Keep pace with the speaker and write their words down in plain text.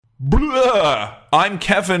Blah! I'm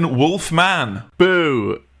Kevin Wolfman.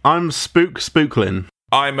 Boo! I'm Spooklin.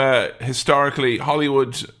 I'm a historically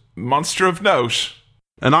Hollywood monster of note.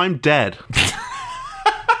 And I'm dead.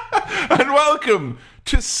 And welcome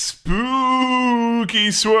to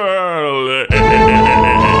Spooky Swirl.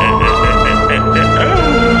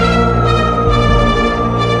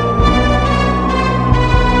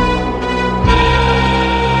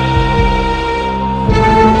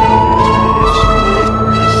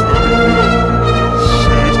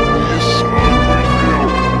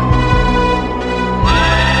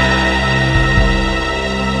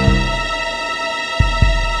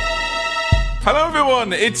 Hello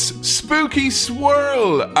everyone, it's Spooky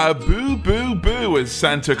Swirl, a boo boo boo as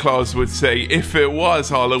Santa Claus would say if it was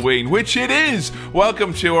Halloween, which it is.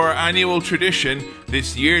 Welcome to our annual tradition,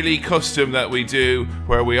 this yearly custom that we do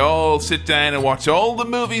where we all sit down and watch all the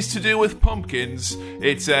movies to do with pumpkins.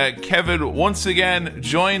 It's Kevin once again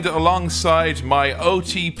joined alongside my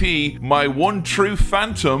OTP, my one true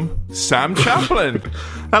phantom, Sam Chaplin.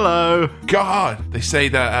 Hello. God, they say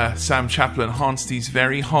that Sam Chaplin haunts these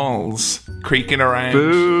very halls, creaking around,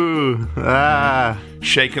 Boo!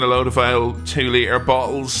 shaking a load of old 2-litre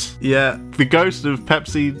bottles. Yeah, the ghost of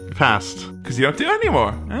Pepsi passed. Because you don't do it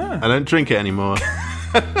anymore. I don't drink it anymore.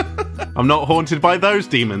 I'm not haunted by those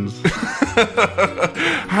demons.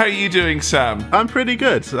 How are you doing, Sam? I'm pretty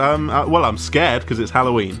good. Well, I'm scared because it's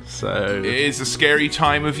Halloween, so... It is a scary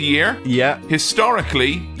time of year. Yeah.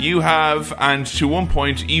 Historically, you have, and to one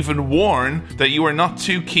point even warned, that you are not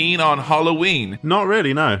too keen on Halloween. Not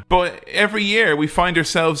really, no. But every year we find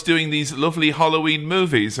ourselves doing these lovely Halloween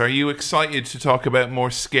movies. Are you excited to talk about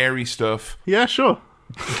more scary stuff? Yeah, sure.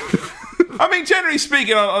 I mean, generally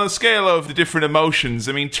speaking, on a scale of the different emotions,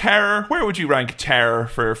 I mean, terror, where would you rank terror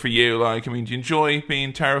for you? Like, I mean, do you enjoy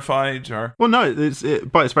being terrified? Or Well, no,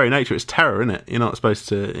 by its very nature, it's terror, isn't it? You're not supposed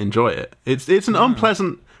to enjoy it. It's an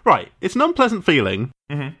unpleasant... Right, it's an unpleasant feeling,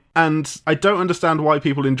 and I don't understand why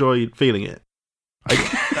people enjoy feeling it.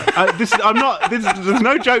 There's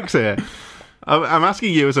no jokes here. I'm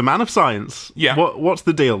asking you as a man of science. Yeah. What's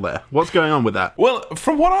the deal there? What's going on with that? Well,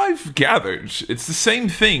 from what I've gathered, it's the same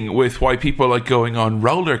thing with why people like going on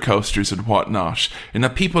roller coasters and whatnot, in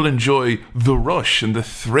that people enjoy the rush and the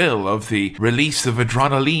thrill of the release of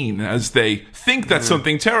adrenaline as they think that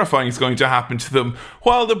something terrifying is going to happen to them,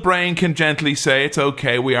 while the brain can gently say, it's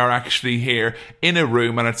okay, we are actually here in a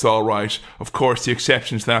room and it's all right. Of course, the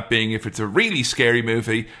exception to that being if it's a really scary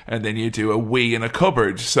movie and then you do a wee in a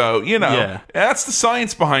cupboard. So, you know... Yeah. That's the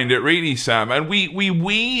science behind it, really, Sam. And we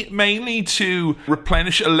mainly to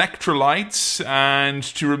replenish electrolytes and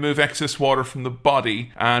to remove excess water from the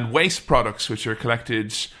body and waste products which are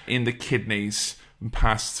collected in the kidneys and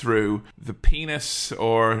pass through the penis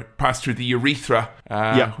or pass through the urethra,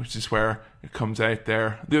 which is where it comes out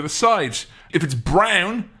there. The other side, if it's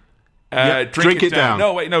brown... drink it down.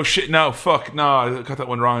 No, wait, no, shit, no, fuck, no, I got that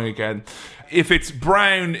one wrong again. If it's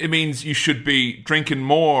brown, it means you should be drinking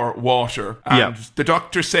more water. And the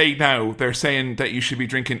doctors say now, they're saying that you should be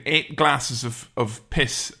drinking 8 glasses of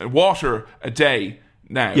water a day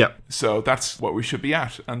now. Yep. So that's what we should be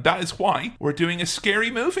at. And that is why we're doing a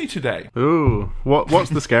scary movie today. Ooh, what's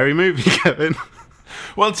the scary movie, Kevin?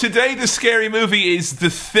 Well, today the scary movie is The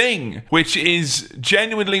Thing, which is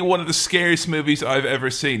genuinely one of the scariest movies I've ever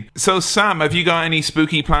seen. So, Sam, have you got any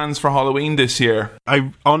spooky plans for Halloween this year?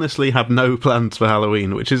 I honestly have no plans for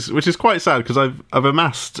Halloween, which is quite sad because I've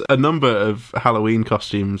amassed a number of Halloween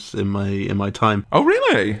costumes in my time. Oh,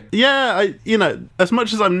 really? Yeah, as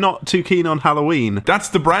much as I'm not too keen on Halloween, that's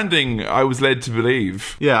the branding I was led to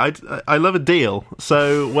believe. Yeah, I love a deal.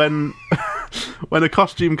 So when when a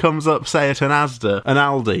costume comes up, say at an Asda, an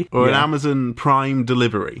Aldi, or an Amazon Prime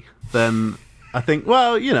delivery, then I think,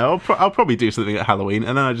 well, I'll probably do something at Halloween,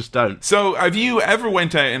 and then I just don't. So, have you ever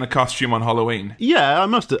went out in a costume on Halloween? Yeah, I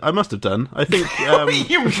must have done. I think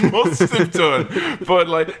you must have done.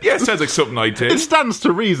 But it sounds like something I do. It stands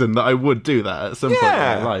to reason that I would do that at some point in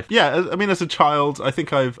my life. Yeah, I mean, as a child, I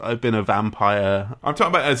think I've been a vampire. I'm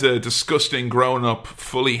talking about as a disgusting, grown-up,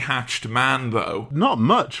 fully hatched man, though. Not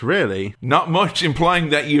much, really. Not much,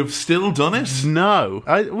 implying that you've still done it. No,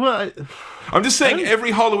 I'm just saying,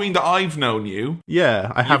 every Halloween that I've known you...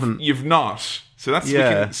 Yeah, I haven't... You've not. So we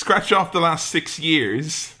can scratch off the last 6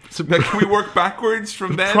 years. So can we work backwards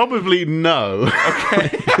from then? Probably no.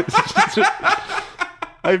 Okay.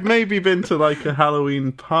 I've maybe been to a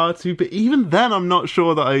Halloween party, but even then I'm not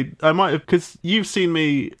sure that I might have, because you've seen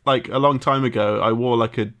me a long time ago, I wore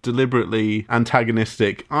a deliberately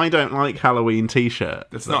antagonistic, I don't like Halloween t-shirt.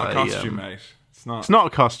 That's not a costume, mate. It's not a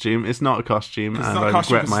costume. It's not a costume, and I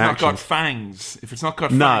regret my actions. It's not got fangs. If it's not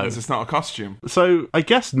got fangs, it's not a costume. So I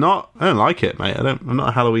guess not. I don't like it, mate. I'm not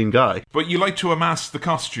a Halloween guy. But you like to amass the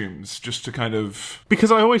costumes just to kind of...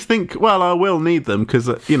 Because I always think, well, I will need them because,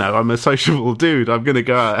 I'm a sociable dude. I'm going to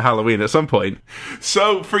go out at Halloween at some point.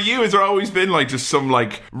 So for you, has there always been like just some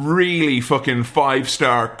like really fucking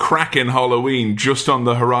 5-star cracking Halloween just on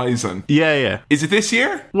the horizon? Yeah. Is it this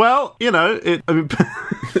year? Well,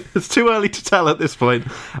 it's too early to tell at this point.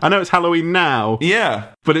 I know it's Halloween now.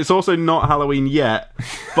 Yeah. But it's also not Halloween yet.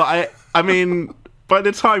 But I mean, by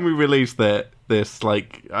the time we release this,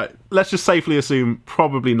 let's just safely assume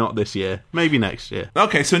probably not this year. Maybe next year.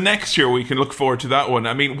 Okay, so next year we can look forward to that one.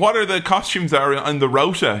 I mean, what are the costumes that are on the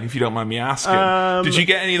rota, if you don't mind me asking? Did you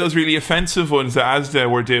get any of those really offensive ones that Asda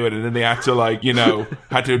were doing and then they had to,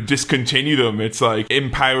 had to discontinue them? It's like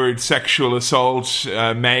empowered sexual assault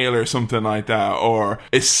male or something like that, or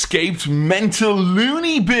escaped mental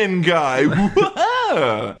loony bin guy.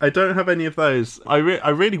 I don't have any of those. I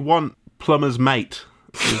really want Plumber's Mate.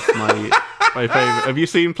 Is my favourite. Have you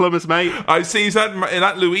seen Plumber's Mate? I've seen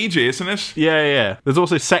that Luigi, isn't it? Yeah. There's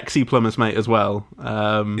also Sexy Plumber's Mate as well.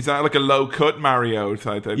 Is that like a low cut Mario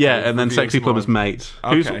type? Yeah, and then Sexy Plumber's Mate.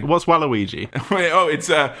 Okay. What's Waluigi? It's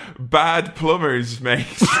a Bad Plumber's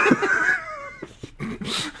Mate.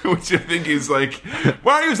 Which I think is like,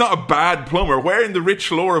 Wario's not a bad plumber. Where in the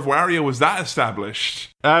rich lore of Wario was that established?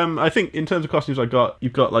 I think in terms of costumes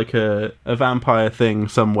you've got like a vampire thing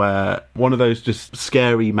somewhere, one of those just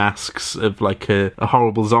scary masks of like a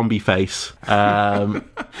horrible zombie face.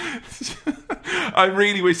 I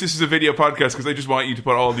really wish this was a video podcast because I just want you to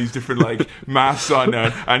put all these different like masks on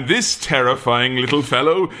now. And this terrifying little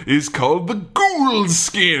fellow is called the Ghoul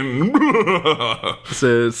Skin. It's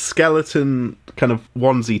a skeleton kind of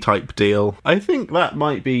onesie type deal. I think that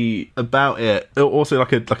might be about it. Also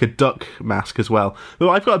like a duck mask as well.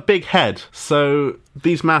 But I've got a big head, so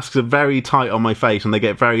these masks are very tight on my face and they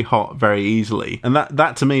get very hot very easily. And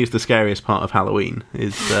that to me is the scariest part of Halloween,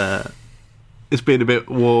 is it's being a bit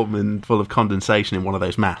warm and full of condensation in one of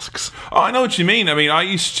those masks. Oh, I know what you mean. I mean, I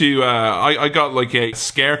used to, I got like a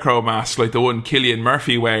scarecrow mask, like the one Cillian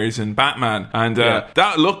Murphy wears in Batman, and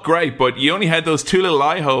that looked great, but you only had those two little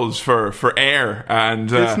eye holes for air, and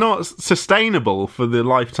it's not sustainable for the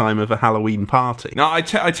lifetime of a Halloween party. No, I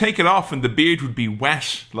take it off, and the beard would be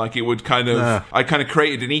wet, like it would kind of. I kind of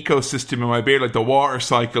created an ecosystem in my beard, like the water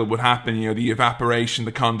cycle would happen. The evaporation,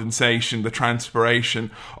 the condensation, the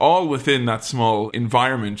transpiration, all within that small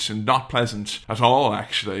environment, and not pleasant at all,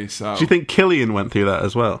 actually. So, do you think Cillian went through that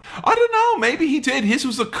as well? I don't know. Maybe he did. His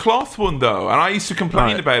was a cloth one though, and I used to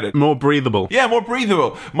complain about it. More breathable. Yeah, more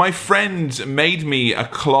breathable. My friend made me a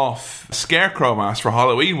cloth scarecrow mask for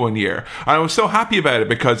Halloween one year, and I was so happy about it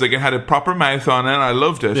because it had a proper mouth on it, and I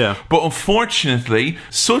loved it. Yeah. But unfortunately,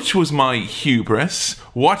 such was my hubris.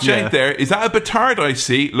 Watch out there. Is that a petard I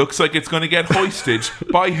see? Looks like it's going to get hoisted.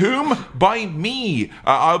 By whom? By me.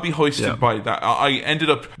 I'll be hoisted by that. I ended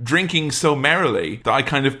up drinking so merrily that I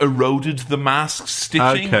kind of eroded the mask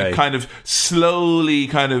stitching. Okay. It kind of slowly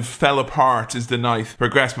kind of fell apart as the night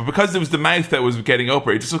progressed. But because there was the mouth that was getting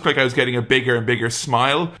upper, it just looked like I was getting a bigger and bigger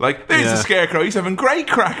smile. Like, there's the scarecrow. He's having great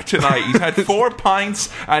crack tonight. He's had 4 pints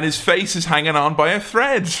and his face is hanging on by a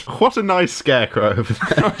thread. What a nice scarecrow.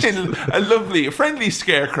 A lovely, friendly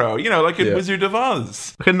scarecrow, like a Wizard of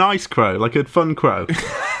Oz. Like a nice crow, like a fun crow.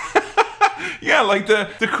 Yeah, like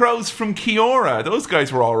the crows from Kiora. Those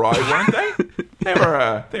guys were all right, weren't they? They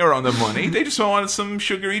were on the money. They just wanted some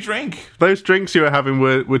sugary drink. Those drinks you were having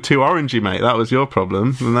were too orangey, mate. That was your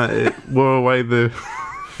problem, and it wore away the.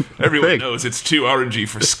 Everyone knows it's too orangey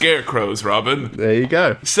for scarecrows, Robin. There you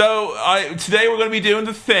go. So today we're going to be doing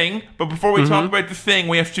the thing, but before we talk about the thing,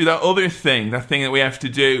 we have to do that other thing, that thing that we have to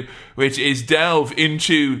do, which is delve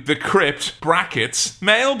into the crypt brackets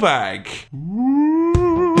mailbag.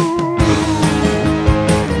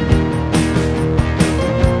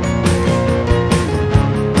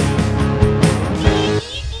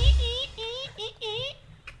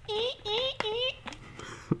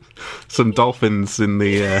 Some dolphins in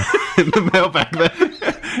the mailbag there.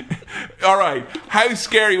 All right, how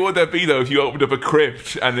scary would that be though if you opened up a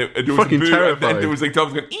crypt and there was fucking a boo terrifying. and then there was like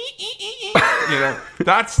dolphins going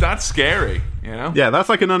that's scary. you know? Yeah, that's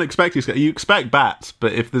like an unexpected scare. You expect bats,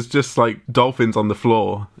 but if there's just like dolphins on the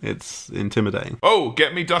floor, it's intimidating. Oh,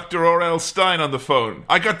 get me Dr. Aurel Stein on the phone.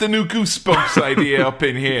 I got the new Goosebumps idea up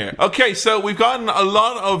in here. Okay, so we've gotten a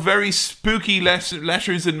lot of very spooky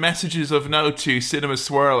letters and messages of note to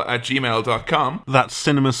cinemaswirl@gmail.com. That's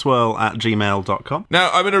cinemaswirl@gmail.com. Now,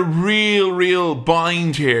 I'm in a real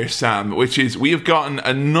bind here, Sam, which is we have gotten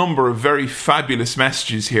a number of very fabulous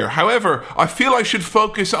messages here. However, I feel I should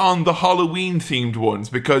focus on the Halloween-themed ones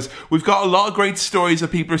because we've got a lot of great stories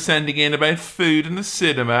that people are sending in about food in the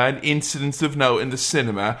cinema and incidents of note in the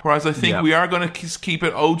cinema, whereas I think we are going to keep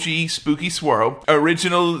it OG Spooky Swirl,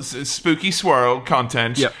 original Spooky Swirl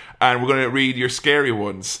content. Yep. And we're going to read your scary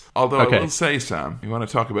ones. Although I will say, Sam, you want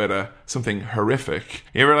to talk about something horrific.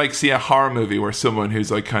 You ever see a horror movie where someone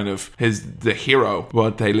who's kind of the hero,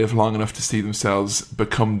 but they live long enough to see themselves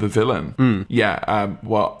become the villain? Yeah,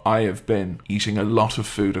 well, I have been eating a lot of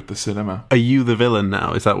food at the cinema. Are you the villain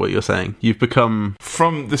now? Is that what you're saying? You've become...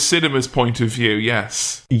 From the cinema's point of view,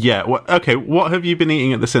 yes. Yeah, okay, what have you been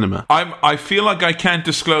eating at the cinema? I feel like I can't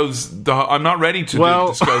disclose I'm not ready to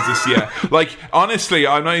disclose this yet. Honestly,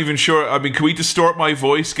 I'm not even sure. I mean, can we distort my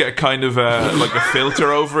voice, get kind of a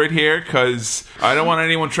filter over it here? Because I don't want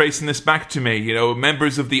anyone tracing this back to me. You know,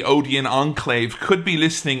 members of the Odeon Enclave could be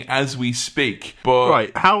listening as we speak. But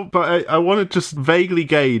right, but I want to just vaguely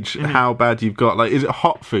gauge how bad you've got. Is it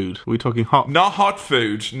hot food? Are we talking hot? Not hot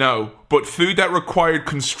food, no. But food that required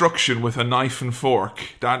construction with a knife and fork.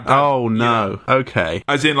 Oh, no. Okay.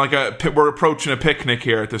 As in, we're approaching a picnic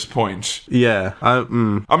here at this point. Yeah.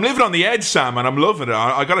 I'm living on the edge, Sam, and I'm loving it.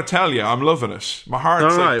 I got to tell you, I'm loving it. My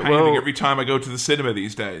heart's pounding every time I go to the cinema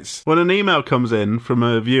these days. When an email comes in from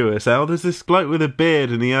a viewer saying, there's this bloke with a beard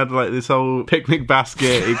and he had this old picnic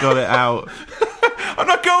basket, he got it out... I'm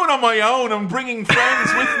not going on my own. I'm bringing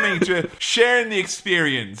friends with me to share in the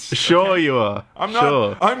experience. Sure you are. I'm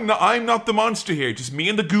not the monster here. Just me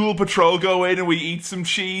and the Ghoul Patrol go in and we eat some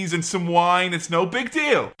cheese and some wine. It's no big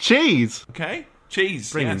deal. Cheese? Okay?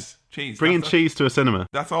 Cheese. Yes. Cheese. Bringing cheese to a cinema.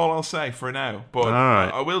 That's all I'll say for now. But all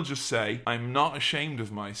right. I will just say I'm not ashamed of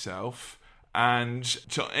myself. And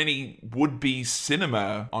to any would-be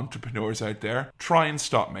cinema entrepreneurs out there, try and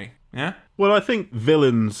stop me. Yeah? Well, I think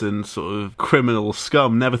villains and sort of criminal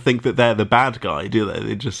scum never think that they're the bad guy, do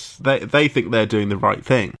they? They think they're doing the right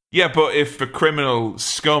thing. Yeah, but if the criminal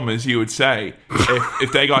scum, as you would say,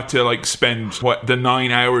 if they got to spend the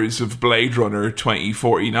 9 hours of Blade Runner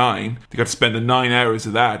 2049, they got to spend the 9 hours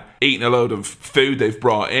of that eating a load of food they've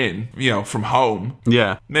brought in, from home.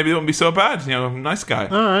 Yeah, maybe it wouldn't be so bad. Nice guy.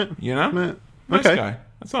 All right, nice guy.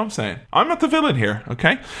 That's all I'm saying. I'm not the villain here,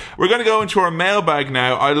 okay? We're going to go into our mailbag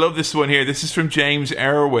now. I love this one here. This is from James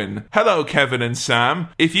Irwin. Hello, Kevin and Sam.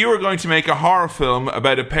 If you were going to make a horror film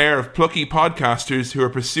about a pair of plucky podcasters who are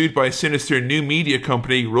pursued by a sinister new media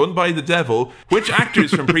company run by the devil, which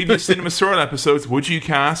actors from previous Cinema Swirl episodes would you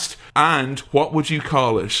cast, and what would you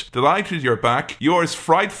call it? Delighted you're back. Yours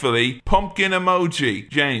frightfully, pumpkin emoji.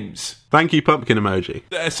 James. Thank you, pumpkin emoji.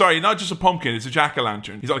 Sorry, not just a pumpkin, it's a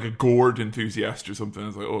jack-o'-lantern. He's like a gourd enthusiast or something.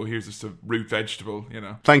 It's here's just a root vegetable,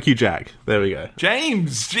 Thank you, Jack. There we go.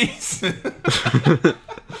 James, jeez.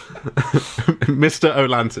 Mr.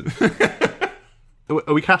 O'Lantern.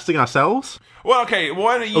 Are we casting ourselves? Well, okay,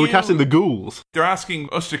 why don't you... Are we casting the ghouls? They're asking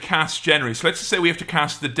us to cast generally. So let's just say we have to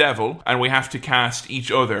cast the devil and we have to cast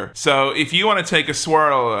each other. So if you want to take a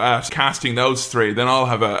swirl at casting those three, then I'll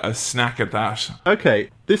have a snack at that.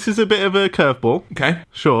 Okay, this is a bit of a curveball. Okay.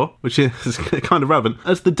 Sure, which is kind of relevant.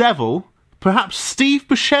 As the devil, perhaps Steve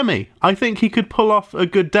Buscemi. I think he could pull off a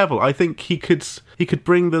good devil. I think he could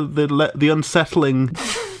bring the unsettling...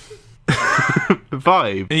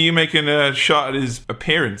 vibe. Are you making a shot at his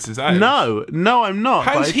appearance? Is that No, I'm not.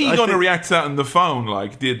 How's he going to react to that on the phone?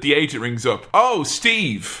 The agent rings up. Oh,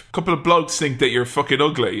 Steve, a couple of blokes think that you're fucking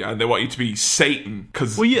ugly and they want you to be Satan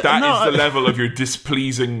because that is the level of your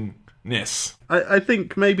displeasingness. I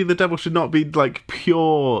think maybe the devil should not be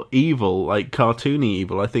pure evil, cartoony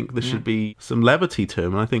evil. I think there should be some levity to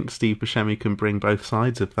him, and I think Steve Buscemi can bring both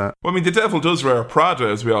sides of that. Well, I mean, the devil does wear a Prada,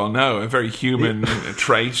 as we all know, a very human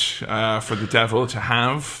trait for the devil to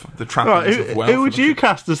have, the trappings of wealth. Who would you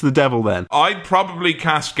cast as the devil, then? I'd probably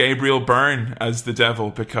cast Gabriel Byrne as the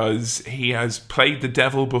devil, because he has played the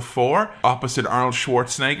devil before, opposite Arnold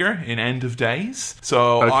Schwarzenegger in End of Days.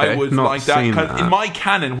 So I would like that. In my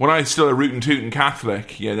canon, when I was still a rootin' tootin' tootin'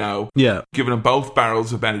 Catholic, you know, Yeah. giving them both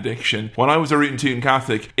barrels of benediction. When I was a rootin' tootin'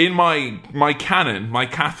 Catholic, in my canon, my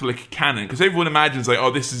Catholic canon, because everyone imagines like,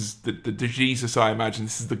 oh, this is the Jesus I imagine,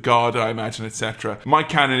 this is the God I imagine, etc. My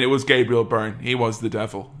canon, it was Gabriel Byrne. He was the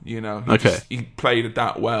devil, you know. He played it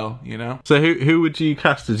that well, you know. So who would you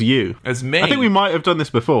cast as you? As me. I think we might have done this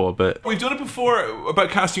before, but we've done it before about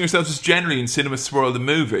casting ourselves as generally in Cinema Swirl the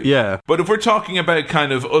movie. Yeah. But if we're talking about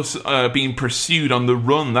kind of us being pursued on the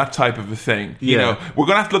run, that type of a thing, you know, we're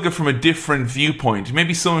going to have to look at it from a different viewpoint.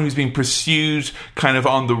 Maybe someone who's being pursued kind of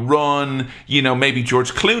on the run, you know, maybe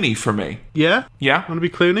George Clooney for me. Yeah? Yeah? Want to be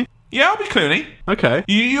Clooney? Yeah, I'll be Clooney. Okay.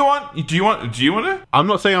 Do you want to? I'm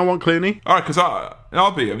not saying I want Clooney. All right, because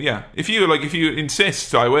I'll be him. Yeah, if you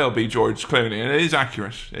insist, I will be George Clooney, and it is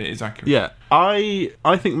accurate. It is accurate. Yeah, I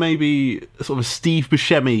think maybe sort of a Steve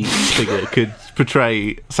Buscemi figure could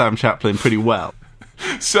portray Sam Chaplin pretty well.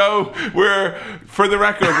 So for the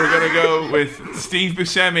record, we're going to go with Steve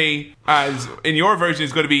Buscemi as, in your version,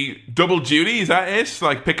 is going to be double duty. Is that it?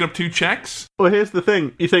 Like picking up 2 checks? Well, here's the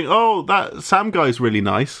thing. You think, oh, that Sam guy's really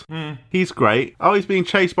nice. He's great. Oh, he's being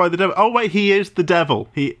chased by the devil. Oh, wait, he is the devil.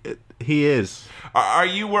 He is. Are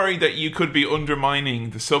you worried that you could be undermining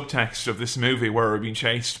the subtext of this movie where we're being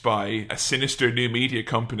chased by a sinister new media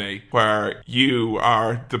company where you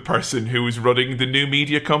are the person who is running the new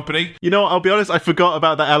media company? You know what, I'll be honest, I forgot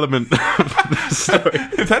about that element of the story.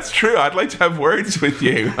 If that's true, I'd like to have words with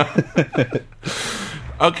you.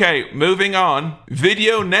 Okay, moving on.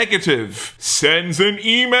 Video negative sends an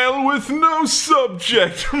email with no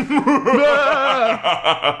subject.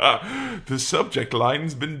 The subject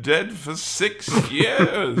line's been dead for 6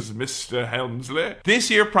 years, Mr. Helmsley.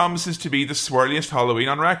 This year promises to be the swirliest Halloween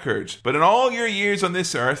on record. But in all your years on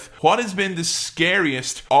this earth, what has been the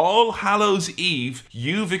scariest All Hallows Eve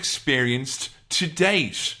you've experienced to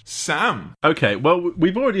date? Sam? Okay, well,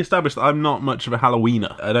 we've already established that I'm not much of a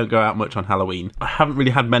Halloweener. I don't go out much on Halloween. I haven't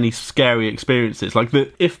really had many scary experiences. Like,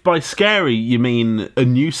 if by scary you mean a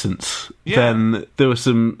nuisance, then there were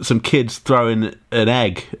some kids throwing an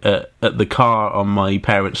egg at the car on my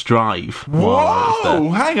parents' drive. Whoa!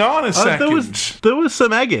 Hang on a second. There was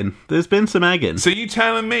some egging. There's been some egging. So you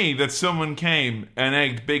telling me that someone came and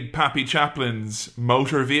egged Big Pappy Chaplin's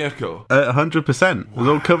motor vehicle? 100%. It was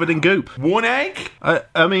all covered in goop. One egg?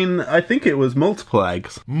 I mean, I think it was multiple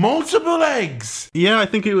eggs. Multiple eggs? Yeah, I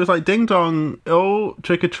think it was like ding dong, oh,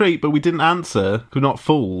 trick or treat, but we didn't answer. We're not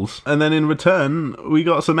fools. And then in return, we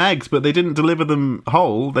got some eggs, but they didn't deliver them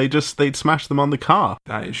whole. They'd smashed them on the car.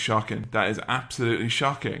 That is shocking. That is absolutely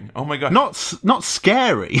shocking. Oh my god. Not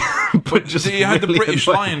scary, but just you had really the British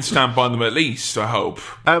annoying. Lion stamp on them at least, I hope.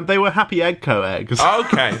 They were Happy Eggco eggs.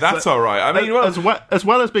 Okay, that's all right. I mean, as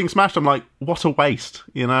well as being smashed, I'm like, what a waste,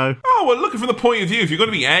 you know? Oh, well, looking from the point of view, if you're going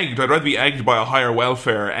to be egged, I'd rather be egged by a higher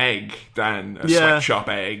welfare egg than a sweatshop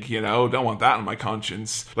egg, you know? Don't want that on my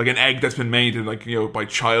conscience. Like an egg that's been made in, like, you know, by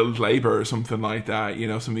child labour or something like that, you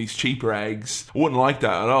know, some of these cheaper eggs. I wouldn't like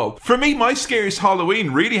that at all. For me, my scariest Halloween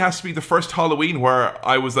really has to be the first Halloween where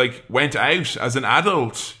I was, like, went out as an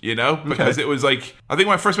adult, you know? Because it was, like, I think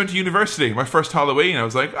when I first went to university, my first Halloween, I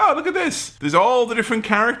was like, oh, look at this. There's all the different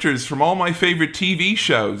characters from all my favourite TV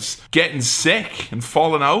shows getting sick and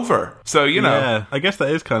falling over. So, you know. Yeah, I guess that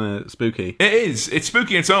is kind of spooky. It is. It's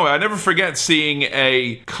spooky in its own way. I never forget seeing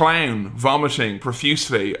a clown vomiting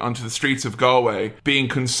profusely onto the streets of Galway, being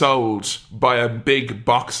consoled by a big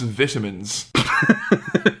box of vitamins.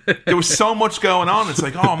 There was so much going on. It's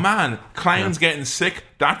like, oh man, clowns getting sick.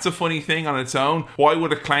 That's a funny thing on its own. Why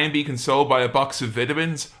would a clown be consoled by a box of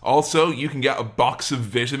vitamins? Also, you can get a box of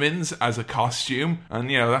vitamins as a costume.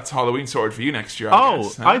 And, you know, that's Halloween sorted for you next year, I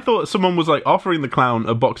guess. I thought someone was, like, offering the clown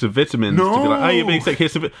a box of vitamins to be like, oh, you're being sick,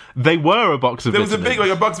 here's some They were a box of vitamins. There was a big,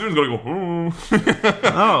 like, a box of vitamins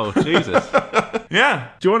going, oh, Jesus. Yeah.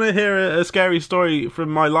 Do you want to hear a scary story from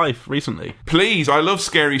my life recently? Please, I love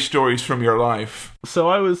scary stories from your life. So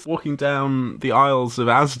I was walking down the aisles of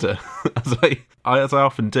Asda, as I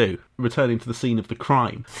often do, returning to the scene of the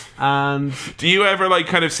crime. And do you ever, like,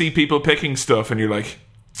 kind of see people picking stuff and you're like,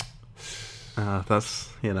 that's,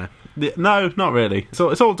 you know, no, not really.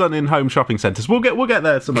 So it's all done in home shopping centres. We'll get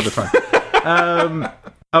there some other time.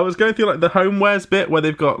 I was going through, like, the homewares bit where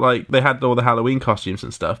they've got, like, they had all the Halloween costumes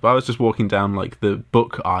and stuff, but I was just walking down, like, the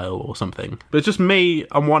book aisle or something. But it's just me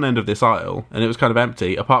on one end of this aisle, and it was kind of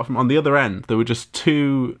empty, apart from on the other end, there were just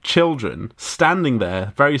 2 children standing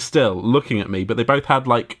there, very still, looking at me, but they both had,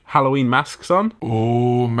 like, Halloween masks on.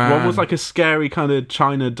 Oh, man. One was, like, a scary kind of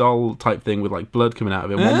China doll type thing with, like, blood coming out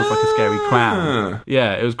of it. One was, like, a scary clown.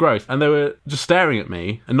 Yeah, it was gross. And they were just staring at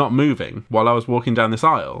me and not moving while I was walking down this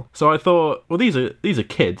aisle. So I thought, well, these are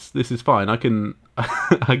kids. This is fine. I can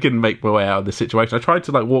I couldn't make my way out of this situation. I tried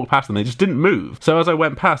to like walk past them, they just didn't move. So as I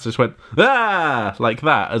went past, I just went ah like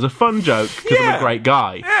that as a fun joke because I'm a great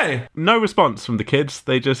guy. Hey. No response from the kids.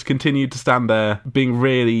 They just continued to stand there, being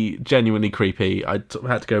really genuinely creepy. I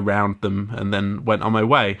had to go round them and then went on my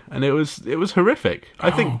way, and it was horrific.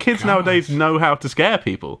 I think kids nowadays know how to scare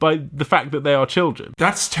people by the fact that they are children.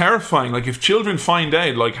 That's terrifying. Like, if children find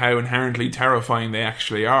out like how inherently terrifying they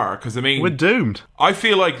actually are, because I mean, We're doomed. I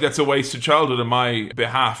feel like that's a waste of childhood on my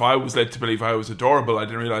behalf. I was led to believe I was adorable. I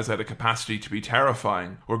didn't realise I had a capacity to be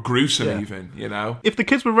terrifying or gruesome even, you know? If the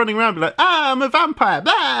kids were running around be like, I'm a vampire,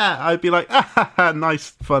 I'd be like,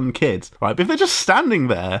 nice, fun kids. Right, but if they're just standing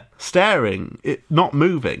there, staring, not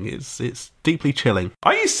moving, it's deeply chilling.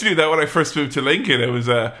 I used to do that when I first moved to Lincoln. It was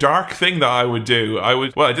a dark thing that I would do.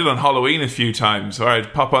 I did on Halloween a few times, or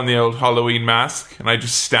I'd pop on the old Halloween mask and I'd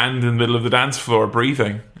just stand in the middle of the dance floor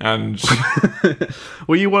breathing. And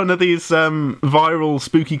were you one of these viral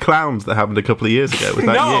spooky clowns that happened a couple of years ago? Was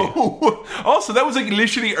that you? Also, that was like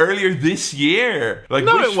literally earlier this year. Like,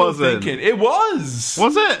 no, it wasn't. It was.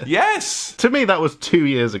 Was it? Yes. To me, that was 2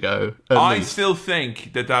 years ago. I still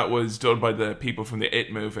think that was done by the people from the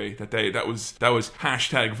It movie. That was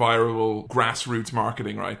hashtag viral grassroots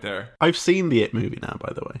marketing right there. I've seen the It movie now,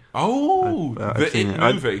 by the way. Oh, the It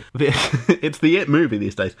movie. It's the It movie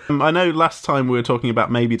these days. I know last time we were talking about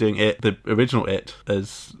maybe doing It, the original It,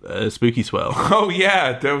 as a spooky swirl. Oh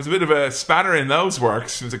yeah, there was a bit of a spatter in those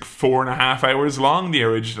works. It was like 4.5 hours long, the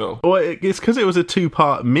original. Well, it's because it was a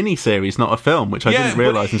 2-part mini-series, not a film, which I didn't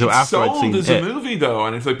realise until after I'd seen It. It's sold as a movie, though,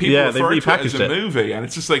 and it's like people refer to it as a movie, and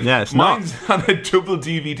it's just like, mine's on a double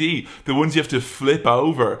DVD, the ones you have to flip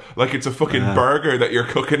over, like it's a fucking burger that you're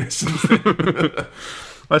cooking or something.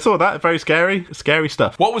 I saw that. Very scary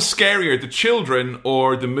stuff. What was scarier, the children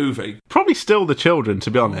or the movie? Probably still the children, to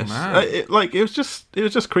be honest. It was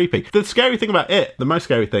just creepy. The scary thing about It, the most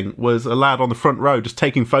scary thing, was a lad on the front row just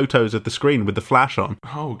taking photos of the screen with the flash on.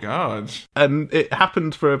 Oh, God. And it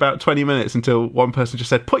happened for about 20 minutes until one person just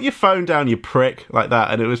said, "Put your phone down, you prick," like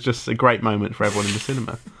that. And it was just a great moment for everyone in the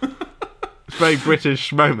cinema. It's a very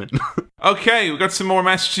British moment. Okay, we've got some more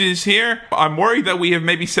messages here. I'm worried that we have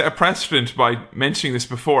maybe set a precedent by mentioning this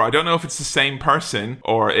before. I don't know if it's the same person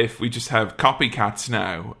or if we just have copycats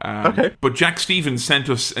now. Okay. But Jack Stevens sent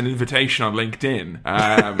us an invitation on LinkedIn.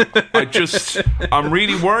 I'm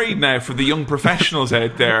really worried now for the young professionals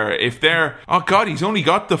out there. If they're, oh God, he's only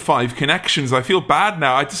got the 5 connections. I feel bad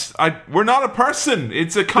now. We're not a person.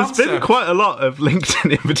 It's a concept. There's been quite a lot of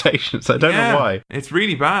LinkedIn invitations. I don't know why. It's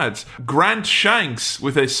really bad. Grant Shanks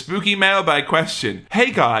with a spooky mailbag question.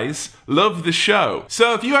 Hey guys, love the show.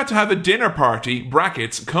 So if you had to have a dinner party,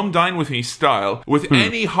 brackets, come dine with me style, with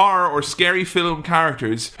any horror or scary film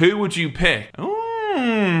characters, who would you pick?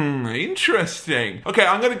 Interesting. Okay,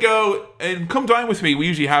 I'm going to go and come dine with me. We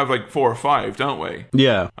usually have like 4 or 5, don't we?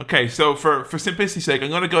 Yeah. Okay, so for simplicity's sake, I'm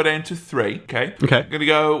going to go down to 3, okay? Okay. I'm going to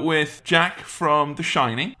go with Jack from The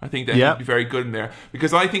Shining. I think that he'd be very good in there.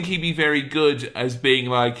 Because I think he'd be very good as being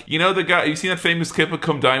like, you know the guy, you've seen that famous clip of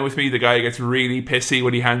Come Dine With Me? The guy who gets really pissy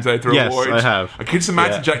when he hands out the reward? Yes, I have. I can just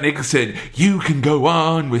imagine Jack Nicholson, you can go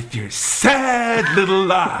on with your sad little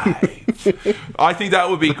life. I think that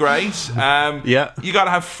would be great. You got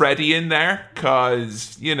to have Freddy in there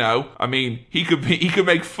because, you know, I mean, he could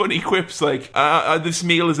make funny quips like, this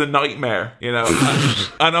meal is a nightmare, you know,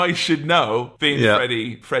 and I should know,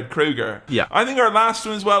 being Fred Krueger. Yeah. I think our last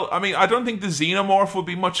one as well, I mean, I don't think the xenomorph would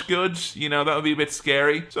be much good, you know, that would be a bit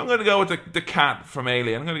scary. So I'm going to go with the cat from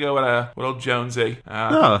Alien. I'm going to go with old Jonesy.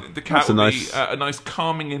 The cat would be a nice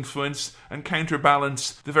calming influence and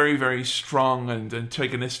counterbalance the very, very strong and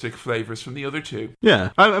antagonistic flavours from the other two.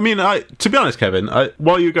 Yeah. I mean, to be honest, Kevin,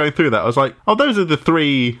 while you were going through that, I was like, oh, those are the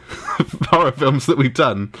 3 horror films that we've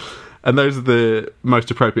done. And those are the most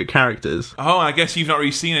appropriate characters. Oh, I guess you've not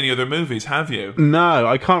really seen any other movies, have you? No,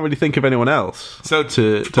 I can't really think of anyone else. So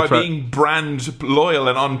by being brand loyal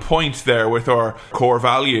and on point there with our core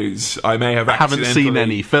values, I may have accidentally haven't seen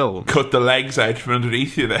any film. Cut the legs out from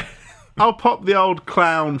underneath you there. I'll pop the old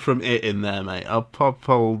clown from It in there, mate. I'll pop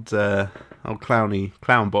old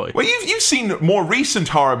clown boy. Well, you've seen more recent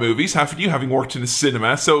horror movies, haven't you, having worked in the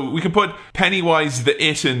cinema? So we can put Pennywise the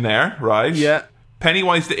It in there, right? Yeah.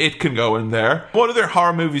 Pennywise the It can go in there. What other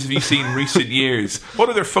horror movies have you seen in recent years? What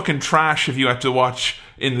other fucking trash have you had to watch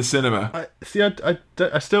in the cinema?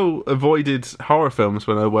 I still avoided horror films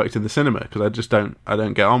when I worked in the cinema because I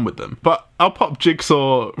don't get on with them. But I'll pop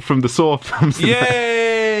Jigsaw from the Saw films in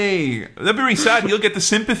there. way. That'd be really sad. You'll get the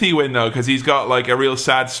sympathy win, though, because he's got, like, a real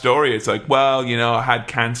sad story. It's like, well, you know, I had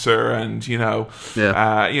cancer and, you know, people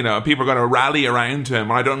are going to rally around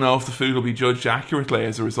him. And I don't know if the food will be judged accurately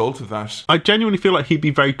as a result of that. I genuinely feel like he'd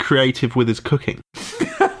be very creative with his cooking.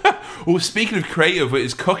 Well, speaking of creative with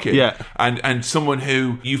his cooking, and someone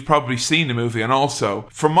who you've probably seen the movie, and also,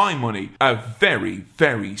 for my money, a very,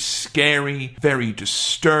 very scary, very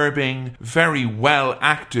disturbing, very well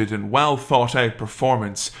acted and well thought out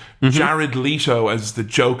performance. Jared Leto as the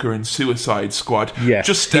Joker in Suicide Squad. Yes.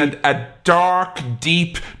 Just a dark,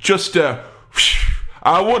 deep, just a...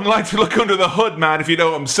 I wouldn't like to look under the hood, man, if you know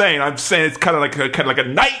what I'm saying. I'm saying it's kind of like a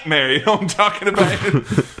nightmare, you know what I'm talking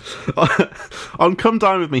about? On Come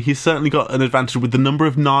Dine With Me, he's certainly got an advantage with the number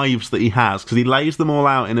of knives that he has, because he lays them all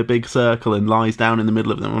out in a big circle and lies down in the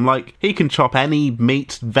middle of them. I'm like, he can chop any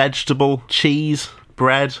meat, vegetable, cheese,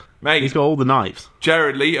 bread. Mate, he's got all the knives.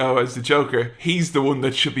 Jared Leto as the Joker, he's the one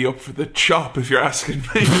that should be up for the chop, if you're asking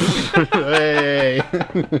me. Hey.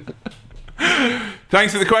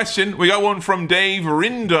 Thanks for the question. We got one from Dave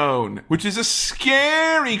Rindone, which is a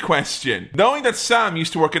scary question. Knowing that Sam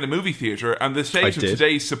used to work in a movie theatre and the state of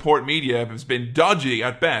today's support media has been dodgy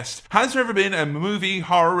at best, has there ever been a movie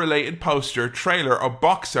horror-related poster, trailer or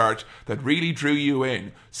box art that really drew you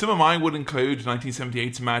in? Some of mine would include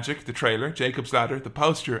 1978's Magic, the trailer, Jacob's Ladder, the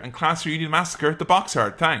poster, and Class Reunion Massacre, the box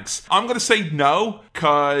art. Thanks. I'm going to say no,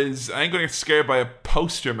 because I ain't going to get scared by a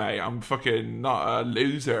poster, mate. I'm fucking not a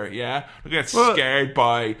loser, yeah? I'm going to get scared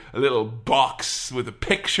by a little box with a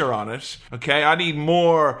picture on it, okay? I need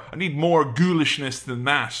more ghoulishness than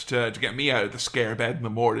that to get me out of the scare bed in the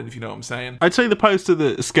morning, if you know what I'm saying. I'd say the poster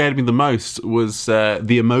that scared me the most was the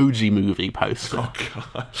Emoji Movie poster. Oh,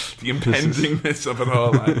 God. The impendingness of it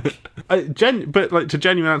all. But to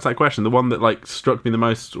genuinely answer that question, the one that like struck me the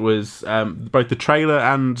most was both the trailer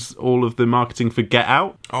and all of the marketing for Get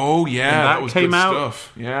Out. Oh yeah, that was came good out.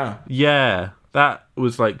 Stuff. Yeah, that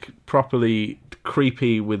was like properly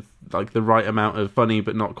creepy with like the right amount of funny,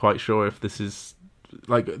 but not quite sure if this is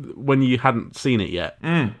like when you hadn't seen it yet.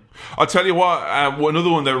 I'll tell you what,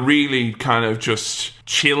 another one that really kind of just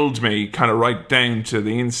chilled me, kind of right down to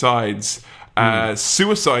the insides.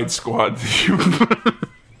 Suicide Squad.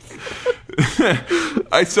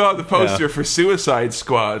 I saw the poster for Suicide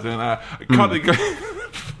Squad, and I kind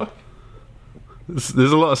of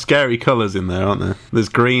There's a lot of scary colours in there, aren't there? There's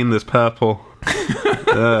green, there's purple.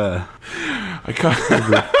 I can't.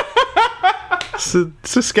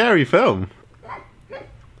 It's a scary film.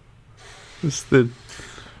 It's the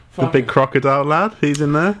big crocodile lad. He's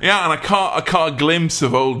in there. Yeah, and I caught a glimpse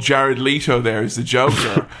of old Jared Leto there as the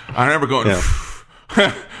Joker. I remember going,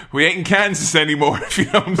 we ain't in Kansas anymore, if you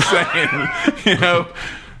know what I'm saying. You know,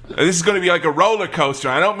 this is going to be like a roller coaster.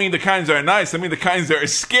 I don't mean the kinds that are nice. I mean the kinds that are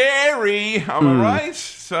scary. Am I right?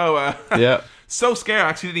 So, so scary. I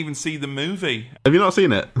actually didn't even see the movie. Have you not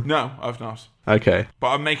seen it? No, I've not. Okay. But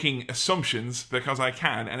I'm making assumptions because I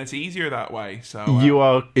can, and it's easier that way. So you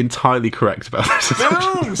are entirely correct about this.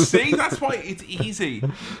 Boom! See, that's why it's easy.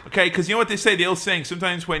 Okay, because you know what they say, the old saying,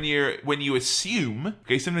 sometimes when you assume,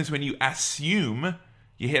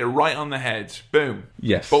 you hit it right on the head. Boom.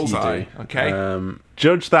 Yes, bullseye. you do. Okay.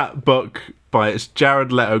 Judge that book by its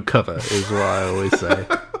Jared Leto cover, is what I always say.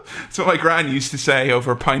 That's what my gran used to say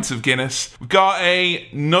over pints of Guinness. We've got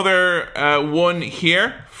another one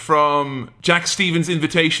here from Jack Stevens'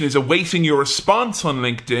 invitation is awaiting your response on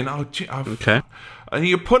LinkedIn. Okay.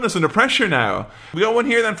 You're putting us under pressure now. We got one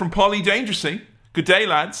here then from Paulie Dangerously. Good day,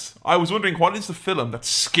 lads. I was wondering, what is the film that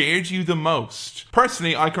scared you the most?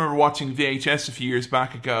 Personally, I can remember watching VHS a few years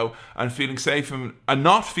back ago and feeling safe and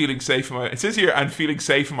not feeling safe in my... It says here, and feeling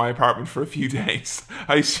safe in my apartment for a few days.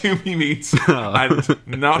 I assume he means and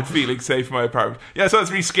not feeling safe in my apartment. Yeah, so it's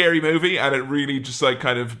a really scary movie, and it really just like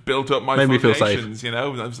kind of built up my foundations, you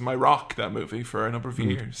know? That was my rock, that movie, for a number of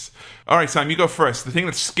years. All right, Sam, you go first. The thing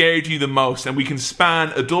that scared you the most, and we can span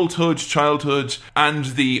adulthood, childhood, and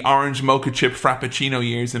the orange mocha chip frappuccino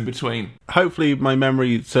years in between. Hopefully my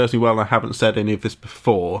memory serves me well and I haven't said any of this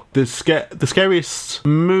before. The scariest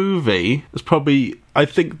movie is probably... I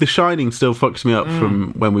think The Shining still fucks me up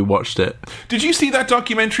from when we watched it. Did you see that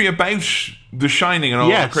documentary about The Shining and all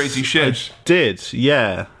that crazy shit? I did,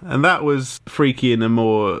 yeah. And that was freaky in a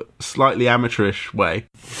more slightly amateurish way.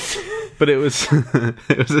 But it was a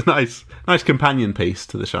nice companion piece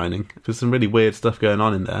to The Shining. There's some really weird stuff going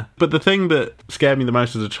on in there. But the thing that scared me the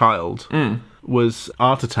most as a child was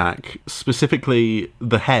Art Attack, specifically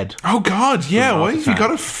the head. Oh God, yeah. Why have you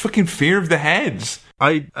got a fucking fear of the heads?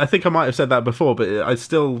 I think I might have said that before, but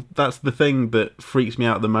that's the thing that freaks me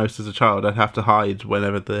out the most as a child. I'd have to hide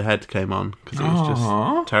whenever the head came on because it was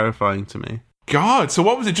just terrifying to me. God. So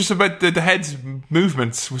what was it? Just about the head's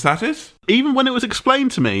movements? Was that it? Even when it was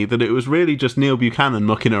explained to me that it was really just Neil Buchanan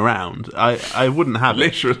mucking around, I wouldn't have it.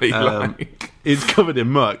 Literally, it's covered in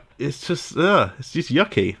muck. It's just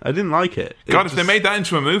yucky. I didn't like it. If they made that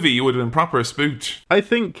into a movie, you would have been proper spooked. I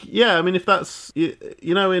think, yeah. I mean, if that's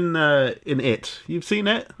in It, you've seen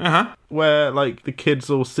it, where like the kids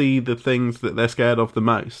all see the things that they're scared of the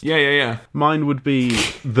most. Yeah. Mine would be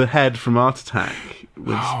the head from Art Attack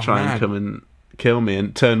would try and come and kill me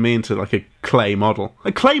and turn me into like a clay model.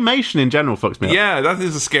 Like, claymation in general fucks me up. Yeah, that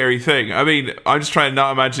is a scary thing. I mean, I'm just trying to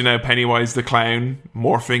not imagine now Pennywise the clown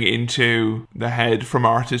morphing into the head from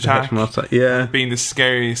Art Attack. Yeah. Being the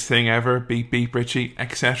scariest thing ever. Beep, beep, Richie,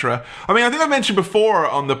 etc. I mean, I think I mentioned before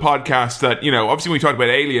on the podcast that, obviously when we talked about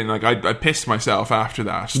Alien, like, I pissed myself after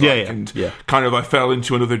that. And kind of I fell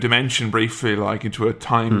into another dimension briefly, like into a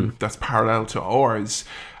time that's parallel to ours.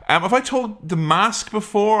 Have I told The Mask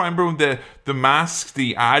before? I remember when the Mask,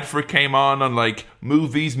 the ad for it came on like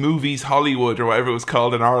Movies Hollywood or whatever it was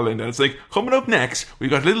called in Ireland, and it's like, coming up next, we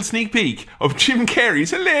got a little sneak peek of Jim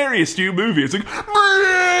Carrey's hilarious new movie. It's like,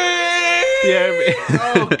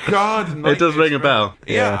 oh God, it does ring a bell.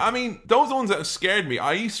 Yeah, I mean, those ones that scared me.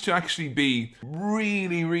 I used to actually be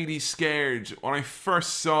really, really scared when I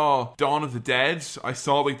first saw Dawn of the Dead. I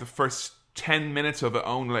saw like the first 10 minutes of it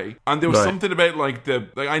only, and there was something about like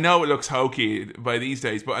I know it looks hokey by these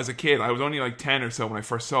days, but as a kid I was only like 10 or so when I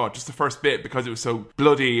first saw it, just the first bit, because it was so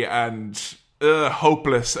bloody and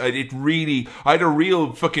hopeless. I had a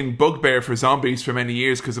real fucking bugbear for zombies for many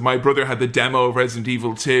years because my brother had the demo of Resident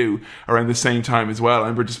Evil 2 around the same time as well. I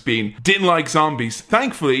remember just didn't like zombies.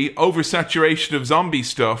 Thankfully, oversaturation of zombie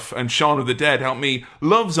stuff and Shaun of the Dead helped me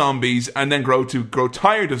love zombies and then grow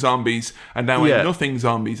tired of zombies, and now I'm nothing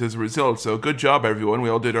zombies as a result. So good job, everyone. We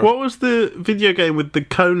all did our... What was the video game with the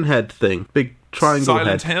cone head thing? Big triangle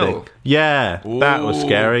Silent head Hill. thing. Yeah, that was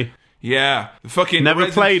scary. Yeah, fucking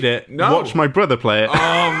never played it. No. Watched my brother play it. Oh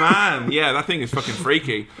man, yeah, that thing is fucking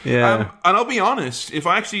freaky. Yeah, and I'll be honest, if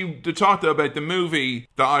I actually talked about the movie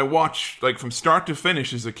that I watched like from start to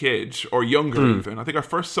finish as a kid or younger even, I think I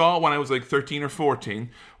first saw it when I was like 13 or 14.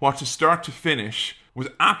 Watched it start to finish, was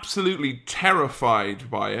absolutely terrified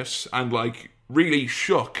by it, and like really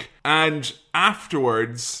shook. And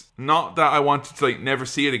afterwards, not that I wanted to like never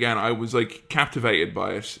see it again, I was like captivated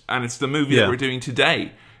by it. And it's the movie that we're doing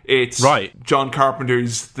today. It's John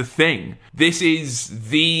Carpenter's The Thing. This is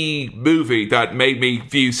the movie that made me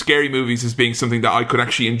view scary movies as being something that I could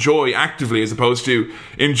actually enjoy actively, as opposed to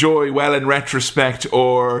enjoy well in retrospect,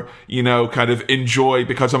 or, kind of enjoy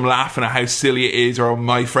because I'm laughing at how silly it is or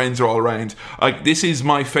my friends are all around. Like, this is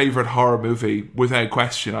my favourite horror movie, without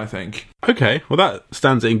question, I think. Okay, well that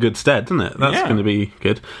stands it in good stead, doesn't it? That's going to be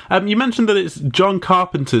good. You mentioned that it's John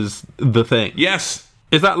Carpenter's The Thing. Yes.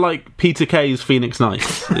 Is that like Peter Kay's Phoenix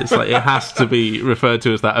Nights? It's like it has to be referred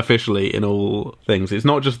to as that officially in all things. It's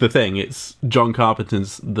not just The Thing, it's John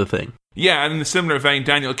Carpenter's The Thing. Yeah, and in a similar vein,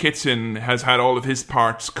 Daniel Kitson has had all of his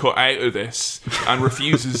parts cut out of this and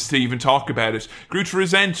refuses to even talk about it. Grew to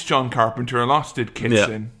resent John Carpenter a lot, did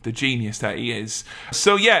Kitson, the genius that he is.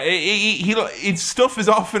 So yeah, his stuff is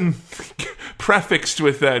often prefixed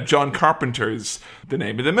with John Carpenter's, the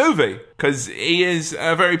name of the movie, because he is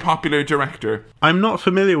a very popular director. I'm not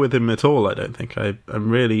familiar with him at all, I don't think. I'm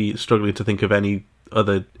really struggling to think of any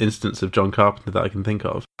other instance of John Carpenter that I can think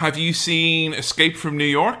of. Have you seen Escape from New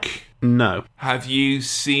York? No. Have you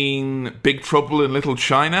seen Big Trouble in Little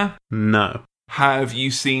China? No. Have you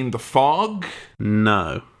seen The Fog?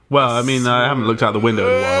 No. Well, I mean, I haven't looked out the window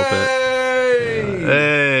in a while, but...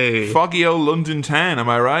 Hey! Foggy old London town, am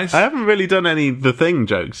I right? I haven't really done any The Thing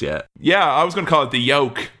jokes yet. Yeah, I was going to call it The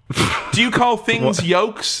Yoke. Do you call things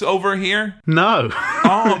yolks over here? No.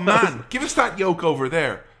 Oh, man. Give us that yolk over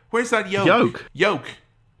there. Where's that yolk? Yolk? Yolk.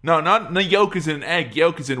 No, not yolk is in egg.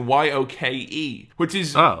 Yolk is in Y-O-K-E. Which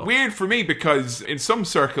is weird for me because in some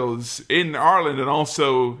circles in Ireland and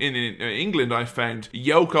also in England, I found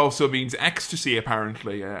yolk also means ecstasy,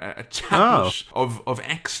 apparently. A tablet of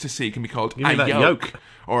ecstasy can be called a yolk.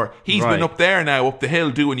 Or he's been up there now, up the hill,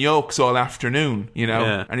 doing yolks all afternoon,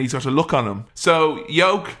 and he's got a look on him. So,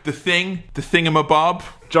 Yoke, the thingamabob.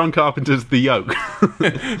 John Carpenter's The Yoke.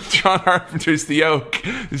 John Carpenter's The Yoke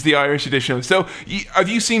is the Irish edition. So, have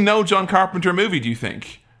you seen no John Carpenter movie, do you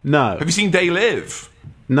think? No. Have you seen They Live?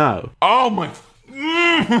 No. Oh, my... Sorry,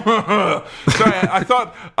 I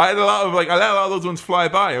thought I let a lot of those ones fly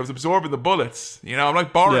by. I was absorbing the bullets. I'm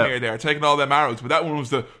like Boromir there, taking all them arrows, but that one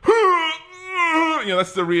was the...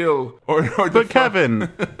 that's the real. But Kevin,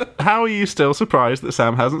 how are you still surprised that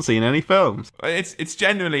Sam hasn't seen any films? It's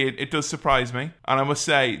genuinely, it does surprise me. And I must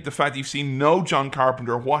say, the fact that you've seen no John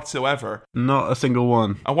Carpenter whatsoever. Not a single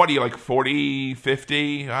one. And what are you, like 40,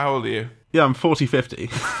 50? How old are you? Yeah, I'm 40, 50.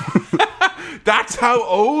 That's how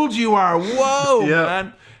old you are. Whoa, Yeah.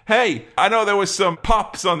 man. Hey, I know there was some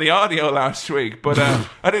pops on the audio last week, but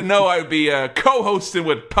I didn't know I'd be co-hosting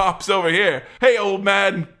with pops over here. Hey, old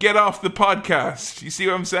man, get off the podcast. You see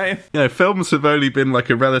what I'm saying? Films have only been like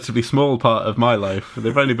a relatively small part of my life.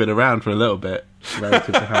 They've only been around for a little bit,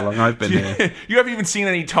 relative to how long I've been here. You haven't even seen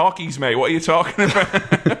any talkies, mate. What are you talking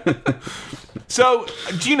about? So,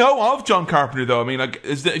 do you know of John Carpenter, though? I mean, like,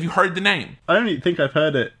 have you heard the name? I only think I've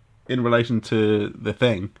heard it in relation to The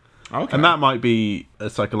Thing. Okay. And that might be a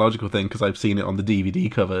psychological thing because I've seen it on the DVD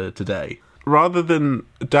cover today. Rather than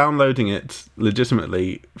downloading it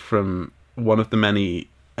legitimately from one of the many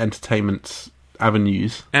entertainment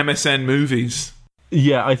avenues, MSN Movies.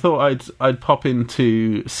 yeah, I thought I'd pop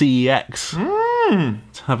into CEX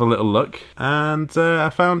to have a little look, and I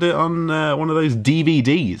found it on one of those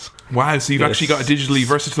DVDs. Wow, so you've actually got a digitally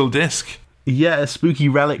versatile disc. Yeah, a spooky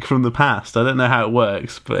relic from the past. I don't know how it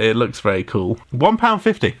works, but it looks very cool.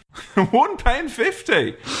 £1.50.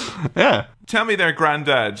 £1.50? Yeah. Tell me there,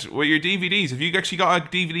 Grandad, well, your DVDs, have you actually got a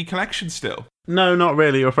DVD collection still? No, not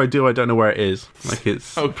really. Or if I do, I don't know where it is. Like,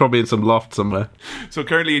 it's probably in some loft somewhere. So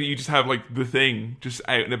currently you just have, like, The Thing just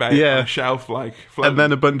out and about on a shelf, like, floating. And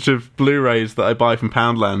then a bunch of Blu-rays that I buy from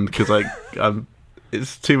Poundland because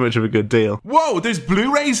it's too much of a good deal. Whoa, there's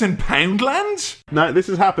Blu-rays in Poundland? No, this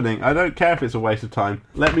is happening. I don't care if it's a waste of time.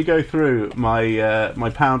 Let me go through my my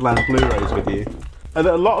Poundland Blu-rays with you. And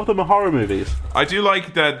a lot of them are horror movies. I do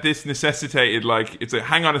like that this necessitated, like, it's a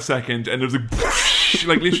hang on a second, and there's a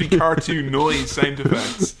like literally cartoon noise sound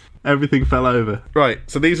effects. Everything fell over. Right,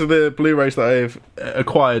 so these are the Blu-rays that I've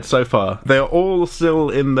acquired so far. They are all still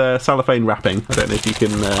in the cellophane wrapping. I don't know if you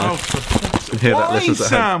can hear that. Why,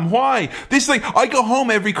 Sam? Why? This is like, I go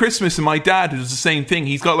home every Christmas and my dad does the same thing.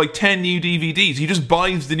 He's got like 10 new DVDs. He just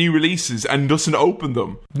buys the new releases and doesn't open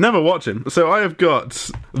them. Never watch him. So I have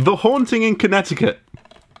got The Haunting in Connecticut.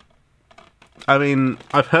 I mean,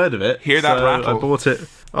 I've heard of it. Hear that rattle. I bought it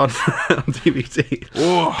on DVD.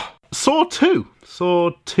 Oh. Saw 2.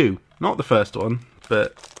 Saw 2. Not the first one,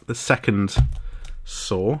 but the second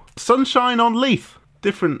Saw. Sunshine on Leith.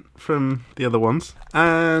 Different from the other ones.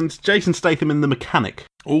 And Jason Statham in The Mechanic.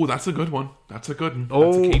 Oh, that's a good one. That's a good one.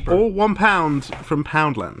 All, that's a keeper. All £1 from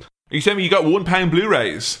Poundland. Are you telling me you got £1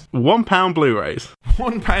 Blu-rays? £1 Blu-rays.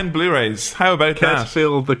 £1 Blu-rays. How about Can't that?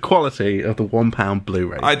 feel the quality of the £1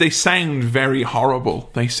 Blu-rays. They sound very horrible.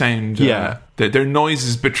 They sound... Yeah. Their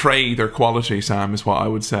noises betray their quality, Sam, is what I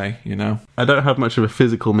would say, you know? I don't have much of a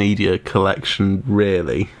physical media collection,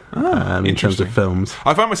 really, in terms of films.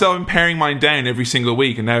 I find myself paring mine down every single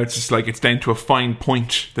week, and now it's just like it's down to a fine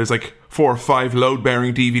point. There's like 4 or 5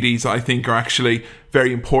 load-bearing DVDs that I think are actually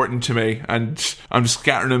very important to me, and I'm just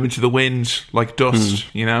scattering them into the wind like dust,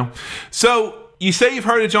 you know? So... You say you've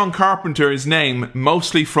heard of John Carpenter's name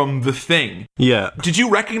mostly from The Thing. Yeah. Did you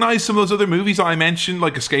recognise some of those other movies I mentioned,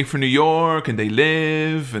 like Escape from New York and They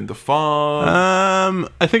Live and The Fog?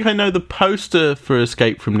 I think I know the poster for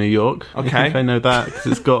Escape from New York. Okay. I think I know that because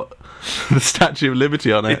it's got the Statue of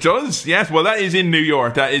Liberty on it. It does, yes. Well, that is in New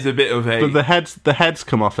York. That is a bit of a... But the heads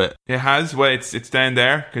come off it. It has. Well, it's down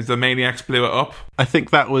there because the maniacs blew it up. I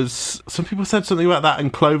think that was... Some people said something about that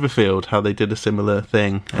in Cloverfield, how they did a similar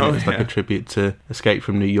thing. And it was like a tribute to Escape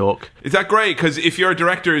from New York. Is that great? Because if your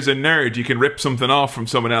director is a nerd, you can rip something off from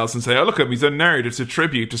someone else and say, oh, look at him, he's a nerd. It's a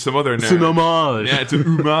tribute to some other nerd. It's an homage. Yeah, it's an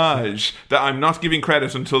homage that I'm not giving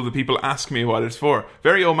credit until the people ask me what it's for.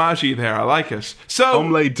 Very homage-y there. I like it. So...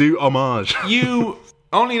 Omelette du homage. You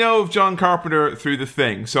only know of John Carpenter through The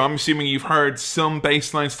Thing, so I'm assuming you've heard some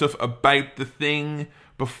baseline stuff about The Thing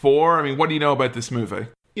before. I mean, what do you know about this movie?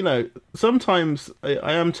 You know, sometimes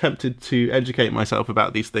I am tempted to educate myself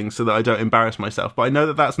about these things so that I don't embarrass myself, but I know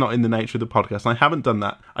that that's not in the nature of the podcast, and I haven't done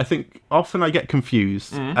that. I think often I get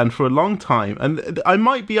confused, and for a long time, and I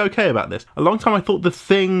might be okay about this, a long time I thought The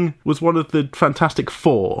Thing was one of the Fantastic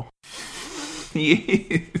Four.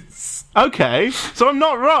 Yes. Okay, so I'm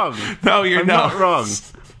not wrong. No, you're I'm not wrong.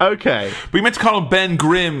 Okay. We meant to call him Ben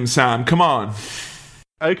Grimm, Sam. Come on.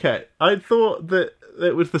 Okay, I thought that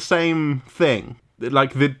it was the same thing.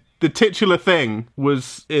 Like, the titular thing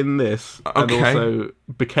was in this, and also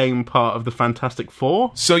became part of the Fantastic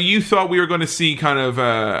Four. So you thought we were going to see kind of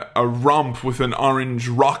a romp with an orange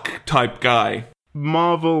rock type guy.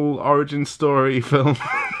 Marvel origin story film.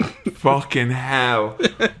 Fucking hell.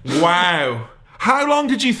 Wow. How long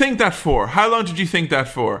did you think that for?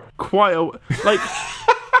 Quite a... Like...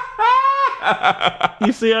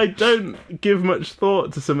 You see, I don't give much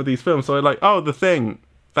thought to some of these films, so I'm like, oh, The Thing.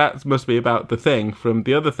 That must be about The Thing from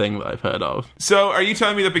the other thing that I've heard of. So, are you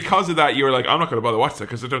telling me that because of that, you were like, I'm not going to bother watching that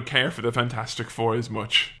because I don't care for the Fantastic Four as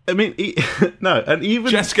much? I mean, no, and even...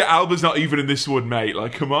 Jessica Alba's not even in this one, mate.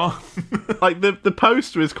 Like, come on. Like, the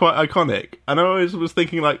poster is quite iconic, and I always was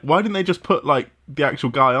thinking, like, why didn't they just put, like, the actual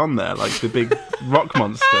guy on there, like the big rock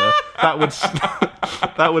monster? That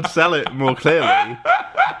would sell it more clearly.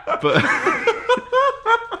 But...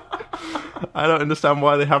 I don't understand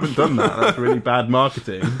why they haven't done that. That's really bad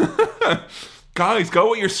marketing. Guys,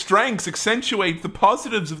 go with your strengths. Accentuate the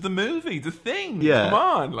positives of the movie. The Thing. Yeah. Come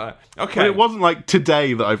on. Like, okay. But it wasn't like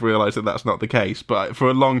today that I've realised that that's not the case. But for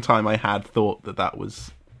a long time, I had thought that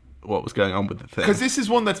was what was going on with The Thing. Because this is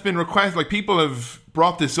one that's been requested. Like, people have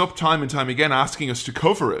brought this up time and time again, asking us to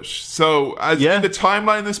cover it. So, in the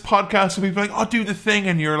timeline of this podcast, we'll be like, oh, do The Thing.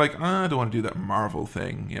 And you're like, I don't want to do that Marvel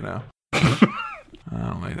thing, you know? I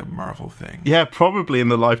don't like the Marvel thing. Yeah, probably in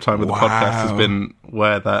the lifetime of the podcast has been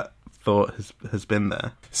where that thought has been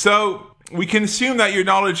there. So, we can assume that your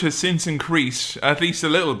knowledge has since increased, at least a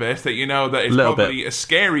little bit, that you know that it's probably a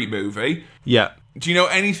scary movie. Yeah. Do you know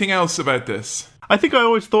anything else about this? I think I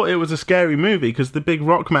always thought it was a scary movie because the big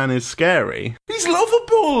rock man is scary. He's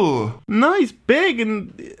lovable! No, he's big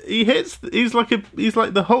and he's like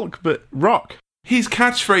the Hulk, but rock. His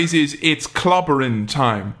catchphrase is, it's clobbering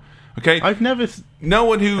time. Okay? I've never... No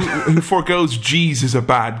one who forgoes G's is a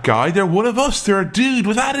bad guy. They're one of us. They're a dude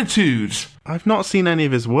with attitude. I've not seen any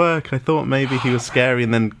of his work. I thought maybe he was scary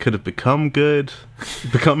and then could have become good.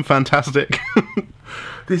 Become fantastic.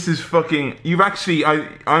 This is fucking... You've actually...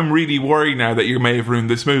 I'm really worried now that you may have ruined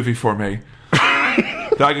this movie for me.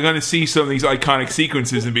 Like, I'm going to see some of these iconic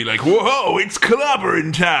sequences and be like, whoa, it's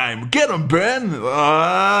clobbering time. Get him, Ben.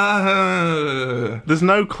 There's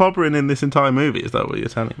no clobbering in this entire movie. Is that what you're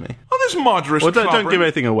telling me? Oh, there's moderate clobbering. Don't give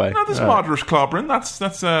anything away. No, there's moderate clobbering. That's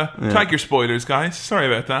tag your spoilers, guys. Sorry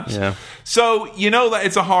about that. Yeah. So, you know that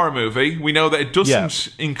it's a horror movie. We know that it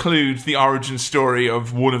doesn't include the origin story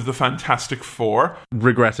of one of the Fantastic Four.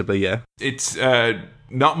 Regrettably, yeah. It's...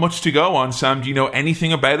 not much to go on, Sam. Do you know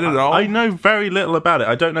anything about it at all? I know very little about it.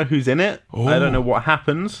 I don't know who's in it. Oh. I don't know what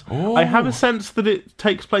happens. Oh. I have a sense that it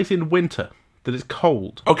takes place in winter, that it's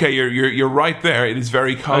cold. Okay, you're right there. It is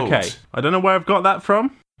very cold. Okay, I don't know where I've got that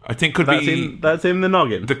from. I think that's in the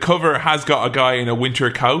noggin. The cover has got a guy in a winter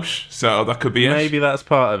coat, so that could be it. Maybe that's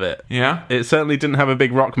part of it. Yeah? It certainly didn't have a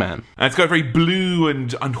big rock man. And it's got a very blue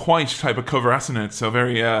and white type of cover, hasn't it? So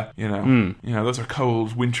very, those are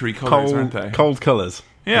cold, wintry colours, aren't they? Cold colours.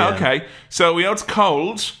 Yeah, okay. So we know it's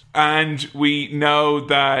cold, and we know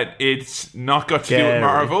that it's not got to do with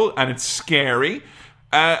Marvel, and it's scary.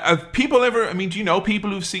 Have people ever... do you know people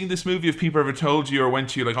who've seen this movie? Have people ever told you or went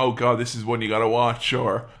to you like, oh God, this is one you gotta watch?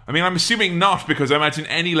 Or... I'm assuming not, because I imagine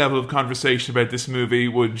any level of conversation about this movie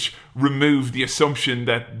would remove the assumption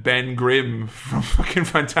that Ben Grimm from fucking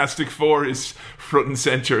Fantastic Four is front and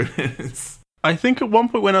centre. I think at one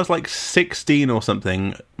point when I was like 16 or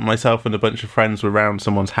something, myself and a bunch of friends were around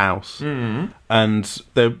someone's house, and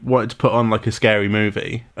they wanted to put on like a scary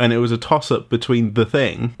movie, and it was a toss-up between The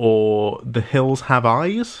Thing or The Hills Have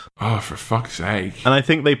Eyes. Oh, for fuck's sake. And I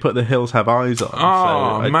think they put The Hills Have Eyes on.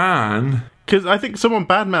 Oh, man. Because I think someone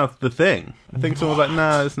badmouthed The Thing. I think someone was like,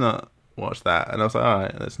 no, it's not. Watch that. And I was like,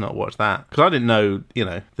 alright, let's not watch that. Because I didn't know,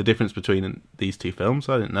 the difference between these two films.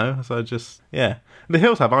 I didn't know. So I just, The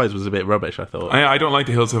Hills Have Eyes was a bit rubbish, I thought. I don't like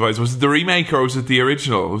The Hills Have Eyes. Was it the remake or was it the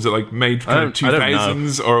original? Was it like made kind of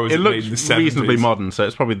 2000s or was it made in the 70s? It looks reasonably modern, so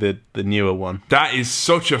it's probably the newer one. That is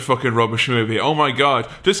such a fucking rubbish movie. Oh my God.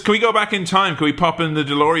 Can we go back in time? Can we pop in the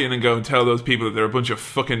DeLorean and go and tell those people that they're a bunch of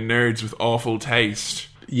fucking nerds with awful taste?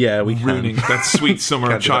 Yeah, we ruining can. that sweet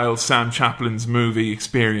summer child Sam Chaplin's movie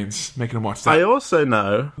experience, making him watch that. I also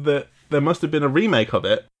know that there must have been a remake of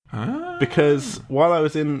it because while I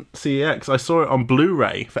was in CEX, I saw it on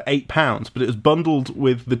Blu-ray for £8, but it was bundled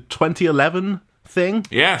with the 2011 thing.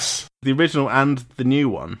 Yes. The original and the new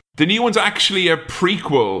one. The new one's actually a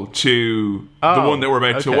prequel to the one that we're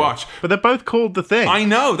about to watch. But they're both called The Thing. I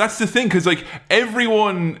know, that's the thing, because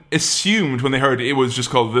everyone assumed when they heard it was just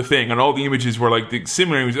called The Thing, and all the images were the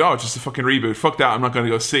similar images. Oh, it's just a fucking reboot. Fuck that, I'm not going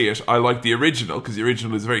to go see it. I like the original, because the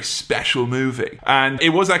original is a very special movie. And it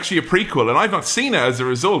was actually a prequel, and I've not seen it as a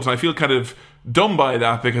result, and I feel kind of dumb by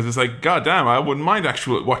that, because it's like, god damn, I wouldn't mind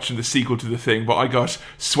watching the sequel to The Thing, but I got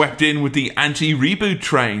swept in with the anti-reboot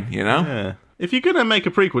train, Yeah. If you're going to make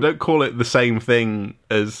a prequel, don't call it the same thing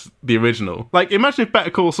as the original. Like, imagine if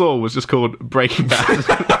Better Call Saul was just called Breaking Bad.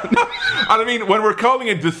 And I mean, when we're calling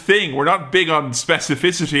it The Thing, we're not big on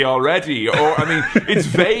specificity already. Or, I mean, it's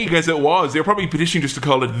vague as it was. They're probably petitioning just to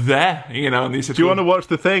call it The, you know. And they said, do you want to watch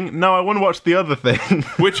The Thing? No, I want to watch the other thing.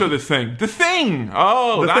 Which other thing? The Thing!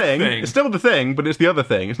 Oh, that thing. It's still The Thing, but it's the other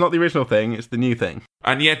thing. It's not the original thing, it's the new thing.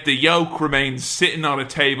 And yet the yolk remains sitting on a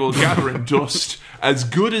table, gathering dust, as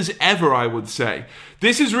good as ever, I would say.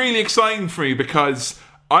 This is really exciting for me because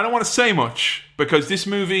I don't want to say much, because this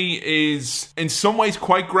movie is in some ways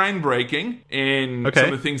quite groundbreaking in some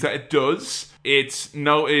of the things that it does. It's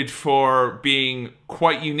noted for being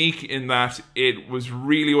quite unique in that it was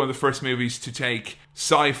really one of the first movies to take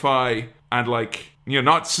sci-fi and, like, you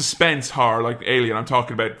know, not suspense horror like Alien. I'm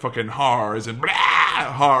talking about fucking horror as in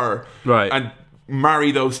horror. Right. And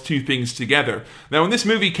marry those two things together. Now, when this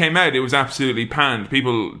movie came out, it was absolutely panned.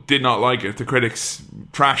 People did not like it. The critics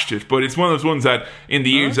trashed it. But it's one of those ones that, in the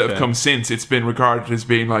years that have come since, it's been regarded as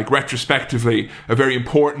being, like, retrospectively a very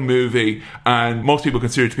important movie, and most people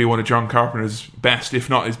consider it to be one of John Carpenter's best, if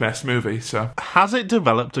not his best movie. So, has it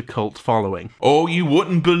developed a cult following? Oh, you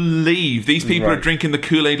wouldn't believe. These people are drinking the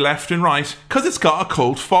Kool-Aid left and right because it's got a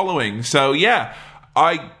cult following. So, yeah,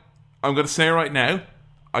 I'm going to say right now,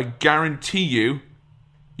 I guarantee you're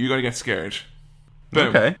going to get scared.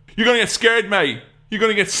 Boom. Okay. You're going to get scared, mate. You're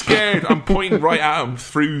going to get scared. I'm pointing right at him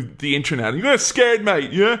through the internet. You're going to get scared,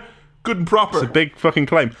 mate. Yeah? Good and proper. It's a big fucking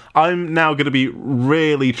claim. I'm now going to be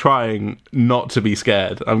really trying not to be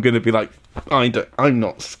scared. I'm going to be like, I'm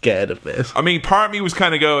not scared of this. I mean, part of me was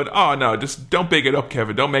kind of going, oh no, just don't big it up,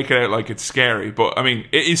 Kevin. Don't make it out like it's scary. But I mean,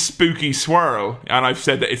 it is Spooky Swirl, and I've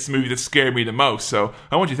said that it's the movie that scared me the most. So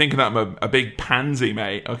I want you thinking that I'm a big pansy,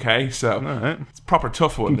 mate. Okay, so it's a proper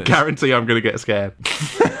tough one. Guarantee I'm going to get scared.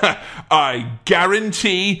 I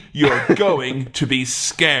guarantee you're going to be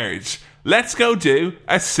scared. Let's go do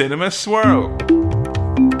a cinema swirl.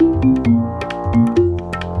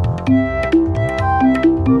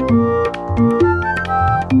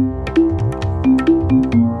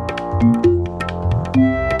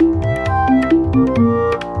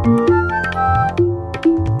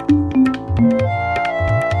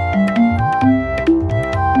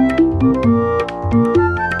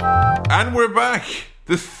 And we're back.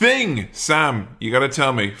 The Thing. Sam, you gotta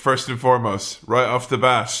tell me, first and foremost, right off the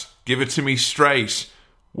bat, give it to me straight.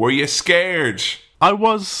 Were you scared? I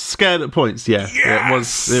was scared at points, yeah.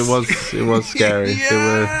 Yes! It was scary.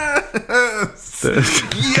 Yes!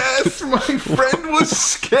 Yes, my friend was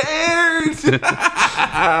scared!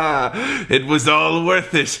 It was all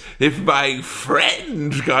worth it if my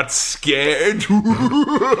friend got scared.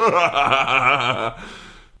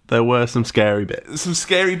 There were some scary bits. Some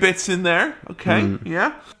scary bits in there. Okay,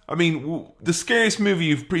 yeah. I mean, the scariest movie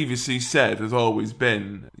you've previously said has always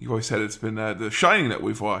been, you always said it's been The Shining that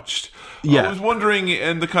we've watched. Yeah. I was wondering,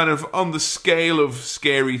 in the kind of, on the scale of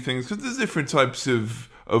scary things, because there's different types of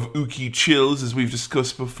ooky chills, as we've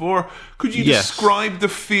discussed before. Could you describe the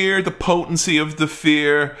fear, the potency of the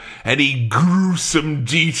fear, any gruesome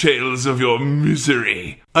details of your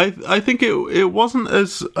misery? I think it wasn't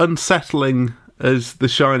as unsettling as The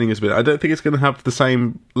Shining has been. I don't think it's going to have the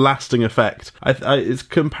same lasting effect. It's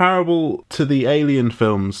comparable to the Alien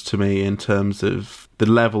films to me in terms of the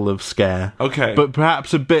level of scare. Okay. But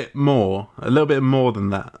perhaps a little bit more than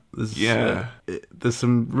that. There's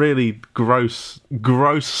some really gross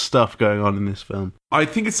stuff going on in this film. I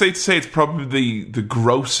think it's safe to say it's probably the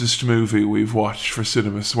grossest movie we've watched for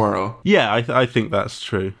Cinema Swirl. Yeah, I think that's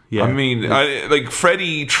true. Yeah, I mean, like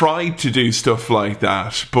Freddy tried to do stuff like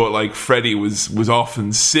that, but like Freddy was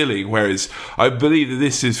often silly. Whereas I believe that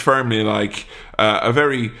this is firmly like a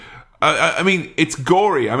very. I mean, it's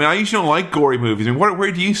gory. I mean, I usually don't like gory movies. I mean,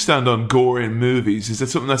 where do you stand on gore in movies? Is that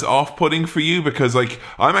something that's off-putting for you? Because, like,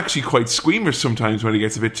 I'm actually quite squeamish sometimes when it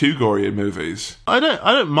gets a bit too gory in movies. I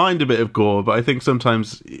don't mind a bit of gore, but I think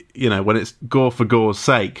sometimes, you know, when it's gore for gore's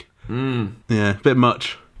sake, yeah, a bit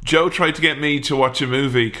much. Joe tried to get me to watch a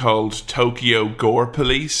movie called Tokyo Gore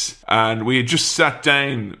Police, and we had just sat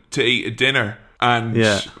down to eat a dinner, and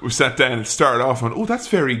we sat down and started off on, oh, that's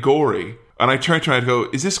very gory. And I turned to her and I go,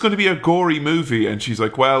 is this going to be a gory movie? And she's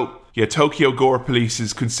like, well, yeah, Tokyo Gore Police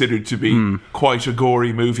is considered to be quite a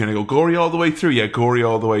gory movie. And I go, gory all the way through? Yeah, gory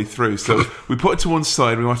all the way through. So we put it to one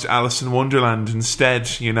side. We watched Alice in Wonderland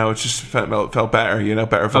instead. You know, it just felt better, you know,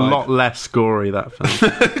 better vibe. A lot less gory, that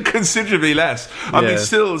film. Considerably less. I mean,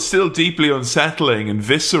 still deeply unsettling and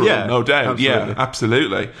visceral, no doubt. Absolutely. Yeah,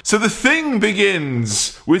 absolutely. So The Thing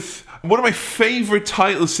begins with one of my favourite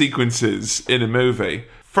title sequences in a movie.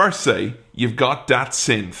 Firstly, you've got that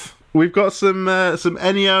synth. We've got some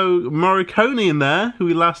Ennio Morricone in there, who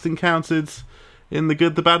we last encountered in The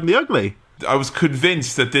Good, the Bad and the Ugly. I was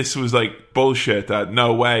convinced that this was like bullshit, that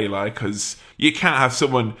no way, like, because you can't have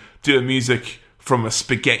someone doing music from a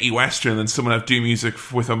spaghetti western and someone do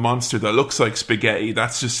music with a monster that looks like spaghetti.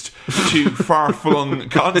 That's just two far-flung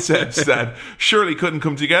concepts that surely couldn't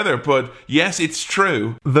come together. But yes, it's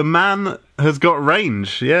true. The man has got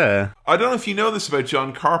range, yeah. I don't know if you know this about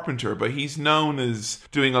John Carpenter, but he's known as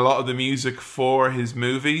doing a lot of the music for his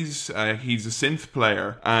movies. He's a synth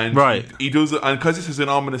player, and right. he does it, and because this is an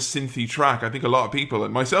ominous synthy track, I think a lot of people,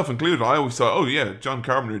 and myself included, I always thought, oh yeah, John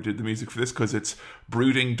Carpenter did the music for this because it's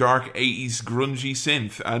brooding, dark 80s grungy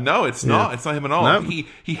synth. And no, it's not. It's not him at all. Nope.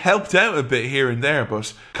 He helped out a bit here and there,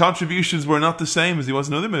 but contributions were not the same as he was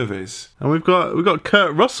in other movies. And we've got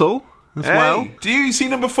Kurt Russell as well. Do you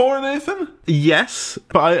seen him before, Nathan? Yes,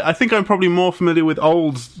 but I think I'm probably more familiar with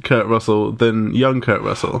old Kurt Russell than young Kurt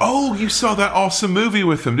Russell. Oh, you saw that awesome movie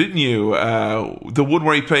with him, didn't you? The one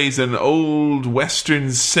where he plays an old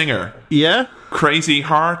Western singer. Yeah? Crazy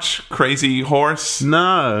Heart, Crazy Horse.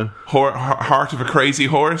 No. Heart of a Crazy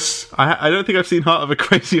Horse. I don't think I've seen Heart of a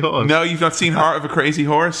Crazy Horse. No, you've not seen Heart of a Crazy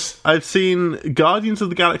Horse? I've seen Guardians of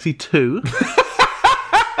the Galaxy 2.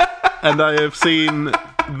 And I have seen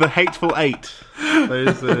The Hateful Eight.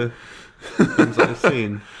 Those are things I've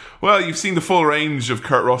seen. Well, you've seen the full range of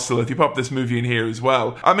Kurt Russell if you pop this movie in here as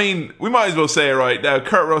well. I mean, we might as well say it right now.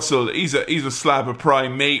 Kurt Russell, he's a slab of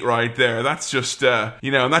prime meat right there. That's just, and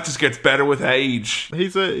that just gets better with age.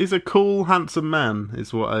 He's a cool, handsome man,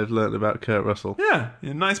 is what I've learned about Kurt Russell. Yeah,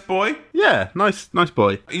 nice boy. Yeah, nice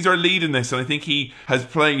boy. He's our lead in this, and I think he has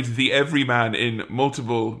played the everyman in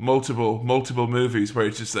multiple movies where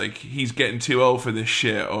it's just like, he's getting too old for this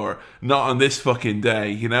shit, or not on this fucking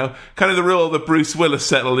day, Kind of the role that Bruce Willis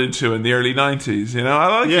settled into in the early 90s,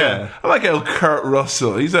 I like old Kurt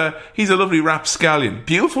Russell. He's a lovely rapscallion.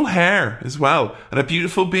 Beautiful hair as well, and a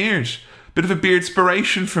beautiful beard. Bit of a beard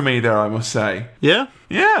inspiration for me there, I must say. Yeah?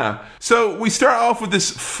 Yeah. So we start off with this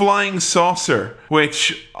flying saucer,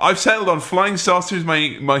 which I've settled on. Flying saucer is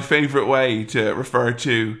my favourite way to refer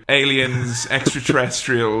to aliens,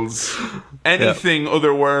 extraterrestrials, anything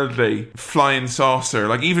otherworldly. Flying saucer.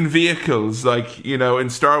 Like even vehicles, like, in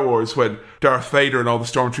Star Wars when Darth Vader and all the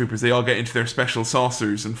stormtroopers, they all get into their special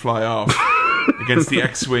saucers and fly off. Against the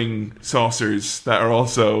X-Wing saucers that are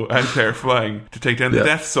also out there flying to take down the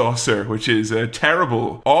Death Saucer, which is a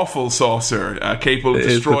terrible, awful saucer capable of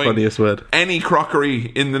destroying the funniest word. Any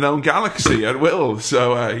crockery in the known galaxy at will.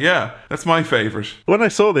 So, that's my favourite. When I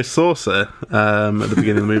saw this saucer at the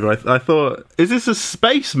beginning of the movie, I thought, is this a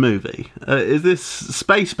space movie? Is this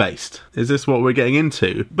space-based? Is this what we're getting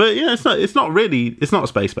into? But, it's not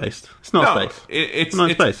space-based. It's not space. It's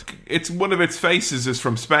not space. It's one of its faces is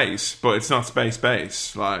from space, but it's not space,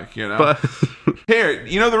 But here,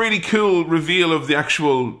 the really cool reveal of the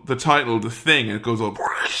title, The Thing, and it goes up.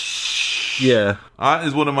 Yeah. That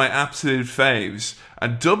is one of my absolute faves.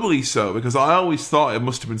 And doubly so, because I always thought it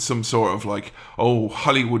must have been some sort of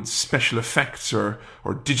Hollywood special effects or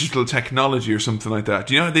digital technology or something like that.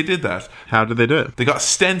 Do you know how they did that? How did they do it? They got a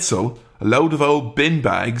stencil, a load of old bin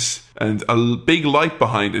bags, and a big light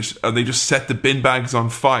behind it, and they just set the bin bags on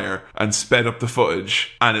fire and sped up the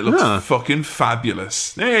footage, and it looks fucking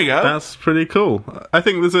fabulous. There you go. That's pretty cool. I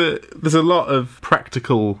think there's a lot of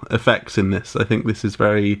practical effects in this. I think this is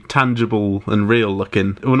very tangible and real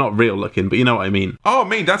looking. Well, not real looking, but you know what I mean. Oh, I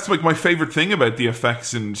mean, that's like my favourite thing about the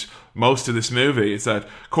effects and most of this movie is that,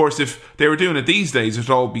 of course, if they were doing it these days, it'd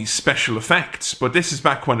all be special effects. But this is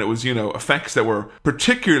back when it was, effects that were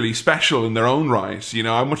particularly special in their own right.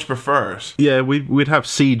 I much prefer it. Yeah, we'd have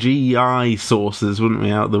CGI sources, wouldn't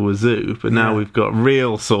we, out the wazoo? But now we've got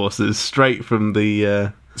real sources straight from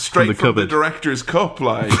the straight from the director's cup,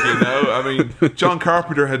 I mean, John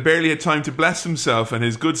Carpenter had barely had time to bless himself, and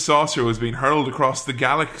his good saucer was being hurled across the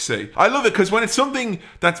galaxy. I love it because when it's something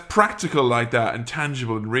that's practical like that and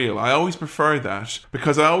tangible and real, I always prefer that,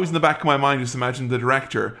 because I always in the back of my mind just imagine the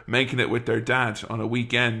director making it with their dad on a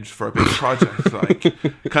weekend for a big project,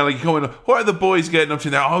 kind of like going, what are the boys getting up to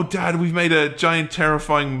now? Oh, Dad, we've made a giant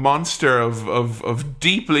terrifying monster of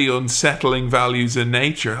deeply unsettling values in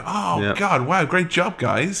nature. Oh, God, wow, great job,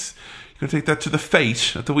 guys. You're going to take that to the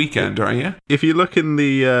fete at the weekend, are you? If you look in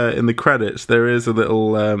the credits, there is a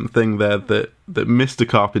little thing there that Mr.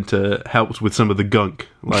 Carpenter helps with some of the gunk.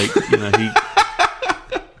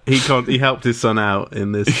 He helped his son out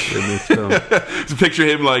in this film. So picture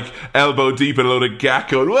him elbow deep in a load of gack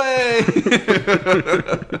going, way!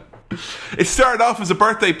 It started off as a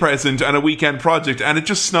birthday present and a weekend project, and it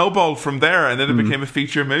just snowballed from there, and then it became a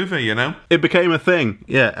feature movie, you know? It became a thing,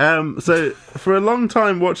 yeah. So for a long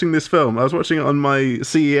time watching this film, I was watching it on my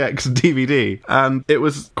CEX DVD, and it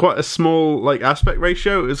was quite a small aspect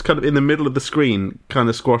ratio. It was kind of in the middle of the screen, kind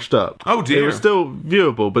of squashed up. Oh dear. It was still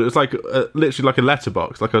viewable, but it was literally like a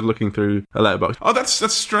letterbox, like I was looking through a letterbox. Oh,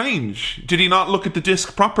 that's strange. Did he not look at the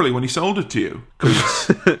disc properly when he sold it to you? Because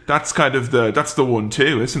that's kind of that's the one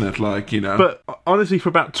too, isn't it? But honestly, for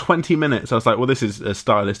about 20 minutes, I was like, well, this is a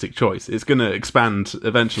stylistic choice. It's going to expand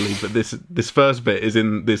eventually, but this first bit is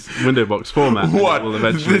in this window box format. What?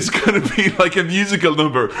 This going to be like a musical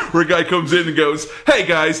number where a guy comes in and goes, hey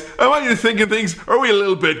guys, I want you to think of things. Are we a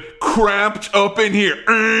little bit cramped up in here?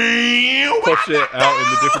 Push it out in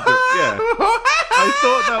the different... Yeah. I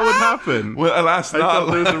thought that would happen. Well, alas, not. I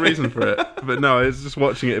thought there was a reason for it. But no, I was just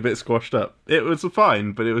watching it a bit squashed up. It was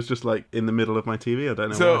fine, but it was just in the middle of my TV. I don't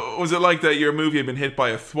know why. Was it like that your movie had been hit by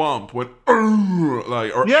a thwomp?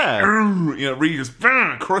 Really just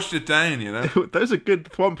crushed it down, you know? Those are good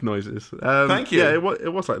thwomp noises. Thank you. Yeah,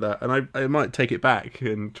 it was like that. And I might take it back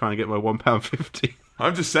and try and get my £1.50.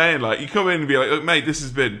 I'm just saying, you come in and be like, look, mate, this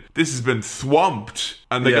has been thwomped.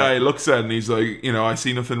 And the guy looks at it and he's like, I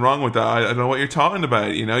see nothing wrong with that. I don't know what you're talking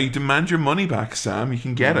about. You demand your money back, Sam. You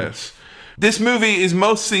can get it. This movie is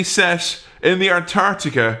mostly set in the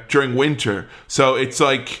Antarctica during winter. So it's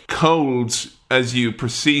cold as you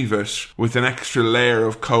perceive it, with an extra layer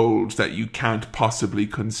of cold that you can't possibly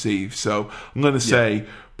conceive. So I'm going to say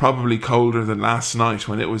probably colder than last night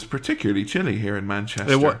when it was particularly chilly here in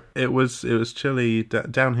Manchester. It was chilly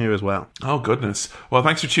down here as well. Oh, goodness. Well,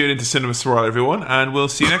 thanks for tuning into Cinema Swirl, everyone, and we'll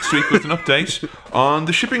see you next week with an update on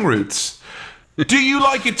the shipping routes. Do you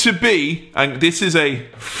like it to be, and this is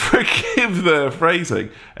forgive the phrasing,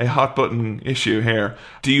 a hot button issue here,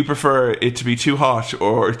 do you prefer it to be too hot,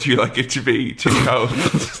 or do you like it to be too cold?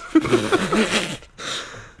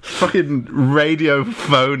 Fucking radio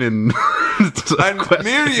phone-in. And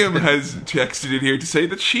Miriam has texted in here to say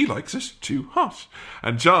that she likes it too hot.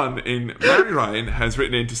 And John in Mary Ryan has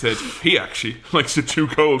written in to say he actually likes it too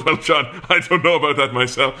cold. Well, John, I don't know about that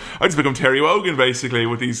myself. I just become Terry Wogan, basically,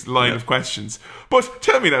 with these line of questions. But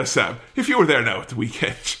tell me now, Sam, if you were there now at the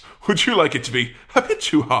weekend, would you like it to be a bit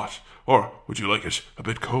too hot? Or would you like it a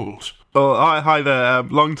bit cold? Well, hi there,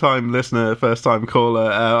 long-time listener, first-time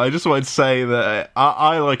caller. I just wanted to say that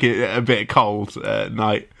I like it a bit cold at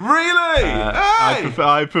night. Really? Hey!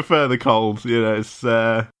 I prefer the cold. It's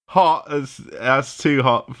hot as too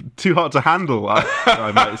hot to handle.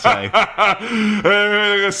 I might say.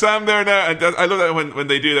 Sam there now, and I love that when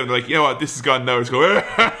they do that. They're like, you know what, this has gone now. It's go,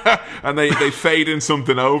 and they fade in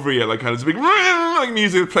something over you, kind of this big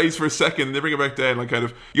music that plays for a second, and they bring it back down, kind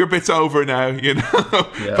of your bit's over now. Yeah,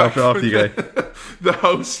 after you go. The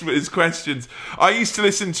host with his questions. I used to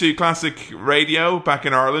listen to classic radio back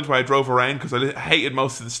in Ireland when I drove around because I hated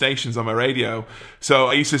most of the stations on my radio. So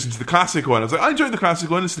I used to listen to the classic one. I was like, I enjoy the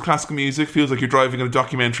classic one. It's the classical music. Feels like you're driving in a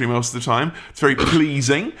documentary most of the time. It's very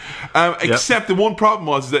pleasing. Except the one problem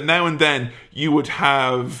was that now and then you would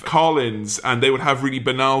have call-ins and they would have really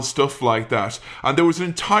banal stuff like that. And there was an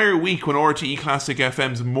entire week when RTE Classic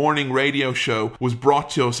FM's morning radio show was brought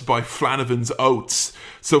to us by Flanavan's Oats.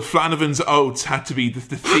 So Flanavan's Oats had to be the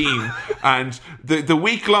theme. And the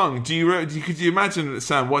week-long, could you imagine,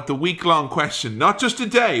 Sam, what the week-long question, not just a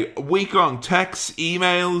day, week-long texts,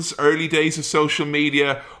 emails, early days of social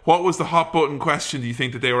media, what was the hot button question do you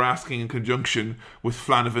think that they were asking in conjunction with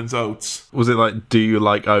Flanavan's Oats? Was it do you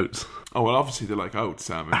like oats? Oh, well, obviously they like oats,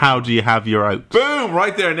 Sam. How do you have your oats? Boom!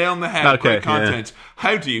 Right there, nail on the head. Okay, great content. Yeah.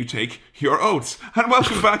 How do you take your oats? And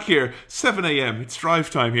welcome back here, 7 a.m. It's drive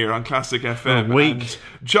time here on Classic FM. And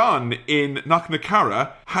John in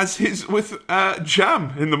Knocknacarra has his with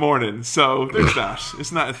jam in the morning. So there's that.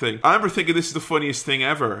 Isn't that a thing? I remember thinking this is the funniest thing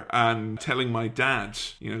ever and telling my dad,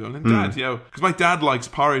 going, Dad, because my dad likes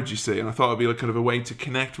porridge, you see, and I thought it'd be kind of a way to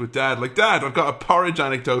connect with Dad. Like, Dad, I've got a porridge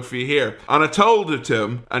anecdote for you here. And I told it to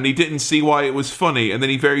him, and he didn't see why it was funny. And then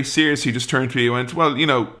he very seriously just turned to me and went, well,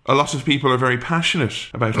 a lot of people are very passionate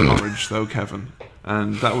about porridge, though, Kevin.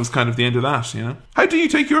 And that was kind of the end of that, How do you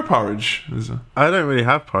take your porridge? I don't really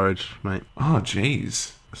have porridge, mate. Oh,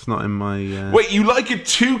 jeez. It's not in my... Wait, you like it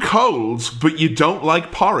too cold, but you don't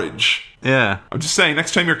like porridge? Yeah. I'm just saying,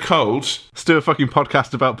 next time you're cold... Let's do a fucking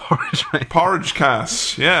podcast about porridge, mate. Porridge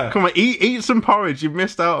cast, yeah. Come on, eat some porridge. You've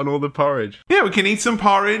missed out on all the porridge. Yeah, we can eat some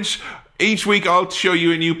porridge. Each week I'll show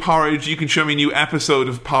you a new porridge. You can show me a new episode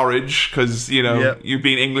of porridge because, you're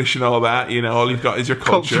being English and all that. All you've got is your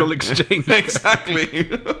culture. Cultural exchange.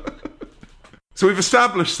 Exactly. So we've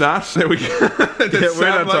established that. There we go. We're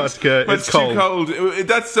in Antarctica. It's cold. Too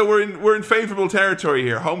cold. So we're in favourable territory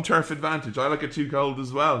here. Home turf advantage. I like it too cold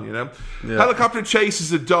as well. You know. Yeah. Helicopter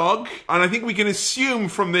chases a dog, and I think we can assume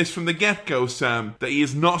from the get-go, Sam, that he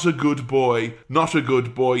is not a good boy. Not a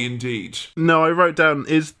good boy indeed. No, I wrote down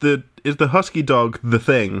is the husky dog the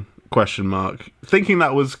thing? ? Thinking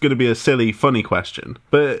that was going to be a silly, funny question.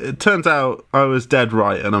 But it turns out I was dead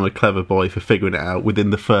right, and I'm a clever boy for figuring it out within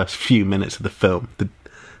the first few minutes of the film.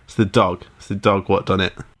 It's the dog. It's the dog what done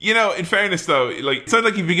it. You know, in fairness though, like, it's not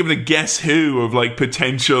like you've been given a guess who of like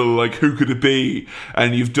potential, like who could it be,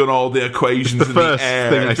 and you've done all the equations it's the in the air.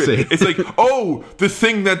 Thing I see. It's like, oh, the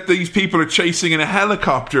thing that these people are chasing in a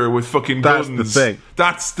helicopter with fucking guns. That's the thing.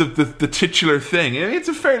 That's the titular thing. It's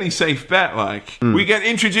a fairly safe bet. Like, we get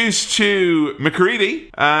introduced to MacReady,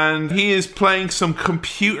 and he is playing some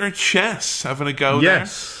computer chess, having a go there.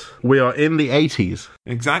 Yes. We are in the 80s.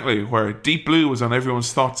 Exactly, where Deep Blue was on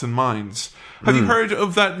everyone's thoughts and minds. Have you heard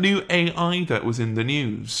of that new AI that was in the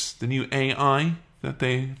news? The new AI that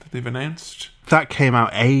they've announced? That came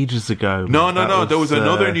out ages ago. No. There was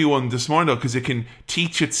another new one this morning, though, because it can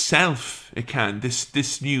teach itself. It can.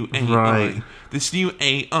 This new AI. Right. This new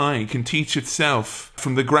AI can teach itself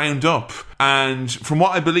from the ground up. And from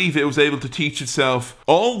what I believe, it was able to teach itself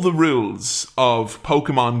all the rules of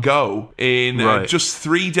Pokemon Go in just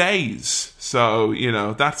 3 days. So, you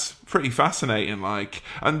know, that's pretty fascinating. Like,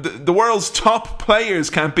 and the world's top players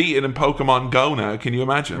can't beat it in Pokemon Go now. Can you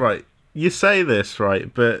imagine? Right. You say this,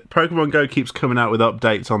 right, but Pokemon Go keeps coming out with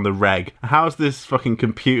updates on the reg. How's this fucking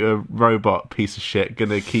computer robot piece of shit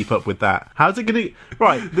gonna keep up with that? How's it gonna...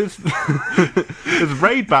 Right, there's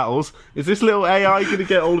raid battles. Is this little AI gonna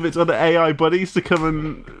get all of its other AI buddies to come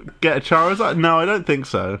and get a Charizard? No, I don't think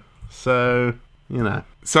so. So, you know...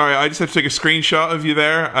 Sorry, I just had to take a screenshot of you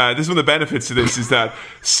there. This is one of the benefits of this, is that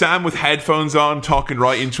Sam with headphones on, talking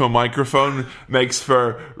right into a microphone, makes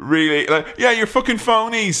for really, like, yeah, you're fucking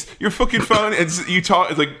phonies. You're fucking phony. It's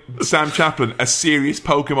like Sam Chaplin, a serious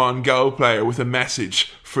Pokemon Go player with a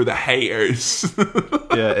message for the haters.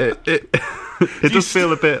 Yeah, it does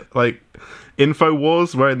feel a bit like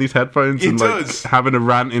InfoWars wearing these headphones and like having a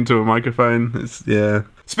rant into a microphone. It's, yeah.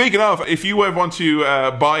 Speaking of, if you want to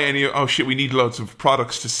buy any... Oh shit, we need loads of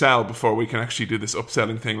products to sell before we can actually do this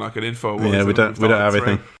upselling thing like at InfoWars. Yeah, we don't have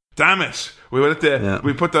everything. Damn it. We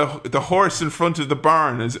put the horse in front of the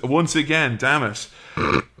barn once again, damn it.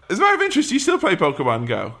 As a matter of interest, do you still play Pokemon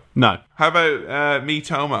Go? No. How about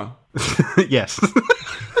Miitomo? Yes.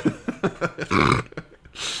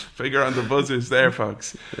 Finger on the buzzers there,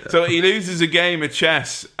 folks. So he loses a game of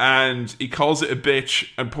chess and he calls it a bitch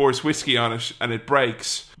and pours whiskey on it and it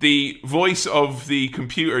breaks. The voice of the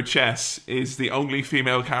computer chess is the only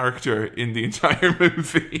female character in the entire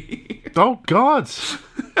movie. Oh, God.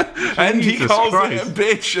 And he calls it a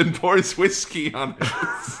bitch and pours whiskey on it.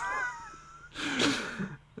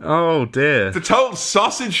 Oh dear. It's a total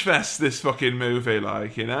sausage fest, this fucking movie,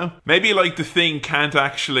 like, you know? Maybe, like, the thing can't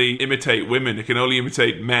actually imitate women. It can only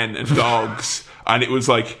imitate men and dogs. And it was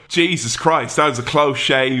like, Jesus Christ, that was a close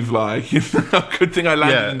shave, like, you know? Good thing I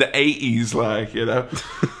landed in the 80s, like, you know?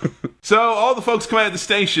 So all the folks come out of the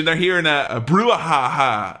station, they're hearing a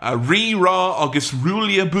brouhaha, a ree-raw agus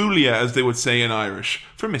rulia boolia, as they would say in Irish,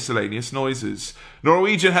 for miscellaneous noises.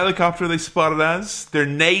 Norwegian helicopter they spotted as. They're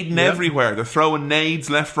nading everywhere. They're throwing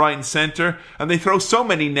nades left, right and centre. And they throw so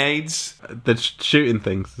many nades. They're shooting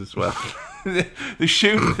things as well. They're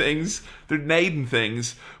shooting things. They're nading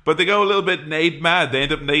things. But they go a little bit nade mad. They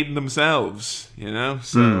end up nading themselves, you know?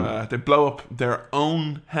 So they blow up their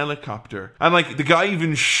own helicopter. And, like, the guy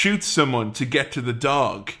even shoots someone to get to the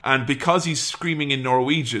dog. And because he's screaming in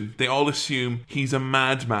Norwegian, they all assume he's a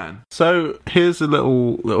madman. So here's a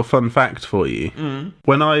little fun fact for you.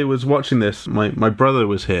 When I was watching this, my brother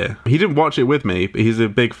was here. He didn't watch it with me, but he's a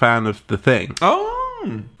big fan of The Thing. Oh!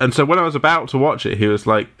 And so when I was about to watch it, he was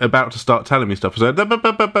like about to start telling me stuff. I was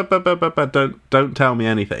like, don't tell me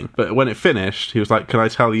anything. But when it finished, he was like, can I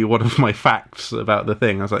tell you one of my facts about The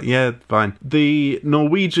Thing? I was like, yeah, fine. The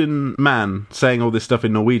Norwegian man saying all this stuff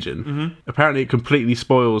in Norwegian, apparently it completely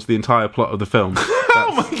spoils the entire plot of the film.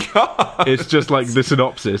 Oh my God! It's just like the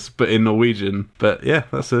synopsis, but in Norwegian. But yeah,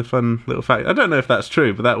 that's a fun little fact. I don't know if that's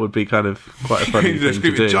true, but that would be kind of quite a funny thing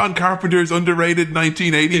to do. John Carpenter's underrated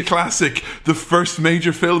 1980 classic, the first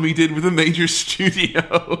major film he did with a major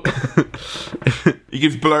studio. He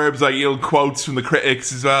gives blurbs, like, quotes from the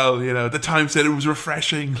critics as well. You know, the Times said it was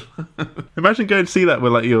refreshing. Imagine going to see that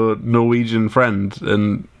with like your Norwegian friend,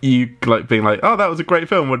 and you like being like, "Oh, that was a great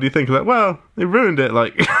film. What do you think?" Like, well, they ruined it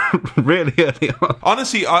like really early on.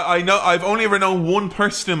 Honestly, I know I've only ever known one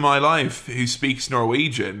person in my life who speaks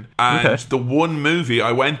Norwegian, and the one movie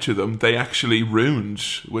I went to them, they actually ruined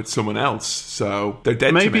with someone else. So they're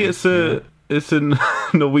dead. Maybe to me. it's a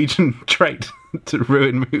Norwegian trait to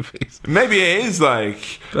ruin movies. Maybe it is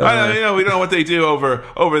like I don't know. We don't know what they do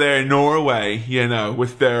over there in Norway.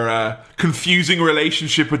 With their confusing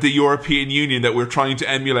relationship with the European Union that we're trying to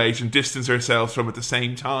emulate and distance ourselves from at the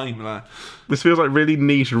same time. This feels like really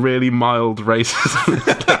niche, really mild racism.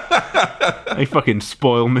 They fucking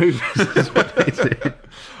spoil movies. Is what they do.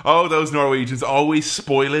 Oh, those Norwegians always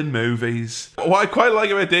spoiling movies. What I quite like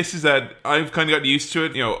about this is that I've kind of gotten used to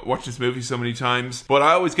it, watched this movie so many times, but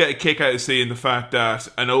I always get a kick out of seeing the fact that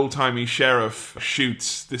an old-timey sheriff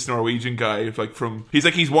shoots this Norwegian guy,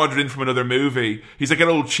 he's wandered in from another movie. He's like an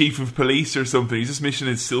old chief of police or something. He's just missing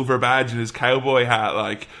his silver badge and his cowboy hat,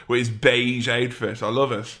 with his beige outfit. I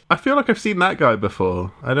love it. I feel like I've seen that guy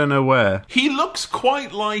before. I don't know where. He looks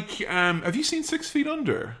quite like, have you seen 6 Feet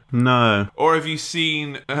Under? No. Or have you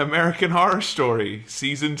seen American Horror Story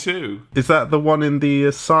Season 2? Is that the one in the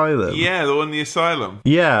asylum? Yeah, the one in the asylum.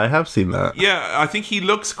 Yeah, I have seen that. Yeah, I think he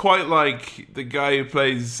looks quite like the guy who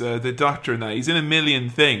plays the Doctor in that. He's in a million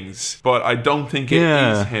things, but I don't think it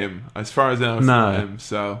is him. As far as I know, it's not him.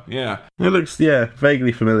 So, yeah. It looks,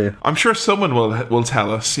 vaguely familiar. I'm sure someone will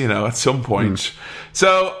tell us, at some point.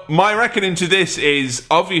 So, my reckoning to this is,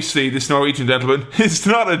 obviously, this Norwegian gentleman is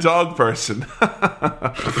not a dog person.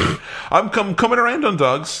 I'm coming around on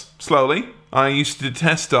dogs, slowly. I used to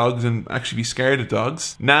detest dogs and actually be scared of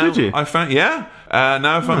dogs. Now, did you? I found, now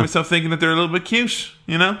I find myself thinking that they're a little bit cute.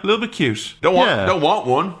 A little bit cute. Don't want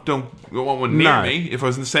one. Don't want one near me. If I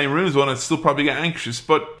was in the same room as one, I'd still probably get anxious.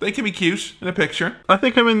 But they can be cute in a picture. I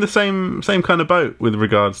think I'm in the same kind of boat with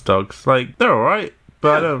regards to dogs. Like, they're all right,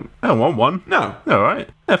 but I don't want one. No, they're all right.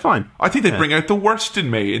 They're fine. I think they bring out the worst in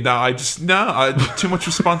me. I too much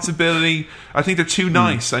responsibility. I think they're too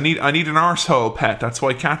nice. I need an arsehole pet. That's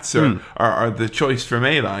why cats are the choice for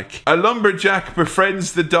me. Like, a lumberjack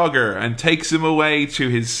befriends the dogger and takes him away to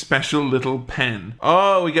his special little pen.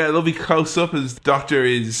 Oh, we get a lovely close up as the doctor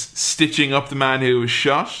is stitching up the man who was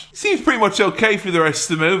shot. Seems pretty much okay for the rest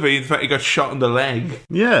of the movie. In fact, he got shot in the leg.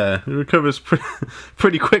 Yeah, he recovers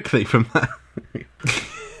pretty quickly from that.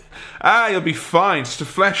 You'll be fine. It's a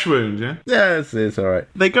flesh wound, yeah? Yeah, it's all right.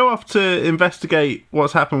 They go off to investigate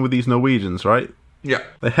what's happened with these Norwegians, right? Yeah.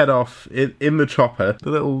 They head off in the chopper. The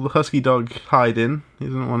little husky dog hiding. He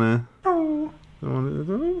doesn't want to...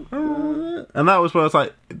 And that was where I was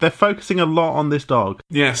like, they're focusing a lot on this dog.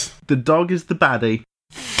 Yes. The dog is the baddie.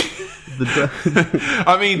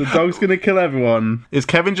 I mean, the dog's going to kill everyone. Is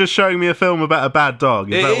Kevin just showing me a film about a bad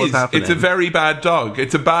dog? Is that what's happening? It's a very bad dog.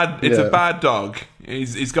 It's a bad dog.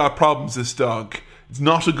 He's got problems, this dog. It's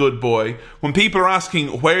not a good boy. When people are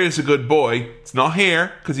asking, where's a good boy? It's not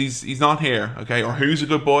here, because he's not here, okay? Or who's a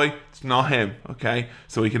good boy? It's not him, okay?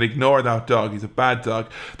 So we can ignore that dog. He's a bad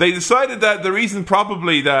dog. They decided that the reason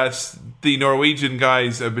probably that the Norwegian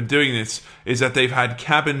guys have been doing this is that they've had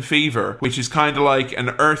cabin fever, which is kind of like an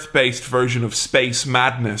Earth-based version of space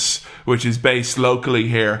madness, which is based locally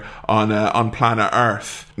here on planet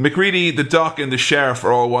Earth. McReady, the doc, and the sheriff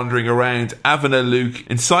are all wandering around Avona Luke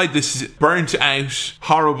inside this burnt-out,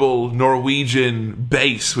 horrible Norwegian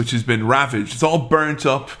base, which has been ravaged. It's all burnt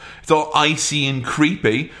up. It's all icy and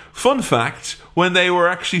creepy. Fun fact, when they were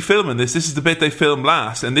actually filming this is the bit they filmed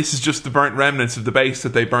last, and this is just the burnt remnants of the base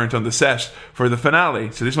that they burnt on the set for the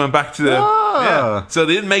finale. So this went back to the... Yeah. So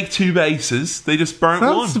they didn't make 2 bases, they just burnt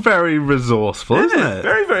one. That's very resourceful, isn't it?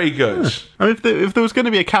 Very, very good. Yeah. I mean, if there was going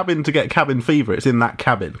to be a cabin to get cabin fever, it's in that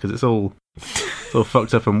cabin, because it's all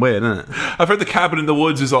fucked up and weird, isn't it? I've heard the cabin in the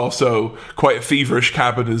woods is also quite a feverish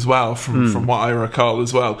cabin as well, from what I recall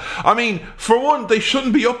as well. I mean, for one, they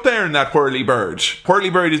shouldn't be up there in that whirly-bird.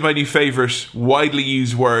 Whirly-bird is my new favourite, widely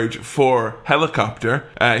used word for helicopter.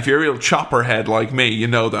 If you're a real chopper head like me, you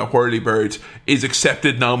know that whirly-bird is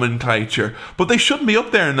accepted nomenclature. But they shouldn't be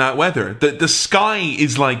up there in that weather. The sky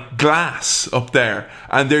is like glass up there,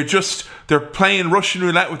 and they're playing Russian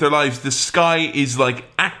roulette with their lives. The sky is like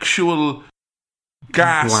actual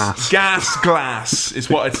gas glass is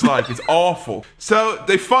what it's like. It's awful. So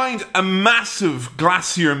they find a massive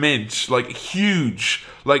glacier mint, like huge,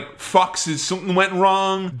 like foxes. Something went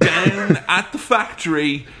wrong down at the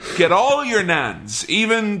factory. Get all your nans,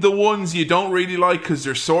 even the ones you don't really like because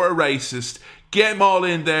they're sort of racist. Get them all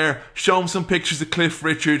in there, show them some pictures of Cliff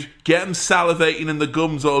Richard, get them salivating and the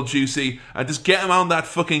gums all juicy, and just get them on that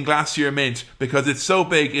fucking Glacier Mint, because it's so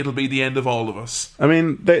big it'll be the end of all of us. I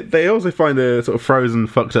mean, they also find a sort of frozen,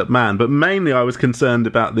 fucked up man, but mainly I was concerned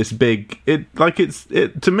about this big...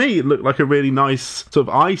 To me, it looked like a really nice sort of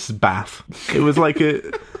ice bath. It was like a...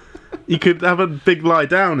 You could have a big lie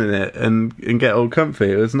down in it and get all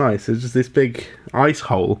comfy. It was nice. It was just this big ice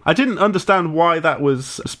hole. I didn't understand why that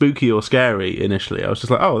was spooky or scary initially. I was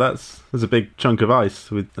just like, oh, there's a big chunk of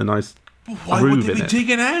ice with a nice why groove would they be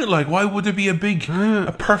digging out? Like, why would there be a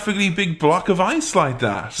perfectly big block of ice like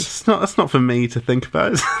that? That's not for me to think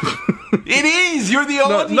about. It is! You're the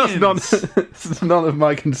audience! It's none of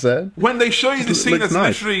my concern. When they show you the scene, that's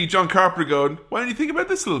nice. literally John Carpenter going, why don't you think about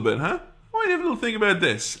this a little bit, huh? Why don't you have a little think about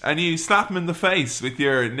this? And you slap him in the face with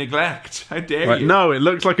your neglect. How dare you? No, it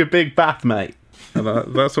looks like a big bath, mate.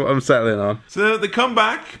 That's what I'm settling on. So they come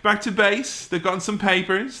back to base. They've gotten some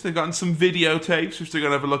papers. They've gotten some videotapes, which they're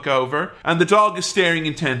going to have a look over. And the dog is staring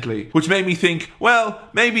intently, which made me think, well,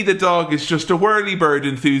 maybe the dog is just a whirlybird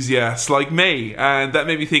enthusiast like me. And that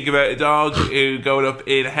made me think about a dog going up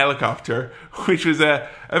in a helicopter, which was a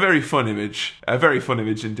very fun image. A very fun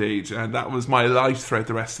image indeed. And that was my life throughout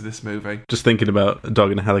the rest of this movie. Just thinking about a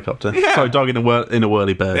dog in a helicopter. Yeah. Sorry, dog in a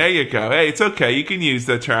whirly bird. There you go. Hey, it's okay. You can use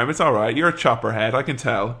the term. It's all right. You're a chopperhead. I can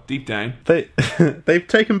tell deep down. They've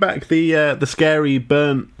taken back the scary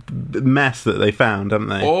burnt mess that they found, haven't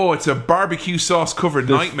they? Oh, it's a barbecue sauce covered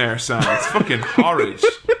nightmare, Sam. It's fucking horrid.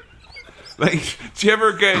 Like, do you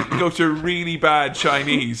ever go to really bad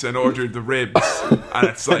Chinese and order the ribs, and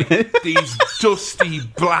it's like these dusty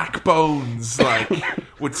black bones, like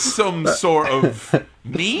with some sort of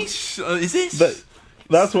meat? Is this?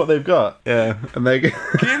 That's what they've got. Yeah, and they. Can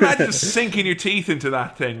you imagine just sinking your teeth into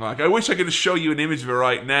that thing? Like, I wish I could just show you an image of it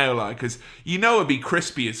right now, like, because you know it'd be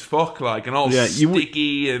crispy as fuck, like, and all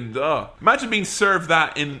sticky and imagine being served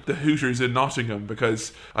that in the Hooters in Nottingham.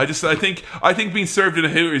 Because I think being served in a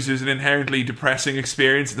Hooters is an inherently depressing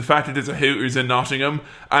experience. The fact that there's a Hooters in Nottingham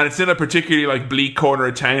and it's in a particularly like bleak corner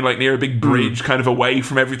of town, like near a big bridge, kind of away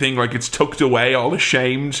from everything, like it's tucked away, all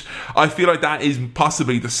ashamed. I feel like that is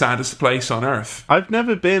possibly the saddest place on earth. I've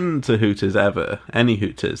never been to Hooters ever, any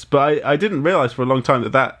Hooters, but I didn't realise for a long time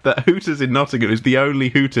that Hooters in Nottingham is the only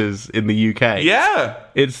Hooters in the UK. Yeah.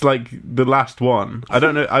 It's like the last one. I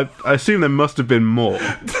don't know, I assume there must have been more.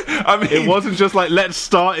 I mean, it wasn't just like, let's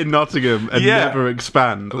start in Nottingham and never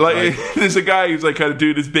expand. Like, there's a guy who's like kind of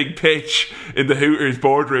doing this big pitch in the Hooters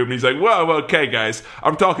boardroom, and he's like, well, okay, guys,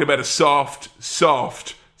 I'm talking about a soft,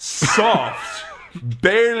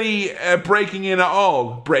 barely breaking in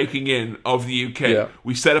of the UK. Yeah.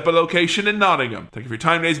 We set up a location in Nottingham. Thank you for your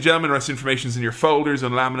time, ladies and gentlemen. The rest of the information is in your folders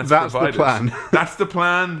and laminates provided. That's the plan. That's the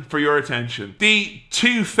plan for your attention. The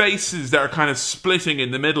two faces that are kind of splitting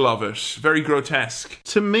in the middle of it, very grotesque.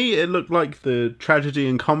 To me, it looked like the tragedy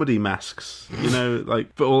and comedy masks,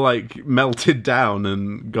 like, but all like melted down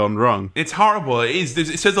and gone wrong. It's horrible. It is.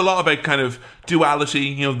 It says a lot about kind of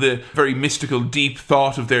duality, the very mystical, deep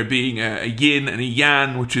thought of there being a yin and a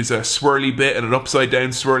yang, which is a swirly bit and an upside down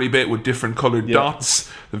swirly bit with different coloured dots.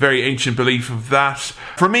 The very ancient belief of that.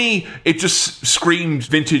 For me, it just screamed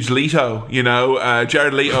vintage Leto,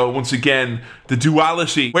 Jared Leto, once again, the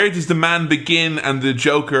duality. Where does the man begin and the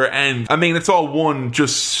Joker end? I mean, it's all one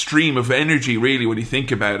just stream of energy, really, when you think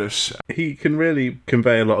about it. He can really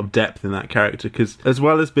convey a lot of depth in that character, because as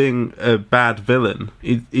well as being a bad villain,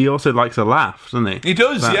 he also likes a laugh, doesn't he? He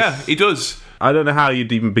does, he does. I don't know how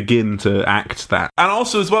you'd even begin to act that. And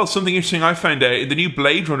also, as well, something interesting I found out in the new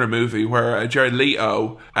Blade Runner movie, where Jared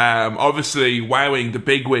Leto, obviously wowing the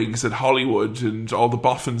bigwigs at Hollywood and all the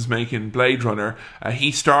boffins making Blade Runner,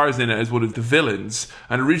 he stars in it as one of the villains.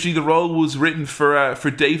 And originally the role was written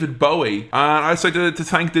for David Bowie. And I just like to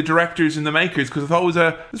thank the directors and the makers, because I thought it was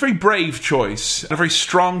a very brave choice, and a very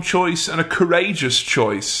strong choice, and a courageous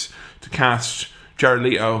choice to cast Jared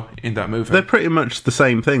Leto in that movie. They're pretty much the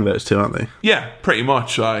same thing, those two, aren't they? Yeah, pretty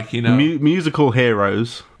much, musical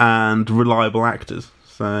heroes and reliable actors.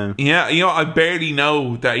 So yeah, I barely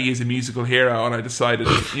know that he is a musical hero, and I decided,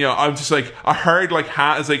 I'm just like, I heard like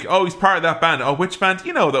Hat is like, oh, he's part of that band. Oh, which band?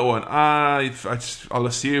 You know that one. I'll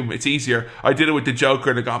assume it's easier. I did it with the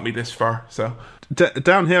Joker, and it got me this far. So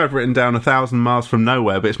down here, I've written down 1,000 Miles from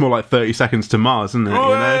Nowhere, but it's more like 30 Seconds to Mars, isn't it?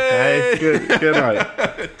 Hey, good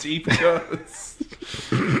night. Deep cuts.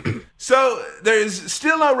 So there's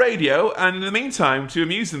still no radio, and in the meantime, to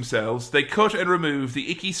amuse themselves, they cut and remove the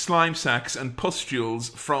icky slime sacks and pustules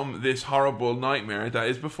from this horrible nightmare that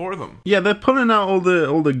is before them. Yeah, they're pulling out all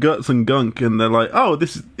the guts and gunk, and they're like, "Oh,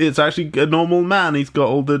 it's actually a normal man. He's got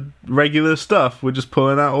all the regular stuff. We're just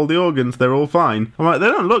pulling out all the organs. They're all fine." I'm like, they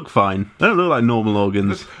don't look fine. They don't look like normal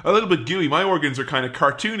organs. A little bit gooey. My organs are kind of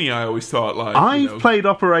cartoony. I always thought, like, I've played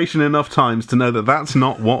Operation enough times to know that that's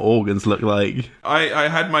not what organs look like. I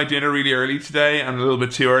had my dinner really early today, and a little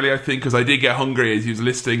bit too early, I think, because I did get hungry as he was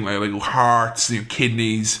listing like hearts,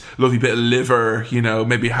 kidneys, lovely bit of liver,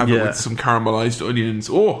 maybe have it with some caramelized onions.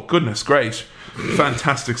 Oh, goodness, great.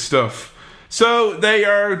 Fantastic stuff. So they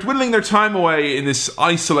are dwindling their time away in this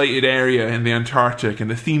isolated area in the Antarctic,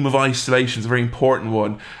 and the theme of isolation is a very important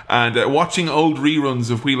one. And watching old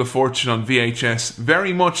reruns of Wheel of Fortune on VHS,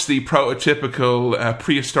 very much the prototypical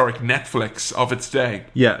prehistoric Netflix of its day.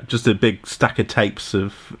 Yeah, just a big stack of tapes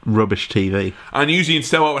of rubbish TV. And usually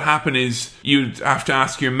instead what would happen is you'd have to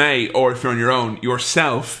ask your mate, or if you're on your own,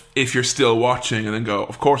 yourself, if you're still watching, and then go,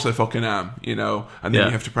 of course I fucking am, and then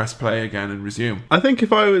you have to press play again and resume. I think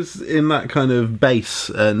if I was in that kind of base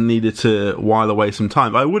and needed to while away some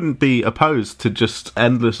time, I wouldn't be opposed to just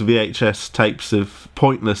endless VHS tapes of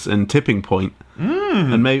Pointless and Tipping Point.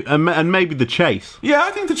 And maybe The Chase. Yeah, I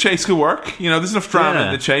think The Chase could work. There's enough drama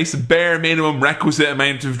in The Chase. Bare minimum requisite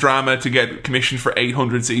amount of drama to get commissioned for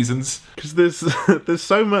 800 seasons. Because there's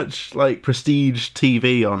so much like prestige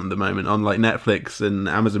TV on at the moment on like Netflix and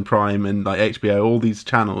Amazon Prime and like HBO, all these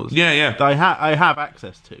channels. Yeah. That I have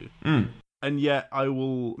access to. And yet I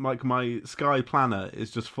will, like, my Sky planner is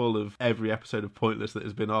just full of every episode of Pointless that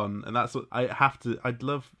has been on, and that's what I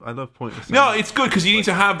love Pointless. No, it's good because you need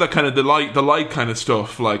to have that kind of the light kind of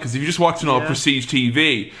stuff, like, because if you're just watching all prestige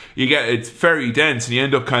TV, it's very dense, and you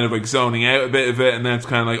end up kind of like zoning out a bit of it, and then it's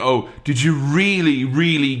kind of like, oh, did you really,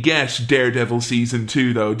 really get Daredevil season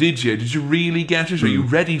 2 though? Did you really get it? Are you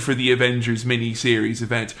ready for the Avengers mini-series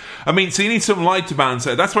event? I mean, so you need some light to balance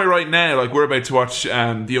out. That's why right now, like, we're about to watch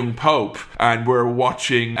The Young Pope, and we're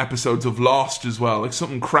watching episodes of Lost as well, like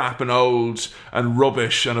something crap and old and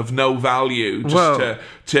rubbish and of no value, just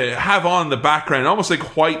to have on the background, almost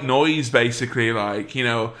like white noise, basically. Like,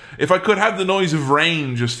 if I could have the noise of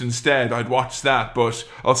rain just instead, I'd watch that. But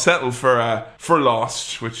I'll settle for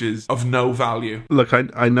Lost, which is of no value. Look,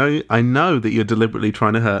 I know that you're deliberately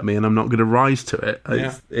trying to hurt me, and I'm not going to rise to it.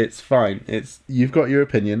 It's fine. You've got your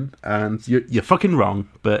opinion, and you're fucking wrong.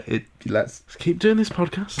 But let's keep doing this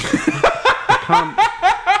podcast.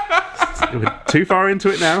 We're too far into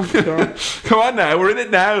it now. Come on now, we're in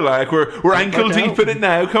it now. Like we're ankle deep in it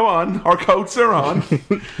now. Come on, our coats are on.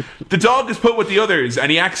 The dog is put with the others, and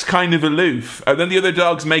he acts kind of aloof. And then the other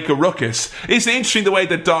dogs make a ruckus. It's interesting the way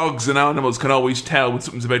that dogs and animals can always tell when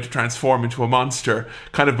something's about to transform into a monster,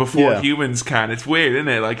 kind of before humans can. It's weird, isn't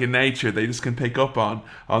it? Like in nature, they just can pick up on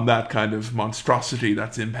that kind of monstrosity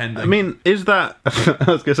that's impending. I mean, is that? I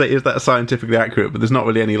was going to say, is that scientifically accurate? But there's not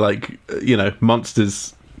really any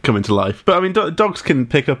monsters coming to life. But I mean, dogs can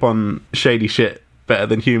pick up on shady shit better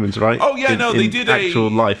than humans, right? Oh yeah, they did actual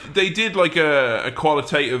life. They did like a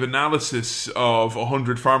qualitative analysis of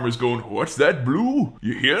 100 farmers going, "What's that blue?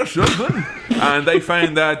 You hear something?" And they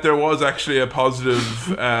found that there was actually a positive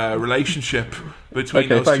relationship between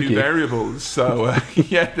those two variables. So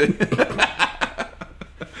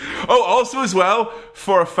Oh, also as well,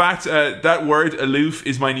 for a fact, that word aloof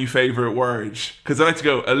is my new favourite word. Because I like to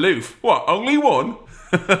go, aloof. What, only one?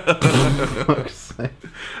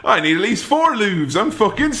 I need at least 4 loofs. I'm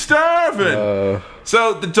fucking starving.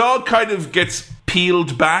 So the dog kind of gets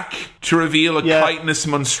peeled back to reveal a chitinous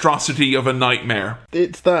monstrosity of a nightmare.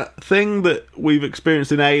 It's that thing that we've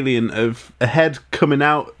experienced in Alien of a head coming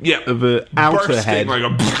out of an outer bursting head. Like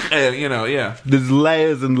a, There's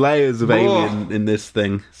layers and layers of alien in this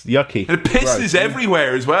thing. It's yucky. And it pisses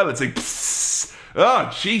everywhere as well. It's like...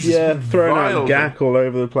 Oh, Jesus. Yeah, throwing out gack all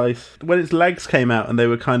over the place. When its legs came out and they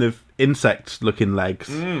were kind of insect-looking legs,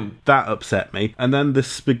 that upset me. And then the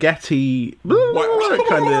spaghetti...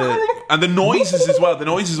 And the noises as well. The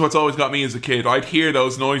noises is what's always got me as a kid. I'd hear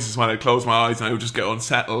those noises when I'd close my eyes and I would just get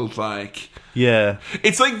unsettled, like... Yeah.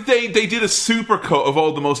 It's like they did a supercut of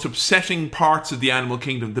all the most upsetting parts of the animal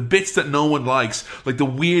kingdom. The bits that no one likes, like the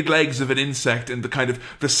weird legs of an insect and the kind of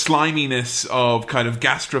the sliminess of kind of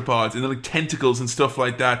gastropods and the like tentacles and stuff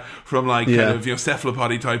like that from like kind of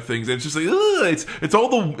cephalopody type things. And it's just like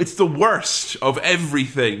it's the worst of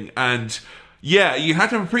everything. And yeah, you had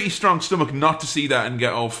to have a pretty strong stomach not to see that and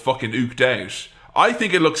get all fucking ooked out. I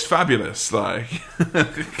think it looks fabulous. Like,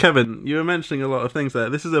 Kevin, you were mentioning a lot of things there.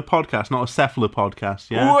 This is a podcast, not a cephalopodcast.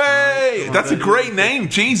 Yeah. Way! That's a great name.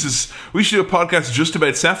 Jesus, we should do a podcast just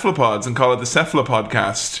about cephalopods and call it the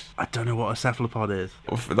Cephalopodcast. I don't know what a cephalopod is.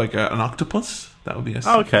 Or for like an octopus. That would be a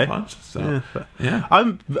okay. cephalopod. So, yeah.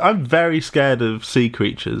 I'm very scared of sea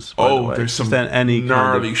creatures. By the way. There's some any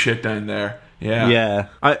gnarly shit down there. Yeah.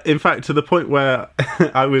 In fact, to the point where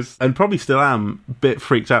I was, and probably still am, a bit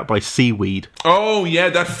freaked out by seaweed. Oh, yeah,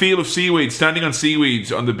 that feel of seaweed. Standing on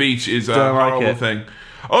seaweed on the beach is a horrible thing.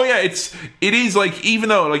 Oh yeah, it is like, even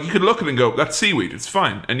though like you could look at it and go, that's seaweed, it's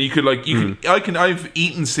fine, and you could like I've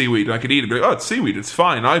eaten seaweed and I could eat it, but it's seaweed, it's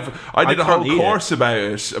fine. I did a whole course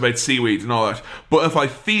about seaweed and all that. But if I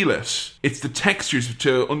feel it, it's the textures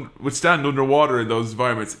to withstand underwater in those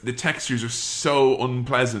environments. The textures are so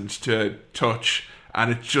unpleasant to touch. And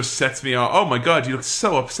it just sets me off. Oh my god, you look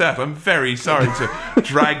so upset. I'm very sorry to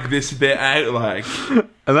drag this bit out, like.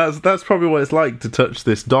 And that's probably what it's like to touch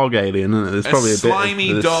this dog alien, isn't it? There's probably a slimy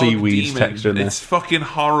bit of dog seaweed demon. texture in there. It's fucking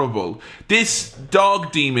horrible. This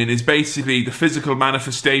dog demon is basically the physical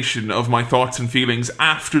manifestation of my thoughts and feelings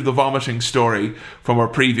after the vomiting story from our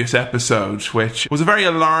previous episode, which was a very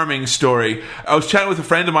alarming story. I was chatting with a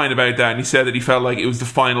friend of mine about that, and he said that he felt like it was the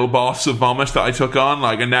final boss of vomit that I took on,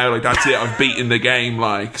 like, and now like that's it, I've beaten the game,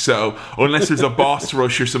 like. So unless there's a boss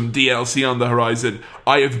rush or some DLC on the horizon,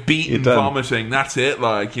 I have beaten vomiting. That's it,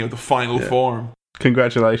 like, you know, the final form.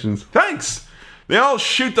 Congratulations. Thanks. They all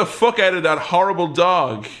shoot the fuck out of that horrible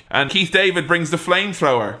dog, and Keith David brings the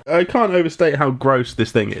flamethrower. I can't overstate how gross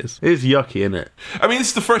this thing is. It is yucky, isn't it? I mean, this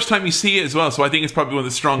is the first time you see it as well, so I think it's probably one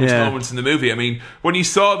of the strongest moments in the movie. I mean, when you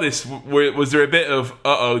saw this, was there a bit of,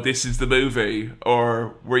 this is the movie,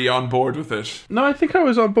 or were you on board with it? No, I think I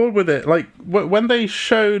was on board with it. Like, when they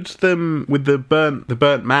showed them with the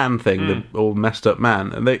burnt man thing, the all messed up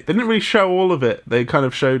man, and they didn't really show all of it. They kind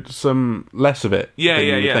of showed some less of it. Yeah.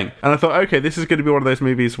 And I thought, okay, this is going to be one of those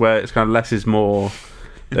movies where it's kind of less is more.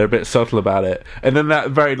 They're a bit subtle about it. And then that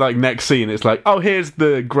very next scene, it's like, oh, here's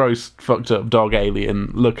the gross fucked up dog alien,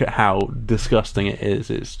 look at how disgusting it is.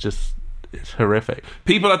 It's horrific.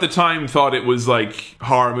 People at the time thought it was like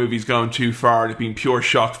horror movies going too far and it being pure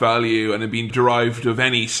shock value and it being derived of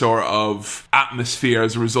any sort of atmosphere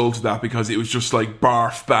as a result of that, because it was just like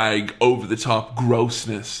barf bag over the top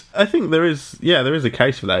grossness. I think there is a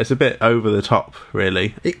case for that. It's a bit over the top,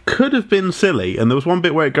 really. It could have been silly, and there was one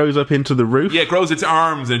bit where it goes up into the roof. Yeah, it grows its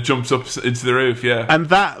arms and it jumps up into the roof, yeah. And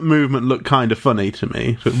that movement looked kind of funny to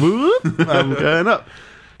me. So, whoop, I'm going up.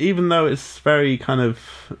 Even though it's very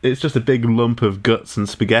it's just a big lump of guts and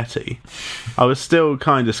spaghetti, I was still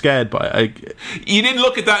kind of scared by it. You didn't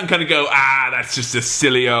look at that and kind of go, that's just a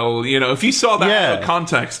silly old, if you saw that out of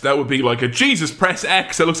context, that would be like Jesus, press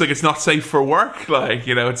X, it looks like it's not safe for work. Like,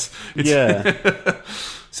 it's yeah.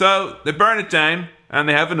 So they burn it down and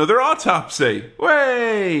they have another autopsy.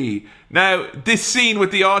 Way! Now, this scene with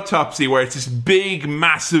the autopsy where it's this big,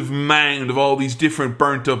 massive mound of all these different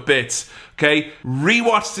burnt up bits, okay?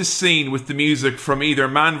 Rewatch this scene with the music from either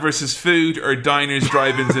Man vs. Food or Diners,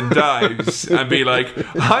 Drive-Ins and Dives and be like,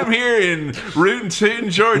 I'm here in Rootin' Tootin',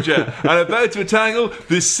 Georgia, and about to tackle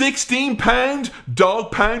the 16-pound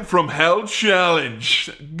dog pound from Hell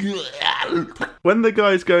challenge. When the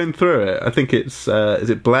guy's going through it, I think it's, is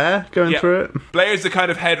it Blair going through it? Blair's the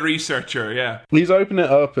kind of head researcher, yeah. He's opening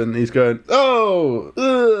it up and he's going, oh,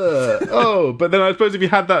 but then I suppose if you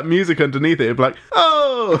had that music underneath it, it'd be like,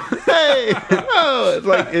 oh, hey, oh, it's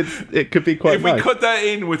like it could be quite nice. If we cut that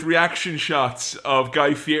in with reaction shots of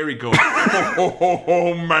Guy Fieri going,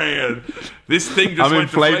 oh man, this thing just went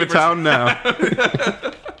to Flavor Town now.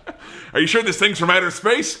 Are you sure this thing's from outer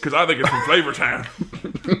space? Because I think it's from Flavor Town.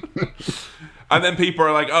 And then people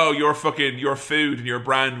are like, oh, your food and your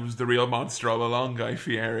brand was the real monster all along, Guy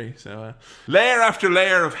Fieri. So, layer after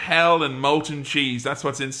layer of hell and molten cheese. That's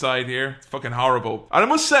what's inside here. It's fucking horrible. And I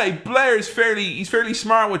must say, Blair is fairly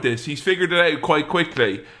smart with this. He's figured it out quite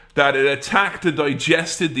quickly. That it attacked and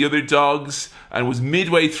digested the other dogs and was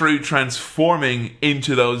midway through transforming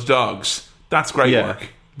into those dogs. That's great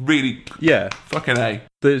work. Really, fucking A.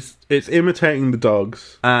 It's imitating the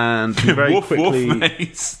dogs, and very woof, quickly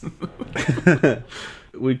woof,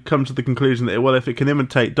 we come to the conclusion that, well, if it can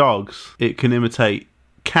imitate dogs, it can imitate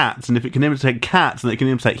cats, and if it can imitate cats, then it can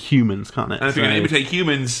imitate humans, can't it? And if it can imitate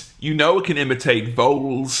humans, it can imitate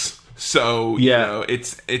voles. So,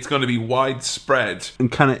 it's going to be widespread.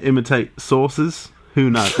 And can it imitate sauces? Who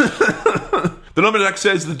knows? The lumberjack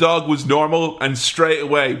says the dog was normal, and straight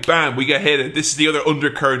away, bam, we get hit. This is the other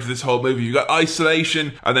undercurrent of this whole movie. You got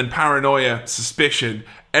isolation and then paranoia, suspicion.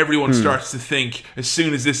 Everyone starts to think, as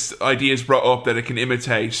soon as this idea is brought up, that it can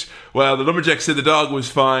imitate. Well, the lumberjack said the dog was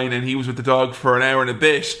fine, and he was with the dog for an hour and a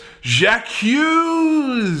bit. Jacques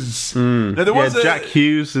Hughes! Now, there was Jack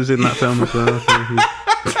Hughes is in that film as well.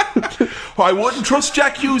 I wouldn't trust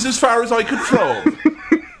Jack Hughes as far as I could throw him.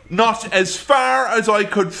 Not as far as I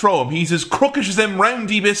could throw him. He's as crookish as them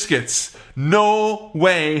roundy biscuits. No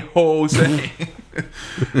way, Jose.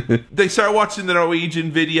 They start watching the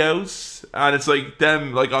Norwegian videos, and it's like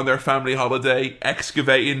them like on their family holiday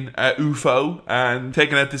excavating a UFO and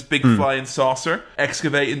taking out this big flying saucer,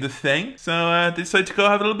 excavating the thing. So they decide to go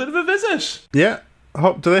have a little bit of a visit. Yeah.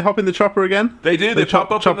 Do they hop in the chopper again? They do. They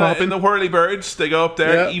pop up in the whirlybirds. They go up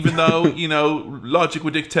there, even though, logic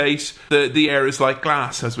would dictate the air is like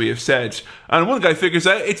glass, as we have said. And one guy figures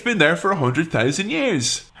out it's been there for 100,000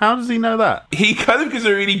 years. How does he know that? He kind of gives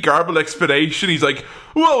a really garbled explanation. He's like,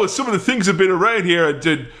 well, some of the things have been around here,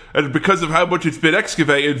 and because of how much it's been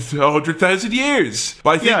excavated, 100,000 years.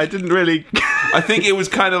 But I didn't really... I think it was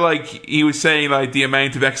kind of like he was saying like the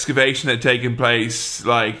amount of excavation that had taken place,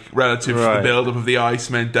 like relative to the buildup of the ice,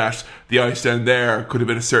 meant that the ice down there could have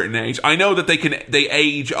been a certain age. I know that they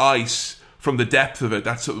age ice from the depth of it.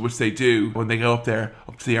 That's what they do when they go up there,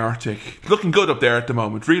 up to the Arctic. Looking good up there at the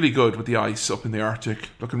moment. Really good with the ice up in the Arctic.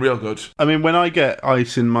 Looking real good. I mean, when I get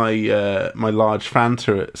ice in my my large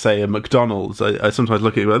Fanta at, say, a McDonald's, I sometimes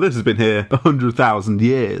look at it like, this has been here 100,000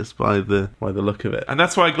 years by the look of it. And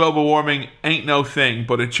that's why global warming ain't no thing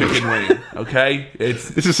but a chicken wing, okay?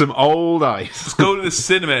 This is some old ice. Let's go to the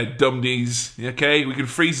cinema, dumdies, okay? We can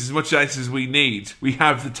freeze as much ice as we need. We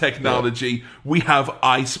have the technology. Yeah. We have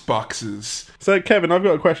ice boxes. So, Kevin, I've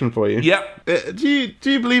got a question for you. Yep. Do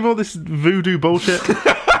you believe all this voodoo bullshit?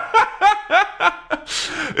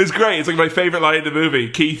 It's great. It's like my favourite line in the movie.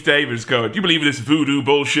 Keith David's going, do you believe in this voodoo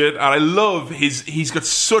bullshit? And I love he's got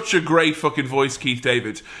such a great fucking voice, Keith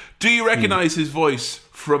David. Do you recognise his voice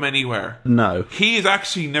from anywhere? No. He has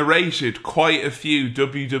actually narrated quite a few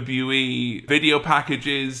WWE video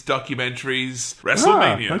packages, documentaries,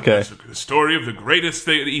 WrestleMania. Okay. It's the story of the greatest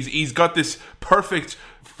thing. He's got this perfect,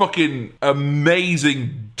 fucking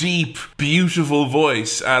amazing, deep, beautiful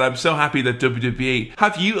voice, and I'm so happy that WWE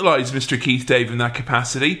have utilised Mr. Keith David in that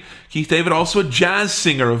capacity. Keith David, also a jazz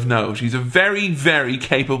singer of note. He's a very, very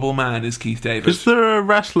capable man, is Keith David. Is there a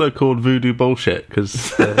wrestler called Voodoo Bullshit?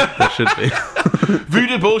 Because there should be.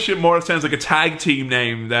 Voodoo Bullshit more sounds like a tag team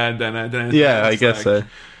name than yeah, I guess so.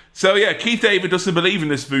 So yeah, Keith David doesn't believe in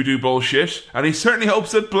this voodoo bullshit, and he certainly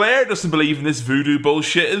hopes that Blair doesn't believe in this voodoo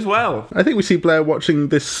bullshit as well. I think we see Blair watching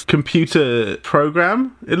this computer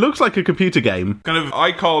program. It looks like a computer game.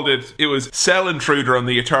 I called it was Cell Intruder on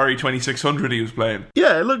the Atari 2600 he was playing.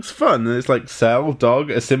 Yeah, it looks fun. It's like cell,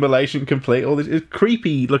 dog, assimilation complete, all these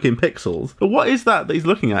creepy looking pixels. But what is that he's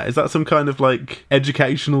looking at? Is that some kind of like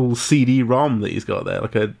educational CD-ROM that he's got there?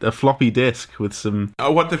 Like a floppy disk with some...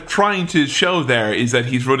 What they're trying to show there is that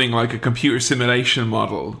he's running like a computer simulation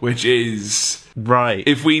model, which is right.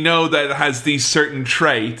 If we know that it has these certain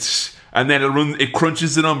traits, and then it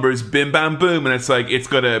crunches the numbers, bim bam boom, and it's like it's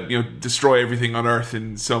gonna destroy everything on Earth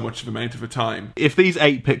in so much of amount of a time. If these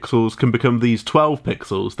 8 pixels can become these 12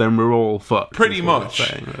 pixels, then we're all fucked. Pretty much.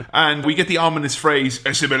 And we get the ominous phrase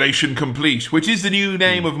 "assimilation complete," which is the new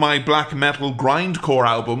name of my black metal grindcore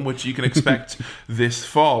album, which you can expect this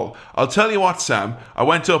fall. I'll tell you what, Sam. I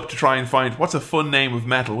went up to try and find what's a fun name of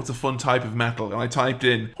metal, what's a fun type of metal, and I typed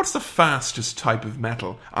in what's the fastest type of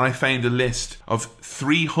metal, and I found a list of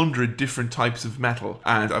 300 different types of metal,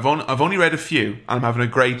 and I've only read a few, and I'm having a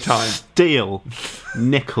great time. Steel,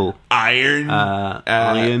 nickel, iron,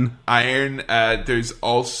 iron. There's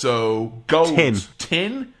also gold,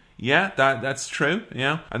 tin. Yeah, that's true.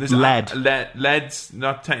 Yeah, and there's lead. Lead's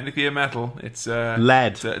not technically a metal. It's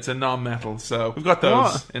lead. It's a non-metal. So we've got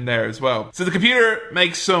those in there as well. So the computer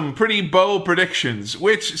makes some pretty bold predictions,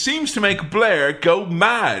 which seems to make Blair go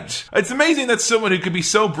mad. It's amazing that someone who could be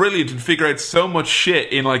so brilliant and figure out so much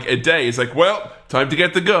shit in like a day is like, well, time to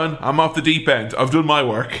get the gun. I'm off the deep end. I've done my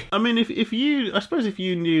work. I mean, if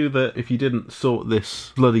you knew that if you didn't sort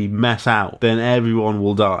this bloody mess out, then everyone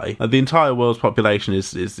will die. The entire world's population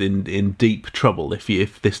is in deep trouble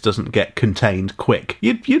if this doesn't get contained quick.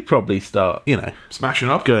 You'd probably start, smashing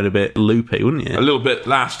up, going a bit loopy, wouldn't you? A little bit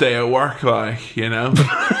last day at work, like,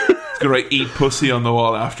 gonna eat pussy on the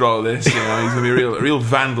wall after all this. He's gonna be a real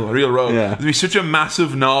vandal, a real rogue. Yeah. There's gonna be such a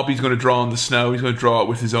massive knob he's gonna draw on the snow. He's gonna draw it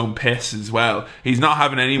with his own piss as well. He's not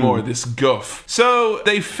having any more of this guff. So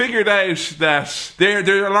they figured out that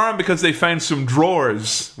they're alarmed because they found some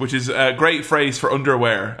drawers, which is a great phrase for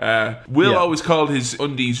underwear. Will always called his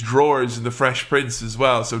undies drawers in The Fresh Prince as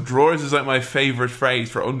well. So drawers is like my favourite phrase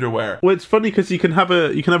for underwear. Well, it's funny because you can have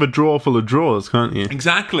a drawer full of drawers, can't you?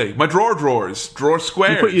 Exactly. My drawers. Drawer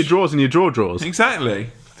squares. You put your drawers in your drawers. Exactly.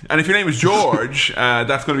 And if your name is George,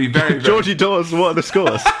 that's going to be very, very... Georgie Dawes, what are the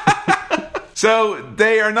scores? So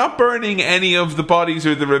they are not burning any of the bodies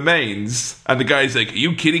or the remains. And the guy's like, are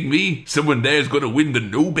you kidding me? Someone there is going to win the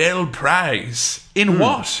Nobel Prize. In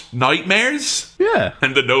what? Nightmares? Yeah.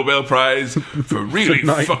 And the Nobel Prize for really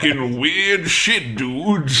fucking weird shit,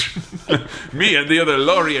 dude. Me and the other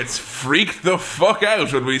laureates freaked the fuck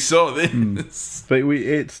out when we saw this. But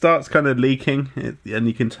it starts kind of leaking, and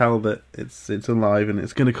you can tell that it's alive and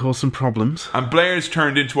it's going to cause some problems. And Blair's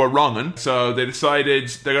turned into a wrong'un, so they decided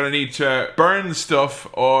they're going to need to burn the stuff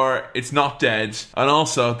or it's not dead. And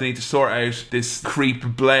also they need to sort out this creep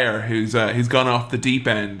Blair who's gone off the deep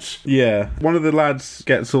end. Yeah. One of the lads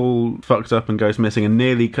gets all fucked up and goes missing and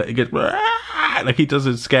nearly gets... Like he does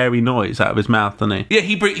a scary noise out of his mouth, doesn't he?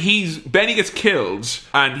 Yeah, Benny gets killed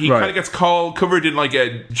and he kind of gets covered in like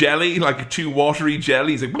a jelly, like a too watery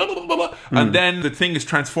jelly. He's like blah, blah, blah, blah. And then the thing is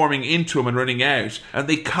transforming into him and running out, and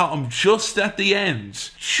they caught him just at the end.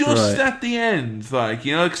 At the end, like,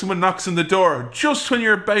 like someone knocks on the door just when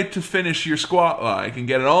you're about to finish your squat, like, and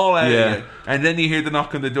get it all out of you, and then you hear the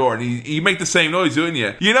knock on the door and you make the same noise, don't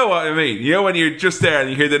you? You know what I mean? You know when you're just there and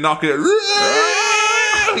you hear the knock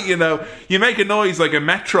you make a noise like a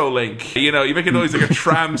Metro Link. You make a noise like a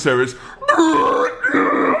tram service.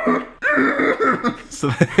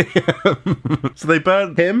 So they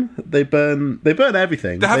burn him. They burn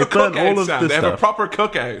everything. They have a burn cookout, all of Sam. the They have stuff. a proper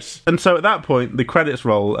cookout. And so at that point, the credits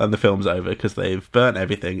roll and the film's over because they've burnt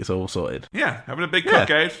everything. It's all sorted. Yeah, having a big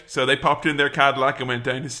cookout. So they popped in their Cadillac and went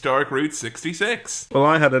down historic Route 66. Well,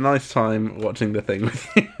 I had a nice time watching the thing with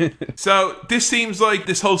you. So this seems like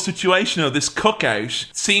this whole situation of this cookout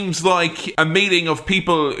seems like a meeting of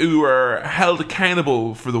people who are held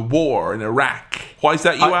accountable for the war in Iraq. Why is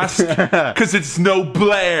that, you ask? Because it's no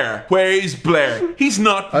Blair. Where is Blair? He's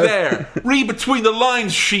not there. Read between the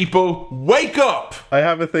lines, sheeple. Wake up! I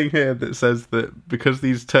have a thing here that says that because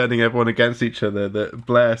he's turning everyone against each other, that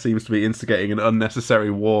Blair seems to be instigating an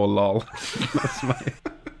unnecessary war, lol.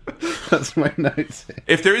 That's my notes here.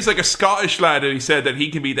 If there is like a Scottish lad who said that he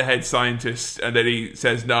can be the head scientist and then he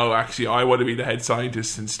says, no, actually, I want to be the head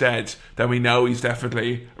scientist instead, then we know he's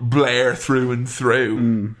definitely Blair through and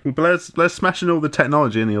through. Well, Blair's smashing all the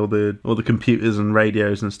technology and all the computers and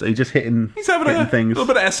radios and stuff. He's just hitting things. A little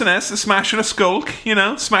bit of S&S, smashing a skulk,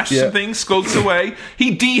 smashing some things, skulks away.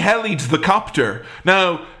 He de-hellied the copter.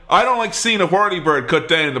 Now, I don't like seeing a whirlybird cut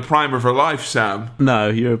down in the prime of her life, Sam. No,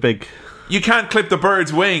 you're a big... You can't clip the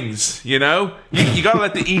bird's wings, You gotta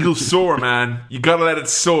let the eagle soar, man. You gotta let it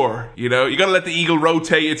soar, You gotta let the eagle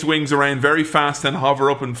rotate its wings around very fast and hover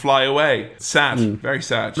up and fly away. Sad. Very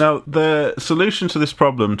sad. Now, the solution to this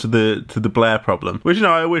problem, to the Blair problem, which,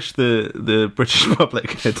 I wish the British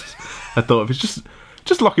public had thought of, is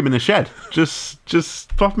just lock him in a shed.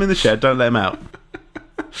 Just pop him in the shed, don't let him out.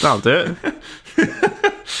 That'll do it.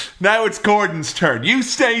 Now it's Gordon's turn. You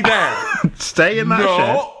stay there. Stay in that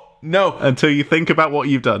shed. No. Until you think about what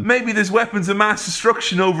you've done. Maybe there's weapons of mass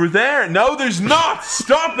destruction over there. No, there's not.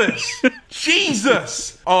 Stop it.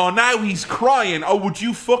 Jesus. Oh, now he's crying. Oh, would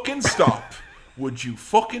you fucking stop? Would you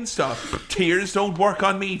fucking stop? Tears don't work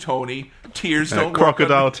on me, Tony. Tears don't work on me.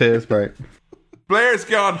 Crocodile tears, mate. Blair's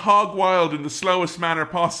gone hog wild in the slowest manner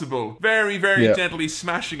possible. Very, very gently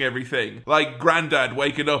smashing everything. Like Grandad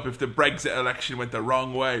waking up if the Brexit election went the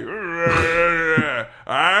wrong way.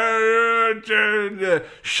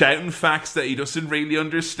 Shouting facts that he doesn't really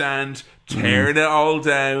understand. Tearing it all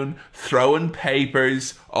down. Throwing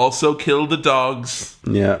papers. Also kill the dogs.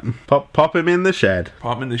 Yeah. Pop him in the shed.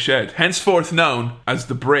 Pop him in the shed. Henceforth known as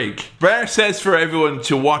the Brig. Blair says for everyone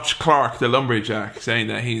to watch Clark the lumberjack, saying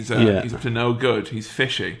that he's up to no good. He's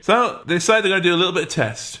fishy. So they decide they're going to do a little bit of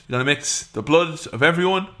test. They're going to mix the blood of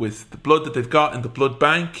everyone with the blood that they've got in the blood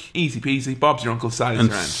bank. Easy peasy. Bob's your Uncle Sally's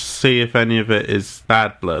and around. See if any of it is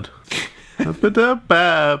bad blood.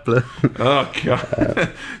 Bad blood. Oh,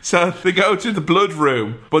 God. So they go to the blood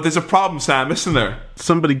room. But there's a problem, Sam, isn't there?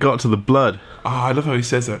 Somebody got to the blood. Oh, I love how he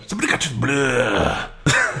says that. Somebody got to the blood.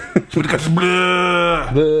 She would have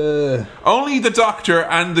got Only the doctor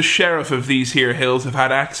and the sheriff of these here hills have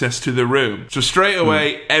had access to the room. So straight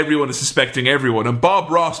away, everyone is suspecting everyone. And Bob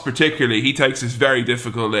Ross particularly, he takes this very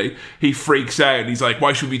difficultly. He freaks out. He's like,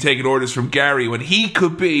 why should we be taking orders from Gary when he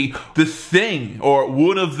could be the thing, or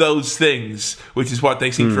one of those things, which is what they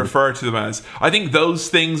seem to refer to them as. I think those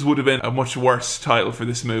things would have been a much worse title for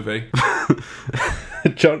this movie.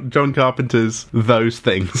 John Carpenter's Those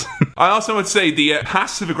Things. I also would say the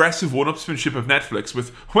passive-aggressive one-upsmanship of Netflix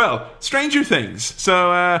with, well, Stranger Things.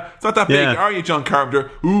 So, it's not that big, are you, John Carpenter?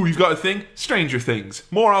 Ooh, you've got a thing? Stranger Things.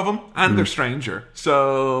 More of them, and they're stranger.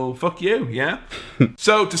 So, fuck you, yeah?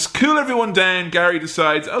 So, to cool everyone down, Gary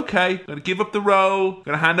decides, okay, I'm going to give up the role,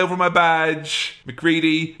 going to hand over my badge.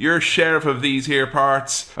 MacReady, you're sheriff of these here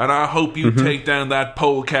parts, and I hope you take down that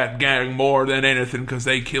polecat gang more than anything, because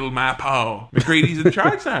they killed my pa. MacReady's in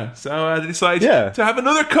charge now. So they decide to have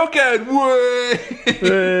another cookout.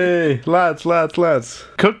 Hey, lads.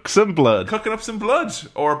 Cook some blood. Cooking up some blood.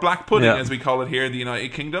 Or black pudding, as we call it here in the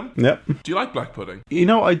United Kingdom. Yep. Do you like black pudding? You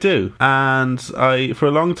know what, I do. And I, for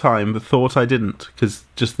a long time, thought I didn't, because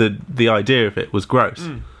just the idea of it was gross.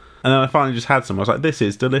 And then I finally just had some. I was like, this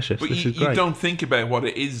is delicious. But this is great. You don't think about what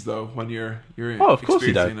it is, though, when you're of course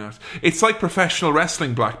you don't. That. It's like professional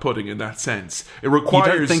wrestling black pudding in that sense. It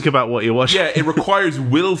requires... You don't think about what you're watching. Yeah, it requires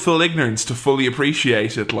willful ignorance to fully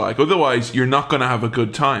appreciate it. Like, otherwise, you're not going to have a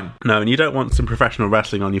good time. No, and you don't want some professional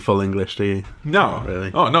wrestling on your full English, do you? No. Not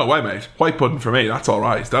really. Oh, no way, mate. White pudding for me, that's all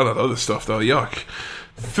right. That other stuff, though, yuck.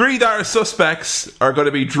 3 that are suspects are going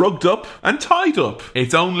to be drugged up and tied up.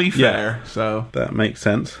 It's only fair. So that makes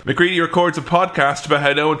sense. MacReady records a podcast about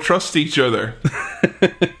how no one trusts each other.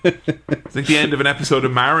 It's like the end of an episode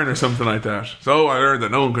of Marin or something like that. So I learned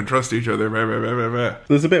that no one can trust each other.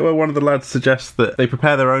 There's a bit where one of the lads suggests that they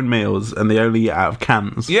prepare their own meals and they only eat out of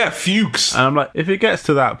cans. Yeah, Fuchs. And I'm like, if it gets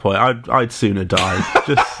to that point, I'd sooner die.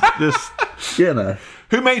 just you know.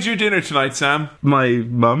 Who made your dinner tonight, Sam? My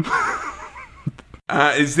mum.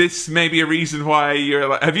 Is this maybe a reason why you're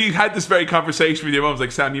like... Have you had this very conversation with your mum?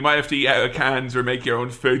 Like, Sam, you might have to eat out of cans or make your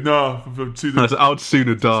own food. No, I'd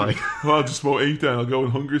sooner die. Well, I just won't eat then. I'll go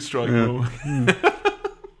on hunger strike.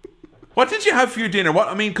 What did you have for your dinner?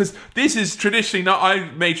 Because this is traditionally not... I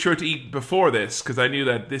made sure to eat before this because I knew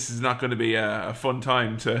that this is not going to be a fun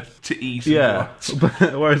time to eat. Yeah,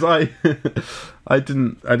 whereas I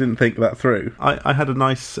didn't think that through. I had a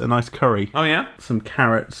nice curry. Oh yeah, some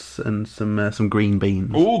carrots and some green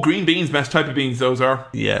beans. Oh, green beans, best type of beans those are.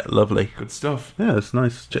 Yeah, lovely, good stuff. Yeah, it's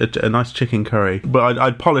nice, a nice chicken curry. But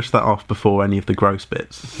I'd polished that off before any of the gross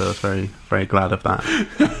bits, so I was very very glad of that.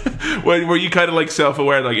 Were you kind of like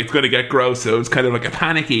self-aware, like it's going to get gross? So it was kind of like a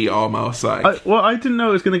panicky almost, like. I didn't know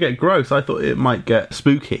it was going to get gross. I thought it might get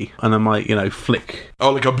spooky, and I might flick.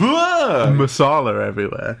 Oh, like a masala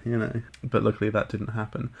everywhere, But luckily that didn't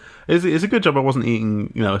happen. It's a good job I wasn't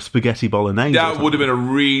eating, a spaghetti bolognese. That would have been a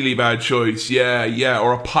really bad choice. Yeah.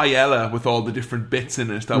 Or a paella with all the different bits in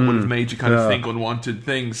it. That would have made you kind of think unwanted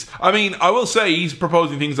things. I mean, I will say he's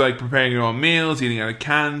proposing things like preparing your own meals, eating out of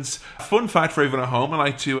cans. Fun fact for everyone at home, I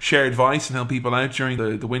like to share advice and help people out during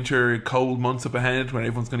the winter cold months up ahead when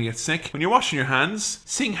everyone's going to get sick. When you're washing your hands,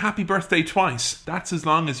 sing happy birthday twice. That's as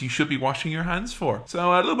long as you should be washing your hands for.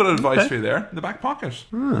 So a little bit of advice for you there in the back pocket.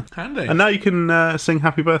 Handy. And now you can sing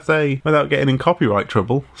happy birthday without getting in copyright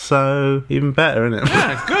trouble, so even better, isn't it?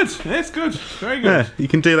 Yeah, it's good. It's good. Very good. Yeah, you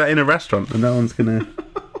can do that in a restaurant and no one's gonna...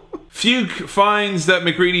 Fuke finds that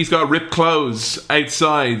MacReady's got ripped clothes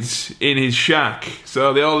outside in his shack,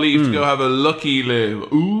 so they all leave to go have a lucky loo.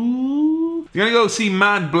 Ooh. They're gonna go see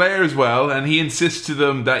Mad Blair as well, and he insists to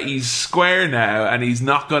them that he's square now and he's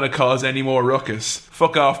not gonna cause any more ruckus.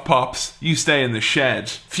 Fuck off, Pops. You stay in the shed.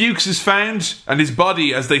 Fuchs is found, and his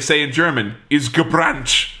body, as they say in German, is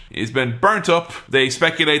gebrannt. He's been burnt up. They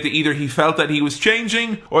speculate that either he felt that he was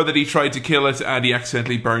changing, or that he tried to kill it and he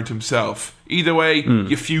accidentally burnt himself. Either way,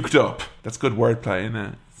 you fuked up. That's good wordplay, isn't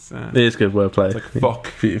it? It is good wordplay. It's like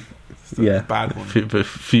fuck. It's a bad one.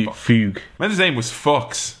 Fugue. His name was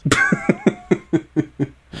Fucks.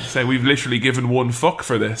 Say we've literally given one fuck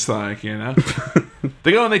for this,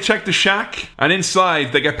 They go and they check the shack, and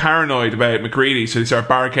inside they get paranoid about MacReady, so they start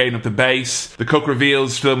barricading up the base. The cook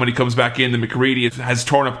reveals to them when he comes back in that MacReady has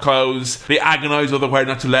torn up clothes. They agonise over whether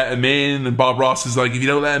not to let him in, and Bob Ross is like, if you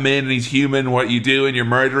don't let him in and he's human, what are you doing? You're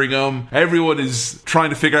murdering him. Everyone is trying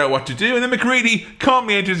to figure out what to do, and then MacReady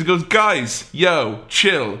calmly enters and goes, guys, yo,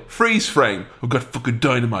 chill, freeze frame. I've got fucking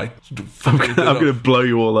dynamite. I'm gonna blow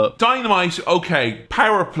you all up. Dynamite, okay,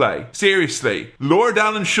 power play. Seriously, Lord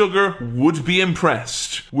Alan Sugar would be impressed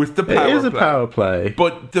with the power play. It is a power play.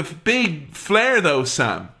 But the big flare though,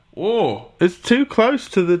 Sam, Oh, It's too close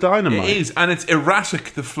to the dynamite. it is, and it's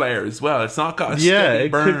erratic, the flare as well. It's not got a Yeah, steady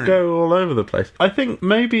it burn. could go all over the place. I think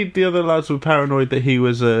maybe the other lads were paranoid that he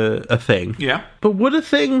was a thing. Yeah. But would a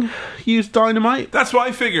thing use dynamite? That's what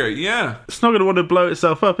I figured, yeah. It's not going to want to blow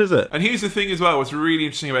itself up, is it? And here's the thing as well, what's really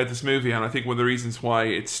interesting about this movie, and I think one of the reasons why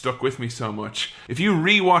it stuck with me so much, if you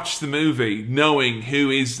rewatch the movie knowing who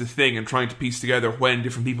is the thing and trying to piece together when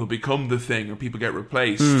different people become the thing or people get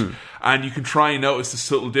replaced, and you can try and notice the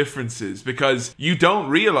subtle differences, because you don't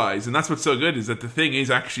realise, and that's what's so good, is that the thing is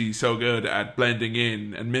actually so good at blending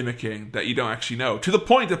in and mimicking that you don't actually know. To the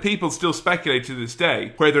point that people still speculate to this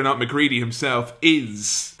day whether or not McGreedy himself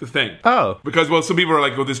is the thing. Oh. Because, well, some people are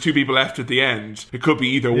like, well, there's two people left at the end. It could be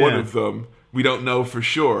either one Yeah. of them. We don't know for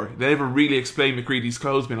sure. They never really explain McGreedy's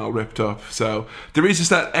clothes being all ripped up. So there is just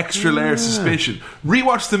that extra layer of suspicion.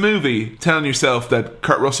 Rewatch the movie telling yourself that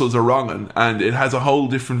Kurt Russell's a wrong'un, and it has a whole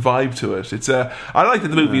different vibe to it. I like that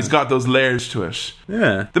the movie's got those layers to it.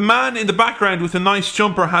 Yeah. The man in the background with a nice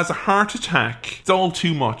jumper has a heart attack. It's all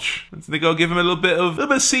too much. So they go give him a little bit of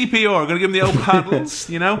CPR. Gonna give him the old paddles,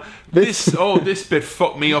 you know. This bit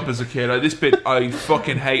fucked me up as a kid. This bit I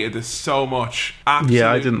fucking hated this so much. Absolute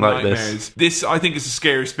Yeah, I didn't like this. nightmares. This I think is the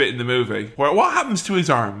scariest bit in the movie. What happens to his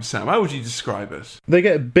arms, Sam? How would you describe it? They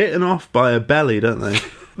get bitten off by a belly, don't they?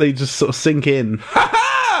 They just sort of sink in. Ha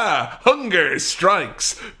ha! Hunger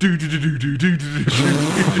strikes. Do do do do do do do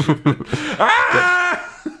do. Ah!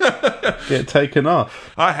 Get taken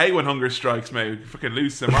off. I hate when hunger strikes me. You fucking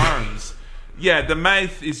lose some arms. Yeah, the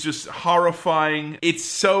mouth is just horrifying. It's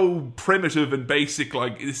so primitive and basic,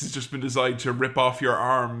 like this has just been designed to rip off your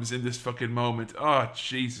arms in this fucking moment. Oh,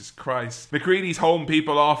 Jesus Christ. McGreedy's holding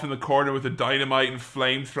people off in the corner with a dynamite and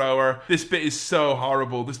flamethrower. This bit is so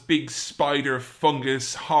horrible. This big spider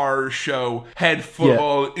fungus horror show. Head full of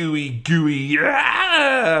all ooey gooey.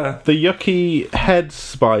 Yeah! The yucky head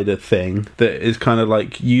spider thing that is kind of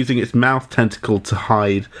like using its mouth tentacle to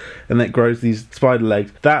hide, and that grows these spider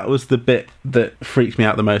legs. That was the bit that freaked me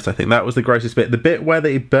out the most, I think. That was the grossest bit. The bit where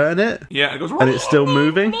they burn it, Yeah, it goes... and it's still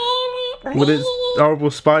moving with its horrible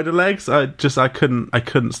spider legs. I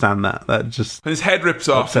couldn't stand that. That just... And his head rips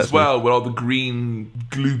off upsets as well with all the green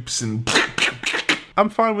gloops and... I'm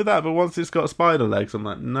fine with that, but once it's got spider legs, I'm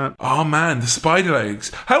like, no. Oh man, the spider legs.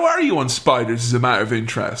 How are you on spiders as a matter of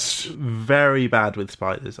interest? Very bad with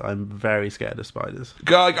spiders. I'm very scared of spiders.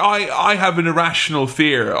 Like, I have an irrational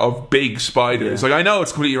fear of big spiders. Yeah. Like, I know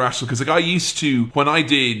it's completely irrational because, like, I used to, when I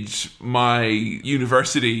did my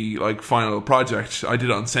university, like, final project, I did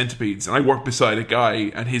it on centipedes, and I worked beside a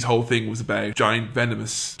guy, and his whole thing was about giant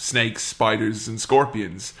venomous snakes, spiders, and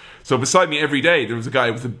scorpions. So beside me every day, there was a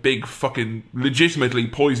guy with a big fucking legitimately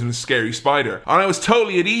poisonous scary spider. And I was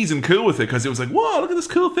totally at ease and cool with it because it was like, whoa, look at this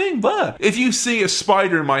cool thing, blah. If you see a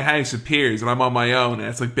spider in my house appears and I'm on my own and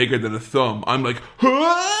it's like bigger than a thumb, I'm like,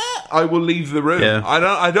 huh? I will leave the room. Yeah.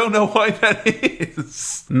 I don't know why that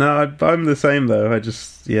is. No, I'm the same though. I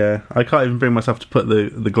can't even bring myself to put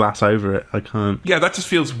the glass over it. I can't. Yeah, that just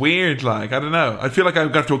feels weird, like, I don't know. I feel like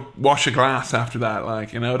I've got to wash a glass after that,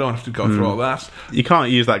 like, you know, I don't have to go through all that. You can't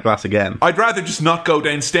use that glass again. I'd rather just not go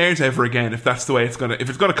downstairs ever again if that's the way if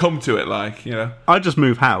it's gonna come to it, like, you know. I just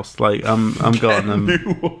move house. Like I'm gone. New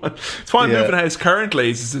one. It's why I'm Yeah. moving house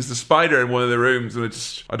currently. There's a spider in one of the rooms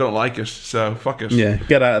and I don't like it, so fuck it. Yeah,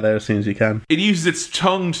 get out of there as soon as you can. It uses its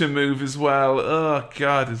tongue to move as well. Oh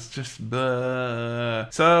god, it's just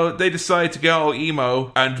bleh. So they decide to go all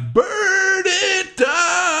emo and burn it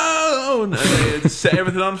down and set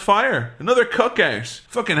everything on fire. Another cookout.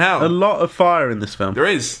 Fucking hell. A lot of fire in this film. There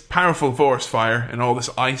is powerful forest fire and all this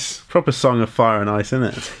ice. Proper song of fire and ice,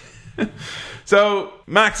 isn't it? So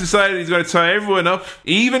Max decided he's going to tie everyone up,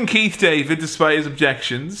 even Keith David, despite his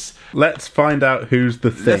objections. Let's find out who's the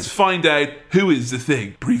thing. Let's find out who is the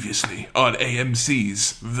thing. Previously on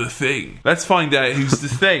AMC's The Thing. Let's find out who's the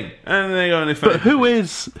thing. And they go and But who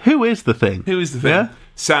is the thing? Who is the thing? Yeah?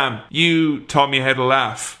 Sam, you taught me how to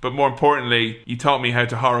laugh, but more importantly, you taught me how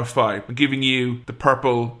to horrify. I'm giving you the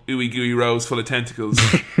purple ooey gooey rose full of tentacles.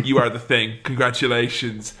 You are the thing.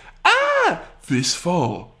 Congratulations. Ah! This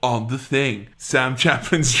fall on The Thing, Sam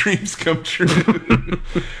Chaplin's dreams come true.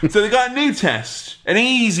 So they got a new test, an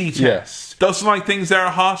easy test. Doesn't like things that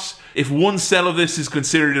are hot. If one cell of this is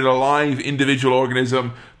considered a live individual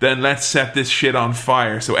organism, then let's set this shit on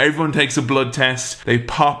fire. So everyone takes a blood test. They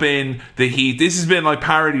pop in the heat. This has been like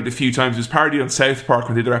parodied a few times. It was parodied on South Park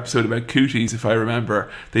when they did their episode about cooties, if I remember.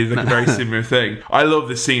 They did like a very similar thing. I love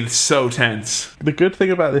this scene. It's so tense. The good thing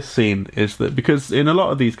about this scene is that because in a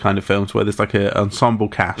lot of these kind of films where there's like an ensemble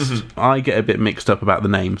cast, past, I get a bit mixed up about the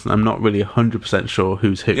names, and I'm not really 100% sure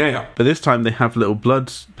who's who. Yeah. But this time they have little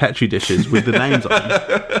blood Petri dishes with the names on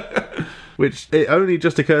them. Which, it only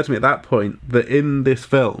just occurred to me at that point that in this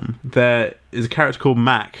film there is a character called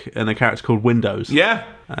Mac and a character called Windows. Yeah.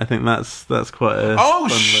 I think that's quite a Oh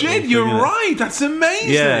fun shit, little you're thing, isn't it? right. That's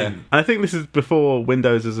amazing. Yeah, I think this is before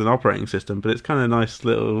Windows as an operating system, but it's kind of a nice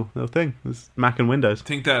little thing. It's Mac and Windows. I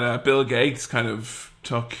think that Bill Gates kind of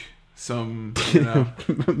took some, you know,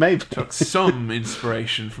 Maybe took some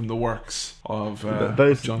inspiration from the works of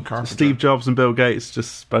those John Carpenter. Steve Jobs and Bill Gates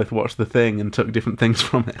just both watched The Thing and took different things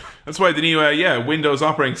from it. That's why the new Windows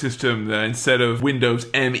operating system, instead of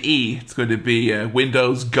Windows ME, it's going to be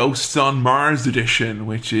Windows Ghosts on Mars edition,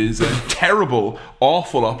 which is a terrible,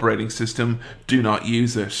 awful operating system. Do not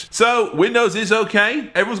use it. So Windows is okay.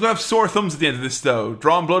 Everyone's going to have sore thumbs at the end of this though.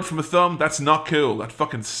 Drawing blood from a thumb, that's not cool. That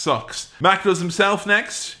fucking sucks. Mac does himself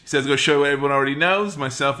next. He says, I'm going to show you what everyone already knows,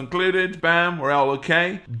 myself included. Bam, we're all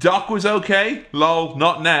okay. Doc was okay. Lol,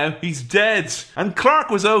 not now. He's dead. And Clark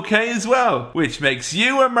was okay as well, which makes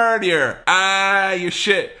you a murderer. Ah, you're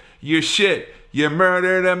shit. You're shit. You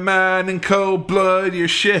murdered a man in cold blood. You're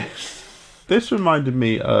shit. This reminded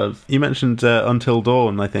me of, you mentioned Until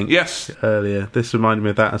Dawn, I think. Yes. Earlier. This reminded me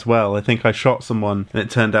of that as well. I think I shot someone and it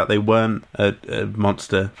turned out they weren't a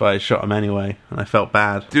monster, but I shot them anyway and I felt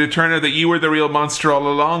bad. Did it turn out that you were the real monster all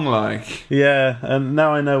along, like? Yeah, and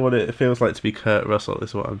now I know what it feels like to be Kurt Russell,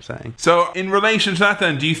 is what I'm saying. So, in relation to that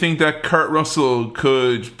then, do you think that Kurt Russell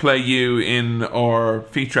could play you in our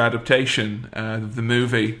feature adaptation of the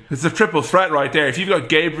movie? It's a triple threat right there. If you've got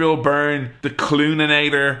Gabriel Byrne, the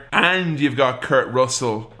Cluninator, and you've got Kurt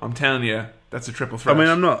Russell, I'm telling you, that's a triple threat. I mean,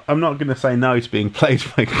 I'm not going to say no to being played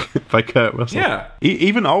by Kurt Russell. Yeah.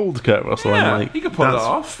 Even old Kurt Russell. Yeah, I'm like, he could pull it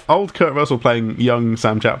off. Old Kurt Russell playing young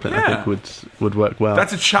Sam Chaplin, I think would work well.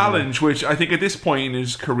 That's a challenge, which I think at this point in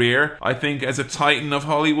his career, I think as a titan of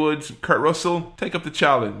Hollywood, Kurt Russell, take up the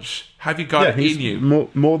challenge. Have you got it in you?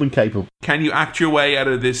 More than capable. Can you act your way out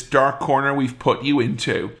of this dark corner we've put you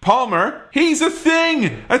into? Palmer, he's a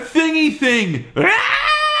thing! A thingy thing! Ah!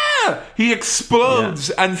 He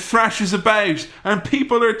explodes and thrashes about, and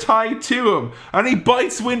people are tied to him, and he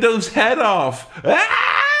bites Windows' head off.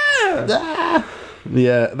 Ah!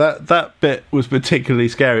 Yeah, that bit was particularly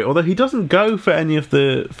scary. Although he doesn't go for any of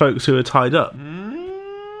the folks who are tied up.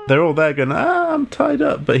 They're all there going, I'm tied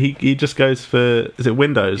up. But he just goes for, is it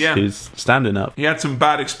Windows, who's standing up? He had some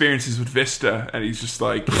bad experiences with Vista, and he's just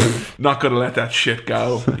like, not going to let that shit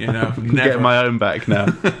go, you know. Never. Get my own back now.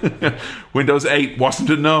 Windows 8 wasn't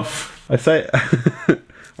enough. I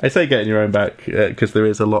say getting your own back because there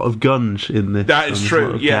is a lot of gunge in this. That is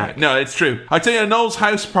true. Yeah, no, it's true. I tell you, Noel's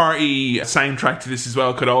House Party soundtrack to this as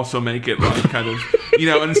well could also make it like kind of, you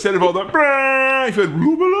know, instead of all that,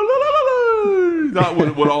 that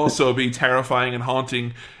would also be terrifying and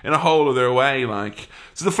haunting in a whole other way, like.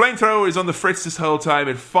 So the flamethrower is on the fritz this whole time.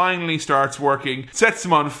 It finally starts working, sets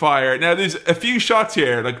him on fire. Now there's a few shots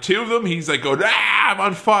here, like two of them he's like going, I'm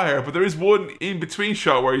on fire, but there is one in between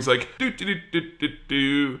shot where he's like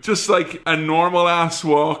just like a normal ass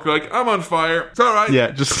walk, like I'm on fire, it's alright.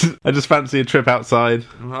 Yeah, I just fancy a trip outside.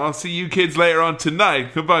 I'll see you kids later on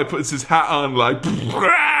tonight. Goodbye. Puts his hat on like,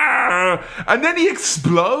 and then he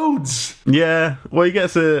explodes. Yeah, well, he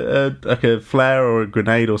gets a flare or a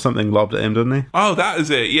grenade or something lobbed at him, doesn't he? Oh, that is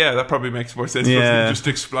it. Yeah, that probably makes more sense than just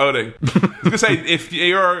exploding. I was going to say, if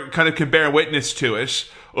you're kind of can bear witness to it,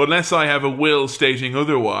 unless I have a will stating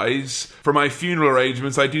otherwise, for my funeral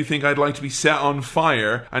arrangements, I do think I'd like to be set on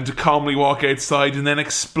fire and to calmly walk outside and then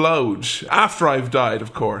explode. After I've died,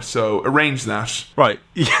 of course. So arrange that. Right.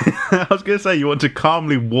 I was going to say, you want to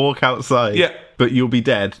calmly walk outside. Yeah. But you'll be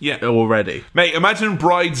dead already. Mate, imagine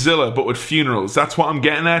Bridezilla, but with funerals. That's what I'm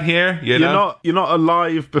getting at here. You're not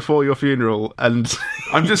alive before your funeral, and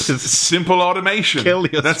I'm just simple automation. Kill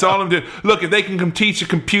yourself. That's all I'm doing. Look, if they can come teach a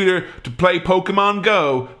computer to play Pokemon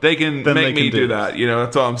Go, they can make me do that. You know,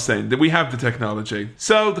 that's all I'm saying. That we have the technology.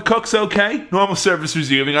 So the cook's okay. Normal service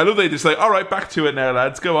resuming. I love they just like, all right, back to it now,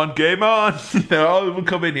 lads. Go on, game on. You know, all of them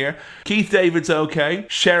come in here. Keith David's okay.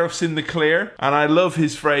 Sheriff's in the clear, and I love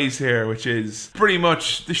his phrase here, which is, pretty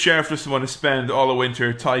much the sheriff doesn't want to spend all the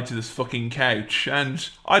winter tied to this fucking couch, and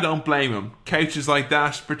I don't blame him. couches like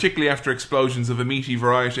that, particularly after explosions of a meaty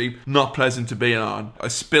variety, not pleasant to be on. I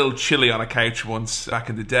spilled chili on a couch once back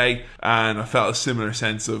in the day, and I felt a similar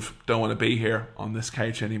sense of don't want to be here on this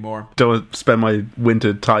couch anymore. Don't want to spend my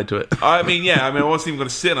winter tied to it. I wasn't even going to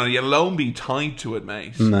sit on it, yet alone be tied to it,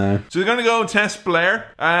 mate. No. So they're going to go and test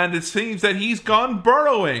Blair, and it seems that he's gone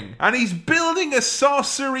burrowing, and he's building a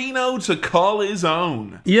saucerino to call his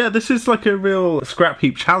own. Yeah, this is like a real Scrap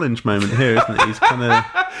Heap Challenge moment here, isn't it? He's kind of...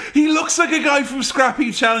 He looks like a guy from Scrap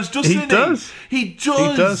Heap Challenge, doesn't he? He does. He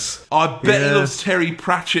does. I bet he Yeah. loves Terry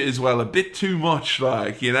Pratchett as well, a bit too much,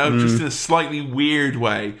 just in a slightly weird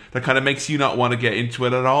way that kind of makes you not want to get into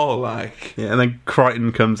it at all, like. Yeah, and then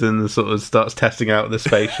Crichton comes in and sort of starts testing out the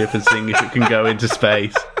spaceship and seeing if it can go into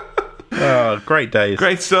space. Oh, great days.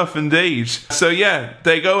 Great stuff indeed. So yeah,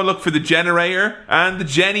 they go and look for the generator, and the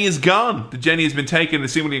Jenny is gone. The Jenny has been taken,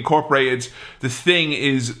 assumably incorporated. The thing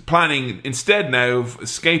is planning, instead now of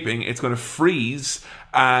escaping, it's going to freeze,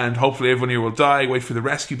 and hopefully everyone here will die, wait for the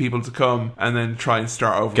rescue people to come, and then try and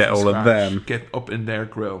start over. Get from all of scratch. them. Get up in their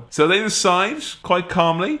grill. So they decide, quite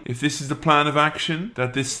calmly, if this is the plan of action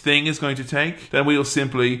that this thing is going to take, then we'll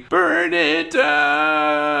simply burn it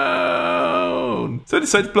down. So they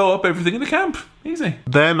decide to blow up everything in the camp. Easy.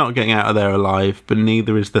 They're not getting out of there alive, but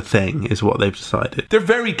neither is the thing, is what they've decided. They're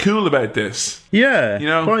very cool about this.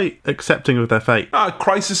 Yeah, quite accepting of their fate.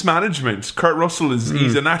 Crisis management. Kurt Russell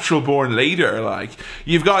he's a natural born leader. Like,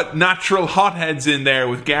 you've got natural hotheads in there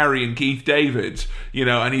with Gary and Keith David, and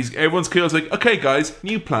everyone's cool. It's like, okay guys,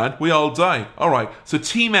 new plan, we all die. Alright, so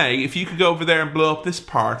Team A, if you could go over there and blow up this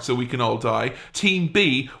part so we can all die, Team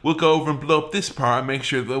B will go over and blow up this part and make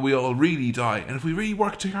sure that we all really die. And if we really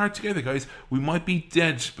work too hard together, guys, we might be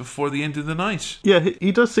dead before the end of the night. Yeah,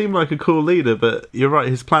 he does seem like a cool leader, but you're right,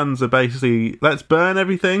 his plans are basically, let's burn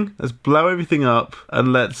everything, let's blow everything up,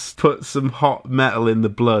 and let's put some hot metal in the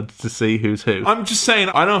blood to see who's who. I'm just saying,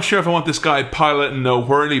 I'm not sure if I want this guy piloting no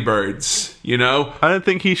whirly-birds, I don't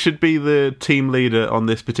think he should be the team leader on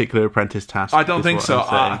this particular apprentice task. I don't think so.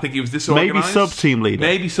 I think he was disorganized. Maybe sub-team leader.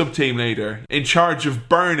 Maybe sub-team leader. In charge of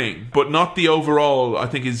burning, but not the overall. I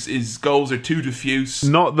think his goals are too diffuse.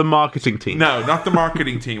 Not the marketing team. No, not the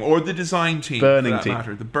marketing team. Or the design team. Burning for that team.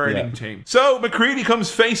 matter. The burning team. So, McCready comes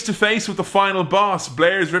face to face with the final boss.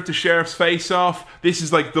 Blair's ripped the sheriff's face off. This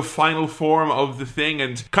is like the final form of the thing,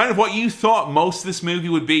 and kind of what you thought most of this movie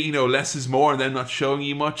would be, less is more, and then not showing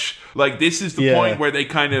you much. Like, this is the point where they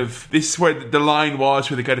this is where the line was,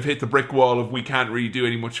 where they kind of hit the brick wall of we can't really do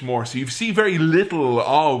any much more. So you see very little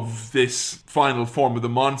of this final form of the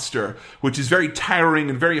monster, which is very towering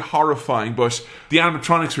and very horrifying, but the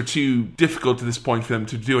animatronics were too difficult to this point for them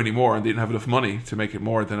to do any more, and they didn't have enough money to make it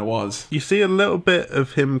more than it was. You see a little bit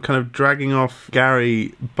of him kind of dragging off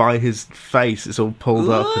Gary by his face. It's all pulled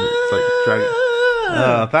up and it's like dragging.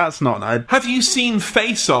 That's not nice. Have you seen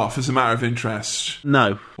Face Off, as a matter of interest?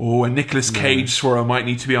 No. Oh, a Nicolas Cage swirl might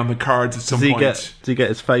need to be on the cards at some point. Does he get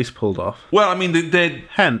his face pulled off? Well, I mean, they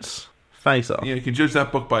hence Face Off. You can judge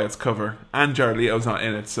that book by its cover, and Jared Leto's not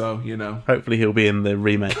in it, so Hopefully he'll be in the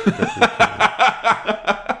remake.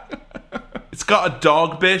 It's got a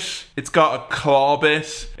dog bit, it's got a claw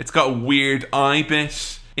bit, it's got a weird eye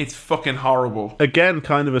bit. It's fucking horrible. Again,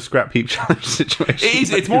 kind of a Scrap Heap Challenge situation. It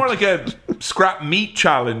is. It's more like a scrap meat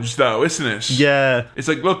challenge, though, isn't it? Yeah. It's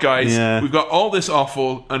like, look, guys, we've got all this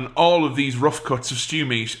offal and all of these rough cuts of stew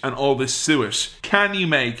meat and all this suet. Can you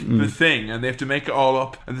make the thing? And they have to make it all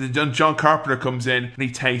up. And then John Carpenter comes in and he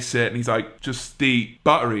tastes it and he's like, just the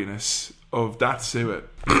butteriness of that suet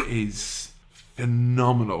is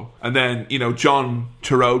phenomenal. And then, John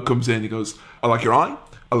Turturro comes in. He goes, I like your eye.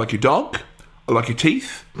 I like your dog. I like your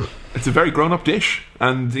teeth. It's a very grown-up dish,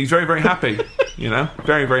 and he's very, very happy.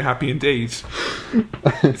 Very, very happy indeed.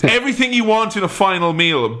 It's everything you want in a final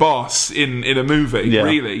meal, boss, in a movie.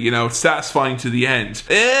 Really, it's satisfying to the end.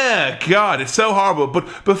 Yeah, God, it's so horrible.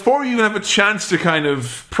 But before you even have a chance to kind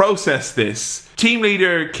of process this, team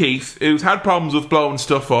leader Keith, who's had problems with blowing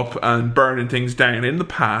stuff up and burning things down in the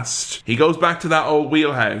past, he goes back to that old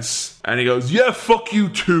wheelhouse and he goes, yeah, fuck you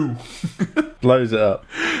too. Blows it up.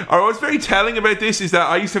 What's very telling about this is that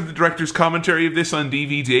I used to have the director's commentary of this on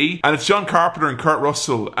DVD, and it's John Carpenter and Kurt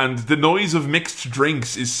Russell, and the noise of mixed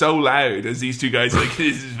drinks is so loud as these two guys are like,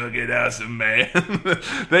 this is fucking awesome, man.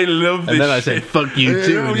 They love this. And then I say, fuck you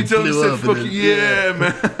too. And he blew up.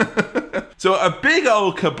 Man. So a big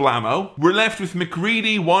old kablamo. We're left with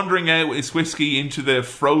McReady wandering out with his whiskey into the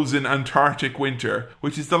frozen Antarctic winter,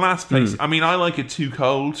 which is the last place. I mean, I like it too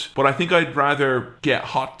cold, but I think I'd rather get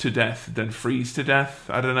hot to death than freeze to death.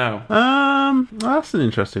 I don't know. That's an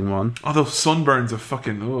interesting one. Although sunburns are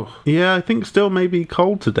fucking, ugh. Yeah, I think still maybe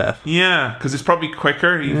cold to death. Yeah, because it's probably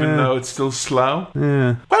quicker, even though it's still slow.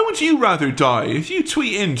 Yeah. Why would you rather die? If you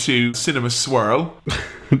tweet into Cinema Swirl...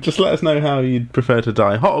 Just let us know how you'd prefer to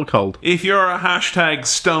die, hot or cold. If you're a hashtag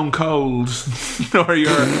stone cold or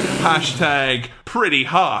you're hashtag pretty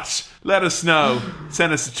hot, let us know.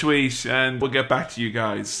 Send us a tweet and we'll get back to you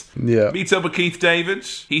guys. Yeah. Meets up with Keith David.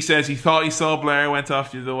 He says he thought he saw Blair, went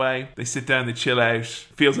off the other way. They sit down, they chill out.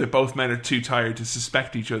 Feels like both men are too tired to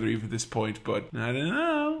suspect each other even at this point, but I don't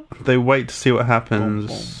know. They wait to see what happens.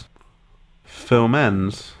 Boom, boom. Film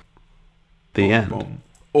ends. The Boom, end. boom.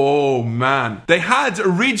 Oh man, they had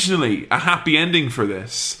originally a happy ending for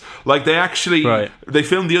this. Like they actually, they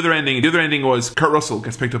filmed the other ending. The other ending was Kurt Russell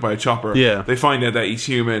gets picked up by a chopper. Yeah. They find out that he's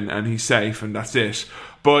human and he's safe and that's it.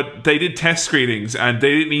 But they did test screenings and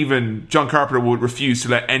they didn't even... John Carpenter would refuse to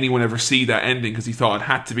let anyone ever see that ending because he thought it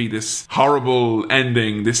had to be this horrible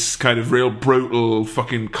ending, this kind of real brutal,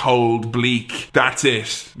 fucking cold, bleak. That's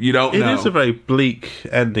it. You don't know. It is a very bleak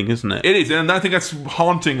ending, isn't it? It is, and I think that's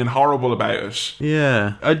haunting and horrible about it.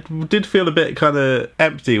 Yeah. I did feel a bit kind of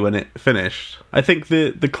empty when it finished. I think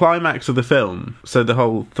the climax of the film, so the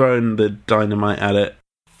whole throwing the dynamite at it...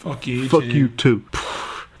 Fuck you too.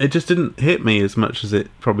 It just didn't hit me as much as it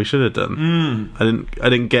probably should have done. I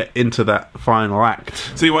didn't get into that final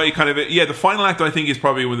act. See what you kind of... Yeah, the final act I think is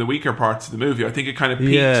probably one of the weaker parts of the movie. I think it kind of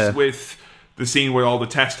peaks with the scene where all the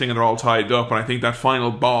testing and they're all tied up, and I think that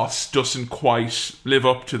final boss doesn't quite live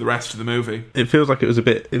up to the rest of the movie. It feels like it was a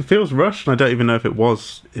bit... It feels rushed, and I don't even know if it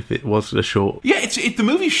was a short... Yeah, the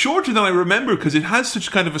movie's shorter than I remember because it has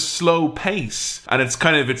such kind of a slow pace, and it's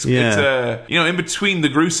kind of... It's in between the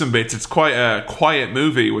gruesome bits, it's quite a quiet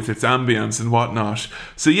movie with its ambience and whatnot.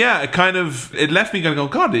 So yeah, it left me going, oh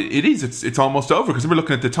god, it's almost over, because we were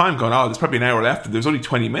looking at the time going, oh, there's probably an hour left, and there's only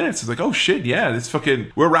 20 minutes. It's like, oh shit, yeah,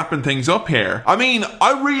 we're wrapping things up here. I mean,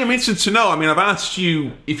 I really am interested to know. I mean, I've asked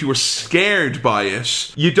you if you were scared by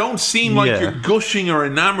it. You don't seem like you're gushing or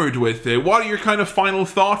enamored with it. What are your kind of final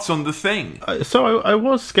thoughts on the thing? So I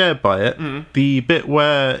was scared by it. The bit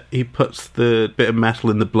where he puts the bit of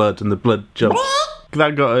metal in the blood and the blood jumps.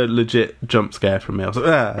 That got a legit jump scare from me. I was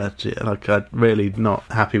like, I'm really not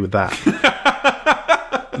happy with that.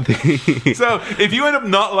 So, if you end up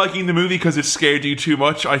not liking the movie because it scared you too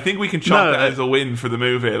much, I think we can chalk that as a win for the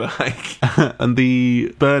movie. And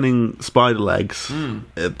the burning spider legs,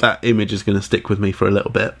 that image is going to stick with me for a little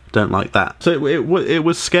bit. Don't like that. So it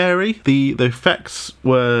was scary. The effects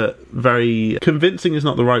were very convincing. Is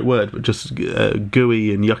not the right word, but just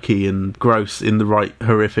gooey and yucky and gross in the right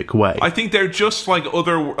horrific way. I think they're just like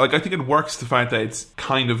other. Like I think it works the fact that it's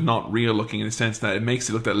kind of not real looking in the sense that it makes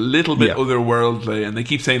it look a little bit otherworldly. And they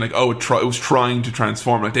keep saying like, oh, it was trying to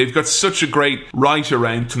transform. Like they've got such a great write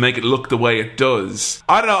around to make it look the way it does.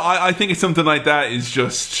 I don't know. I think it's something like that is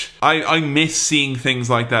just. I miss seeing things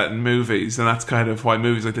like that in movies, and that's kind of why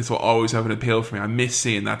movies like this will always have an appeal for me. I miss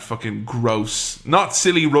seeing that fucking gross, not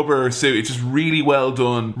silly rubber suit. It's just really well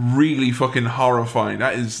done, really fucking horrifying.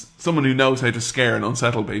 That is someone who knows how to scare and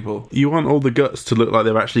unsettle people. You want all the guts to look like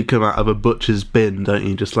they've actually come out of a butcher's bin, don't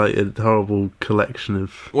you? Just like a horrible collection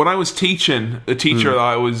of... When I was teaching, a teacher that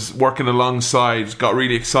I was working alongside got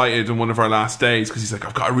really excited on one of our last days because he's like,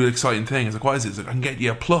 I've got a really exciting thing. I was like, what is it? He's like, I can get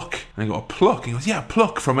you a pluck. And I go, a pluck? He goes, yeah, a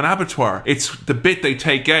pluck from an abattoir. It's the bit they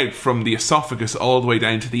take out from the esophagus all the way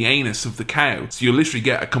down to the anus of the cow. So you literally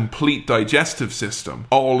get a complete digestive system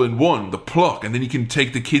all in one, the pluck. And then you can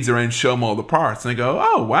take the kids around, show them all the parts. And I go,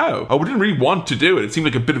 oh, wow. I didn't really want to do it. It seemed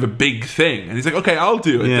like a bit of a big thing. And he's like, okay, I'll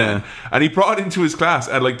do it then. And he brought it into his class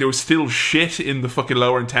and like there was still shit in the fucking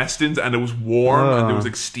lower intestines and it was warm and there was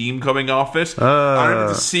like steam coming off it. I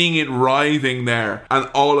remember just seeing it writhing there and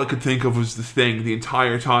all I could think of was the thing the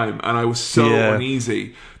entire time and I was so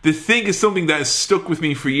uneasy. The thing is something that has stuck with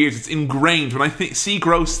me for years. It's ingrained. When I see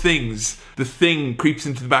gross things, the thing creeps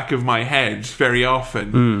into the back of my head very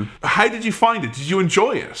often. How did you find it? Did you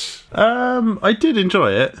enjoy it? I did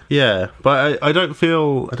enjoy it, yeah. But I don't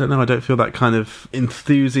feel that kind of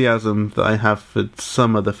enthusiasm that I have for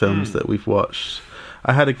some other films that we've watched.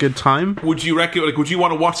 I had a good time. Would you want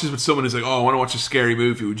to watch this with someone who's like, oh, I want to watch a scary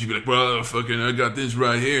movie? Would you be like, well, fucking, I got this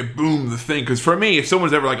right here, boom, The Thing? Because for me, if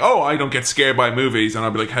someone's ever like, oh, I don't get scared by movies, and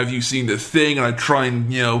I'd be like, have you seen The Thing? And I'd try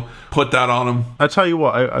and, put that on them. I tell you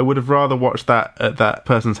what, I would have rather watched that at that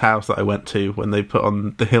person's house that I went to when they put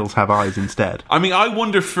on The Hills Have Eyes instead. I mean, I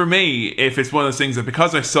wonder for me if it's one of those things that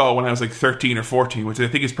because I saw when I was like 13 or 14, which I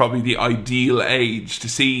think is probably the ideal age to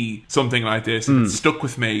see something like this, and it stuck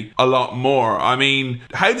with me a lot more. I mean,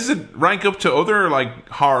 how does it rank up to other like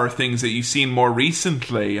horror things that you've seen more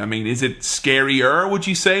recently? I mean, is it scarier, would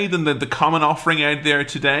you say, than the common offering out there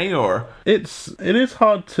today, or? It is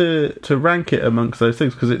hard to rank it amongst those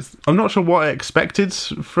things because I'm not sure what I expected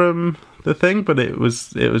from The Thing, but it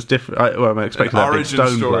was different. I expected an that origin big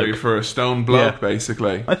stone story bloke. for a stone bloke,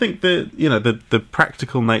 basically. I think the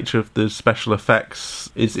practical nature of the special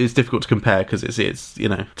effects is difficult to compare because it's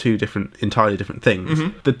two entirely different things.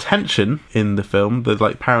 Mm-hmm. The tension in the film, the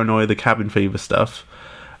like paranoia, the cabin fever stuff,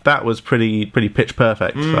 that was pretty pitch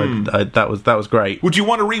perfect. That was great. Would you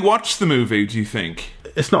want to rewatch the movie, do you think?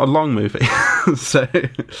 It's not a long movie, so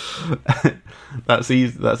that's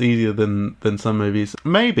easier than some movies.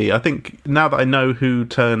 Maybe. I think now that I know who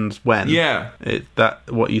turns when,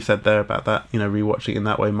 what you said there about that, rewatching in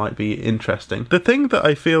that way might be interesting. The thing that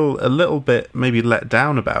I feel a little bit maybe let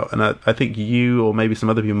down about, and I think you or maybe some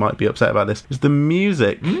other people might be upset about this, is the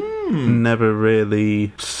music never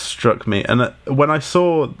really struck me. And when I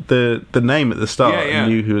saw the name at the start and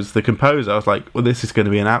knew who was the composer, I was like, well, this is going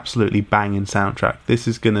to be an absolutely banging soundtrack. This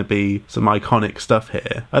is going to be some iconic stuff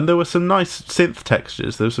here. And there were some nice synth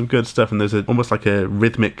textures. There was some good stuff, and there's almost like a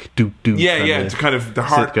rhythmic doo-doo. It's kind of the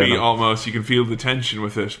heartbeat almost. You can feel the tension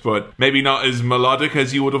with it, but maybe not as melodic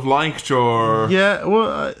as you would have liked, or... Yeah,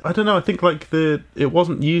 well, I don't know. I think like it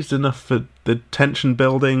wasn't used enough for the tension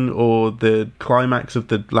building or the climax of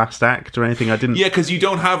the last act or anything. I didn't... Yeah, because you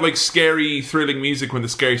don't have like scary, thrilling music when the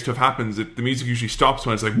scary stuff happens. The music usually stops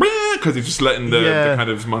when it's like, because it's just letting the kind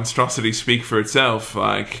of monstrosity speak for itself.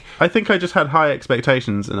 Like, I think I just had high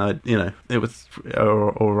expectations, and it was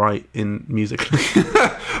all right in musically.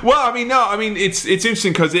 Well, I mean, no, I mean it's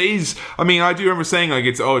interesting because it is. I mean, I do remember saying like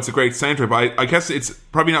it's a great soundtrack, but I guess it's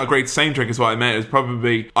probably not a great soundtrack is what I meant. It's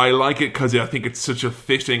probably I like it because I think it's such a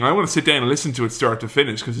fitting. I want to sit down and listen to it start to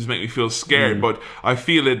finish because it's making me feel scared, but I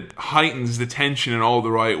feel it heightens the tension in all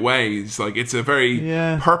the right ways. Like it's a very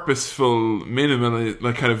purposeful, minimal,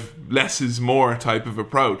 like kind of less is more type of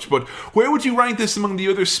approach. But where would you rank this among the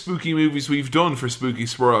other spooky movies we've done for Spooky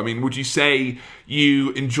Swirl? I mean, would you say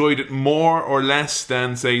you enjoyed it more or less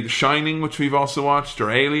than, say, The Shining, which we've also watched, or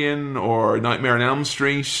Alien, or Nightmare on Elm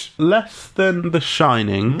Street? Less than The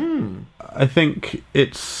Shining. I think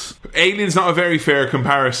it's... Alien's not a very fair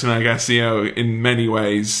comparison, I guess, in many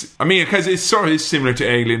ways. I mean, because it sort of is similar to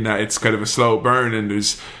Alien, that it's kind of a slow burn and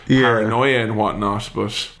there's paranoia and whatnot,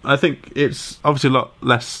 but... I think it's obviously a lot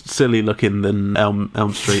less silly looking than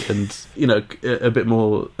Elm Street and, a bit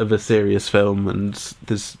more of a serious film, and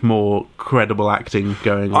there's more credible acting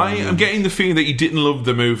going on. I am getting the feeling that you didn't love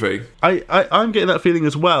the movie. I'm getting that feeling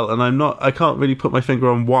as well, and I can't really put my finger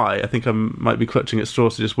on why. I think I might be clutching at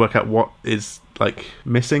straws to just work out what is like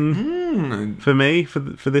missing for me for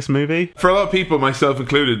this movie. For a lot of people, myself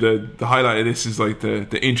included, the highlight of this is like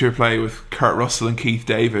the interplay with Kurt Russell and Keith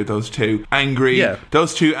David, those two angry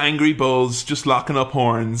bulls just locking up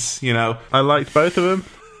horns. I liked both of them.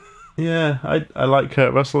 Yeah, I like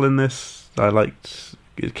Kurt Russell in this. I liked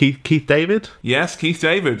Keith David? Yes, Keith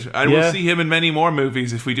David. And we'll see him in many more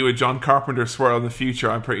movies if we do a John Carpenter swirl in the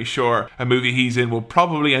future. I'm pretty sure a movie he's in will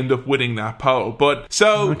probably end up winning that poll. But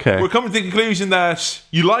so we're coming to the conclusion that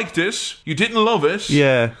you liked it, you didn't love it,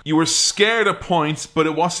 you were scared at points, but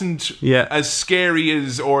it wasn't as scary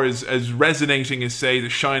as resonating as, say, The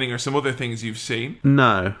Shining or some other things you've seen.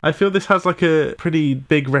 No. I feel this has like a pretty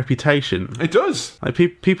big reputation. It does. Like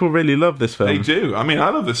people really love this film. They do. I mean, I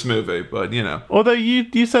love this movie, but Although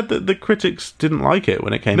you said that the critics didn't like it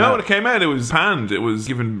when it came out. No, when it came out, it was panned. It was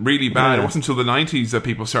given really bad. It wasn't until the 90s that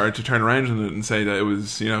people started to turn around on it and say that it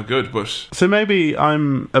was, good. But so maybe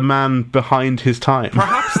I'm a man behind his time.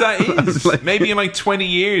 Perhaps that is. Maybe in like 20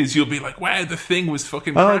 years, you'll be like, wow, The Thing was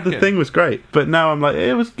fucking cracking. The Thing was great. But now I'm like,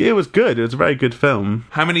 it was good. It was a very good film.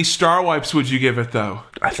 How many star wipes would you give it, though?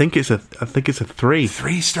 I think it's a 3.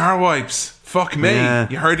 3 star wipes. Fuck me. Yeah.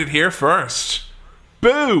 You heard it here first.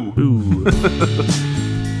 Boo! Ooh.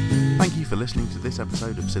 Thank you for listening to this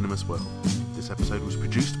episode of Cinema Swirl. This episode was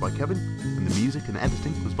produced by Kevin, and the music and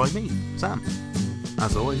editing was by me, Sam.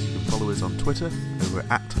 As always, you can follow us on Twitter over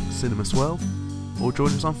at Cinema Swirl, or join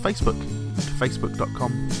us on Facebook at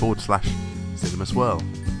facebook.com/Cinema Swirl.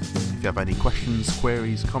 If you have any questions,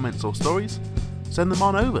 queries, comments, or stories, send them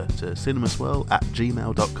on over to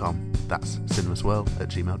cinemaswirl@gmail.com. That's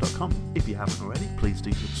cinemaswirl@gmail.com. If you haven't already, please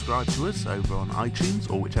do subscribe to us over on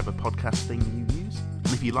iTunes or whichever podcast thing you use.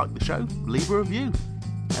 And if you like the show, leave a review.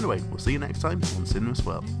 Anyway, we'll see you next time on Cinema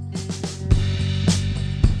Swirl.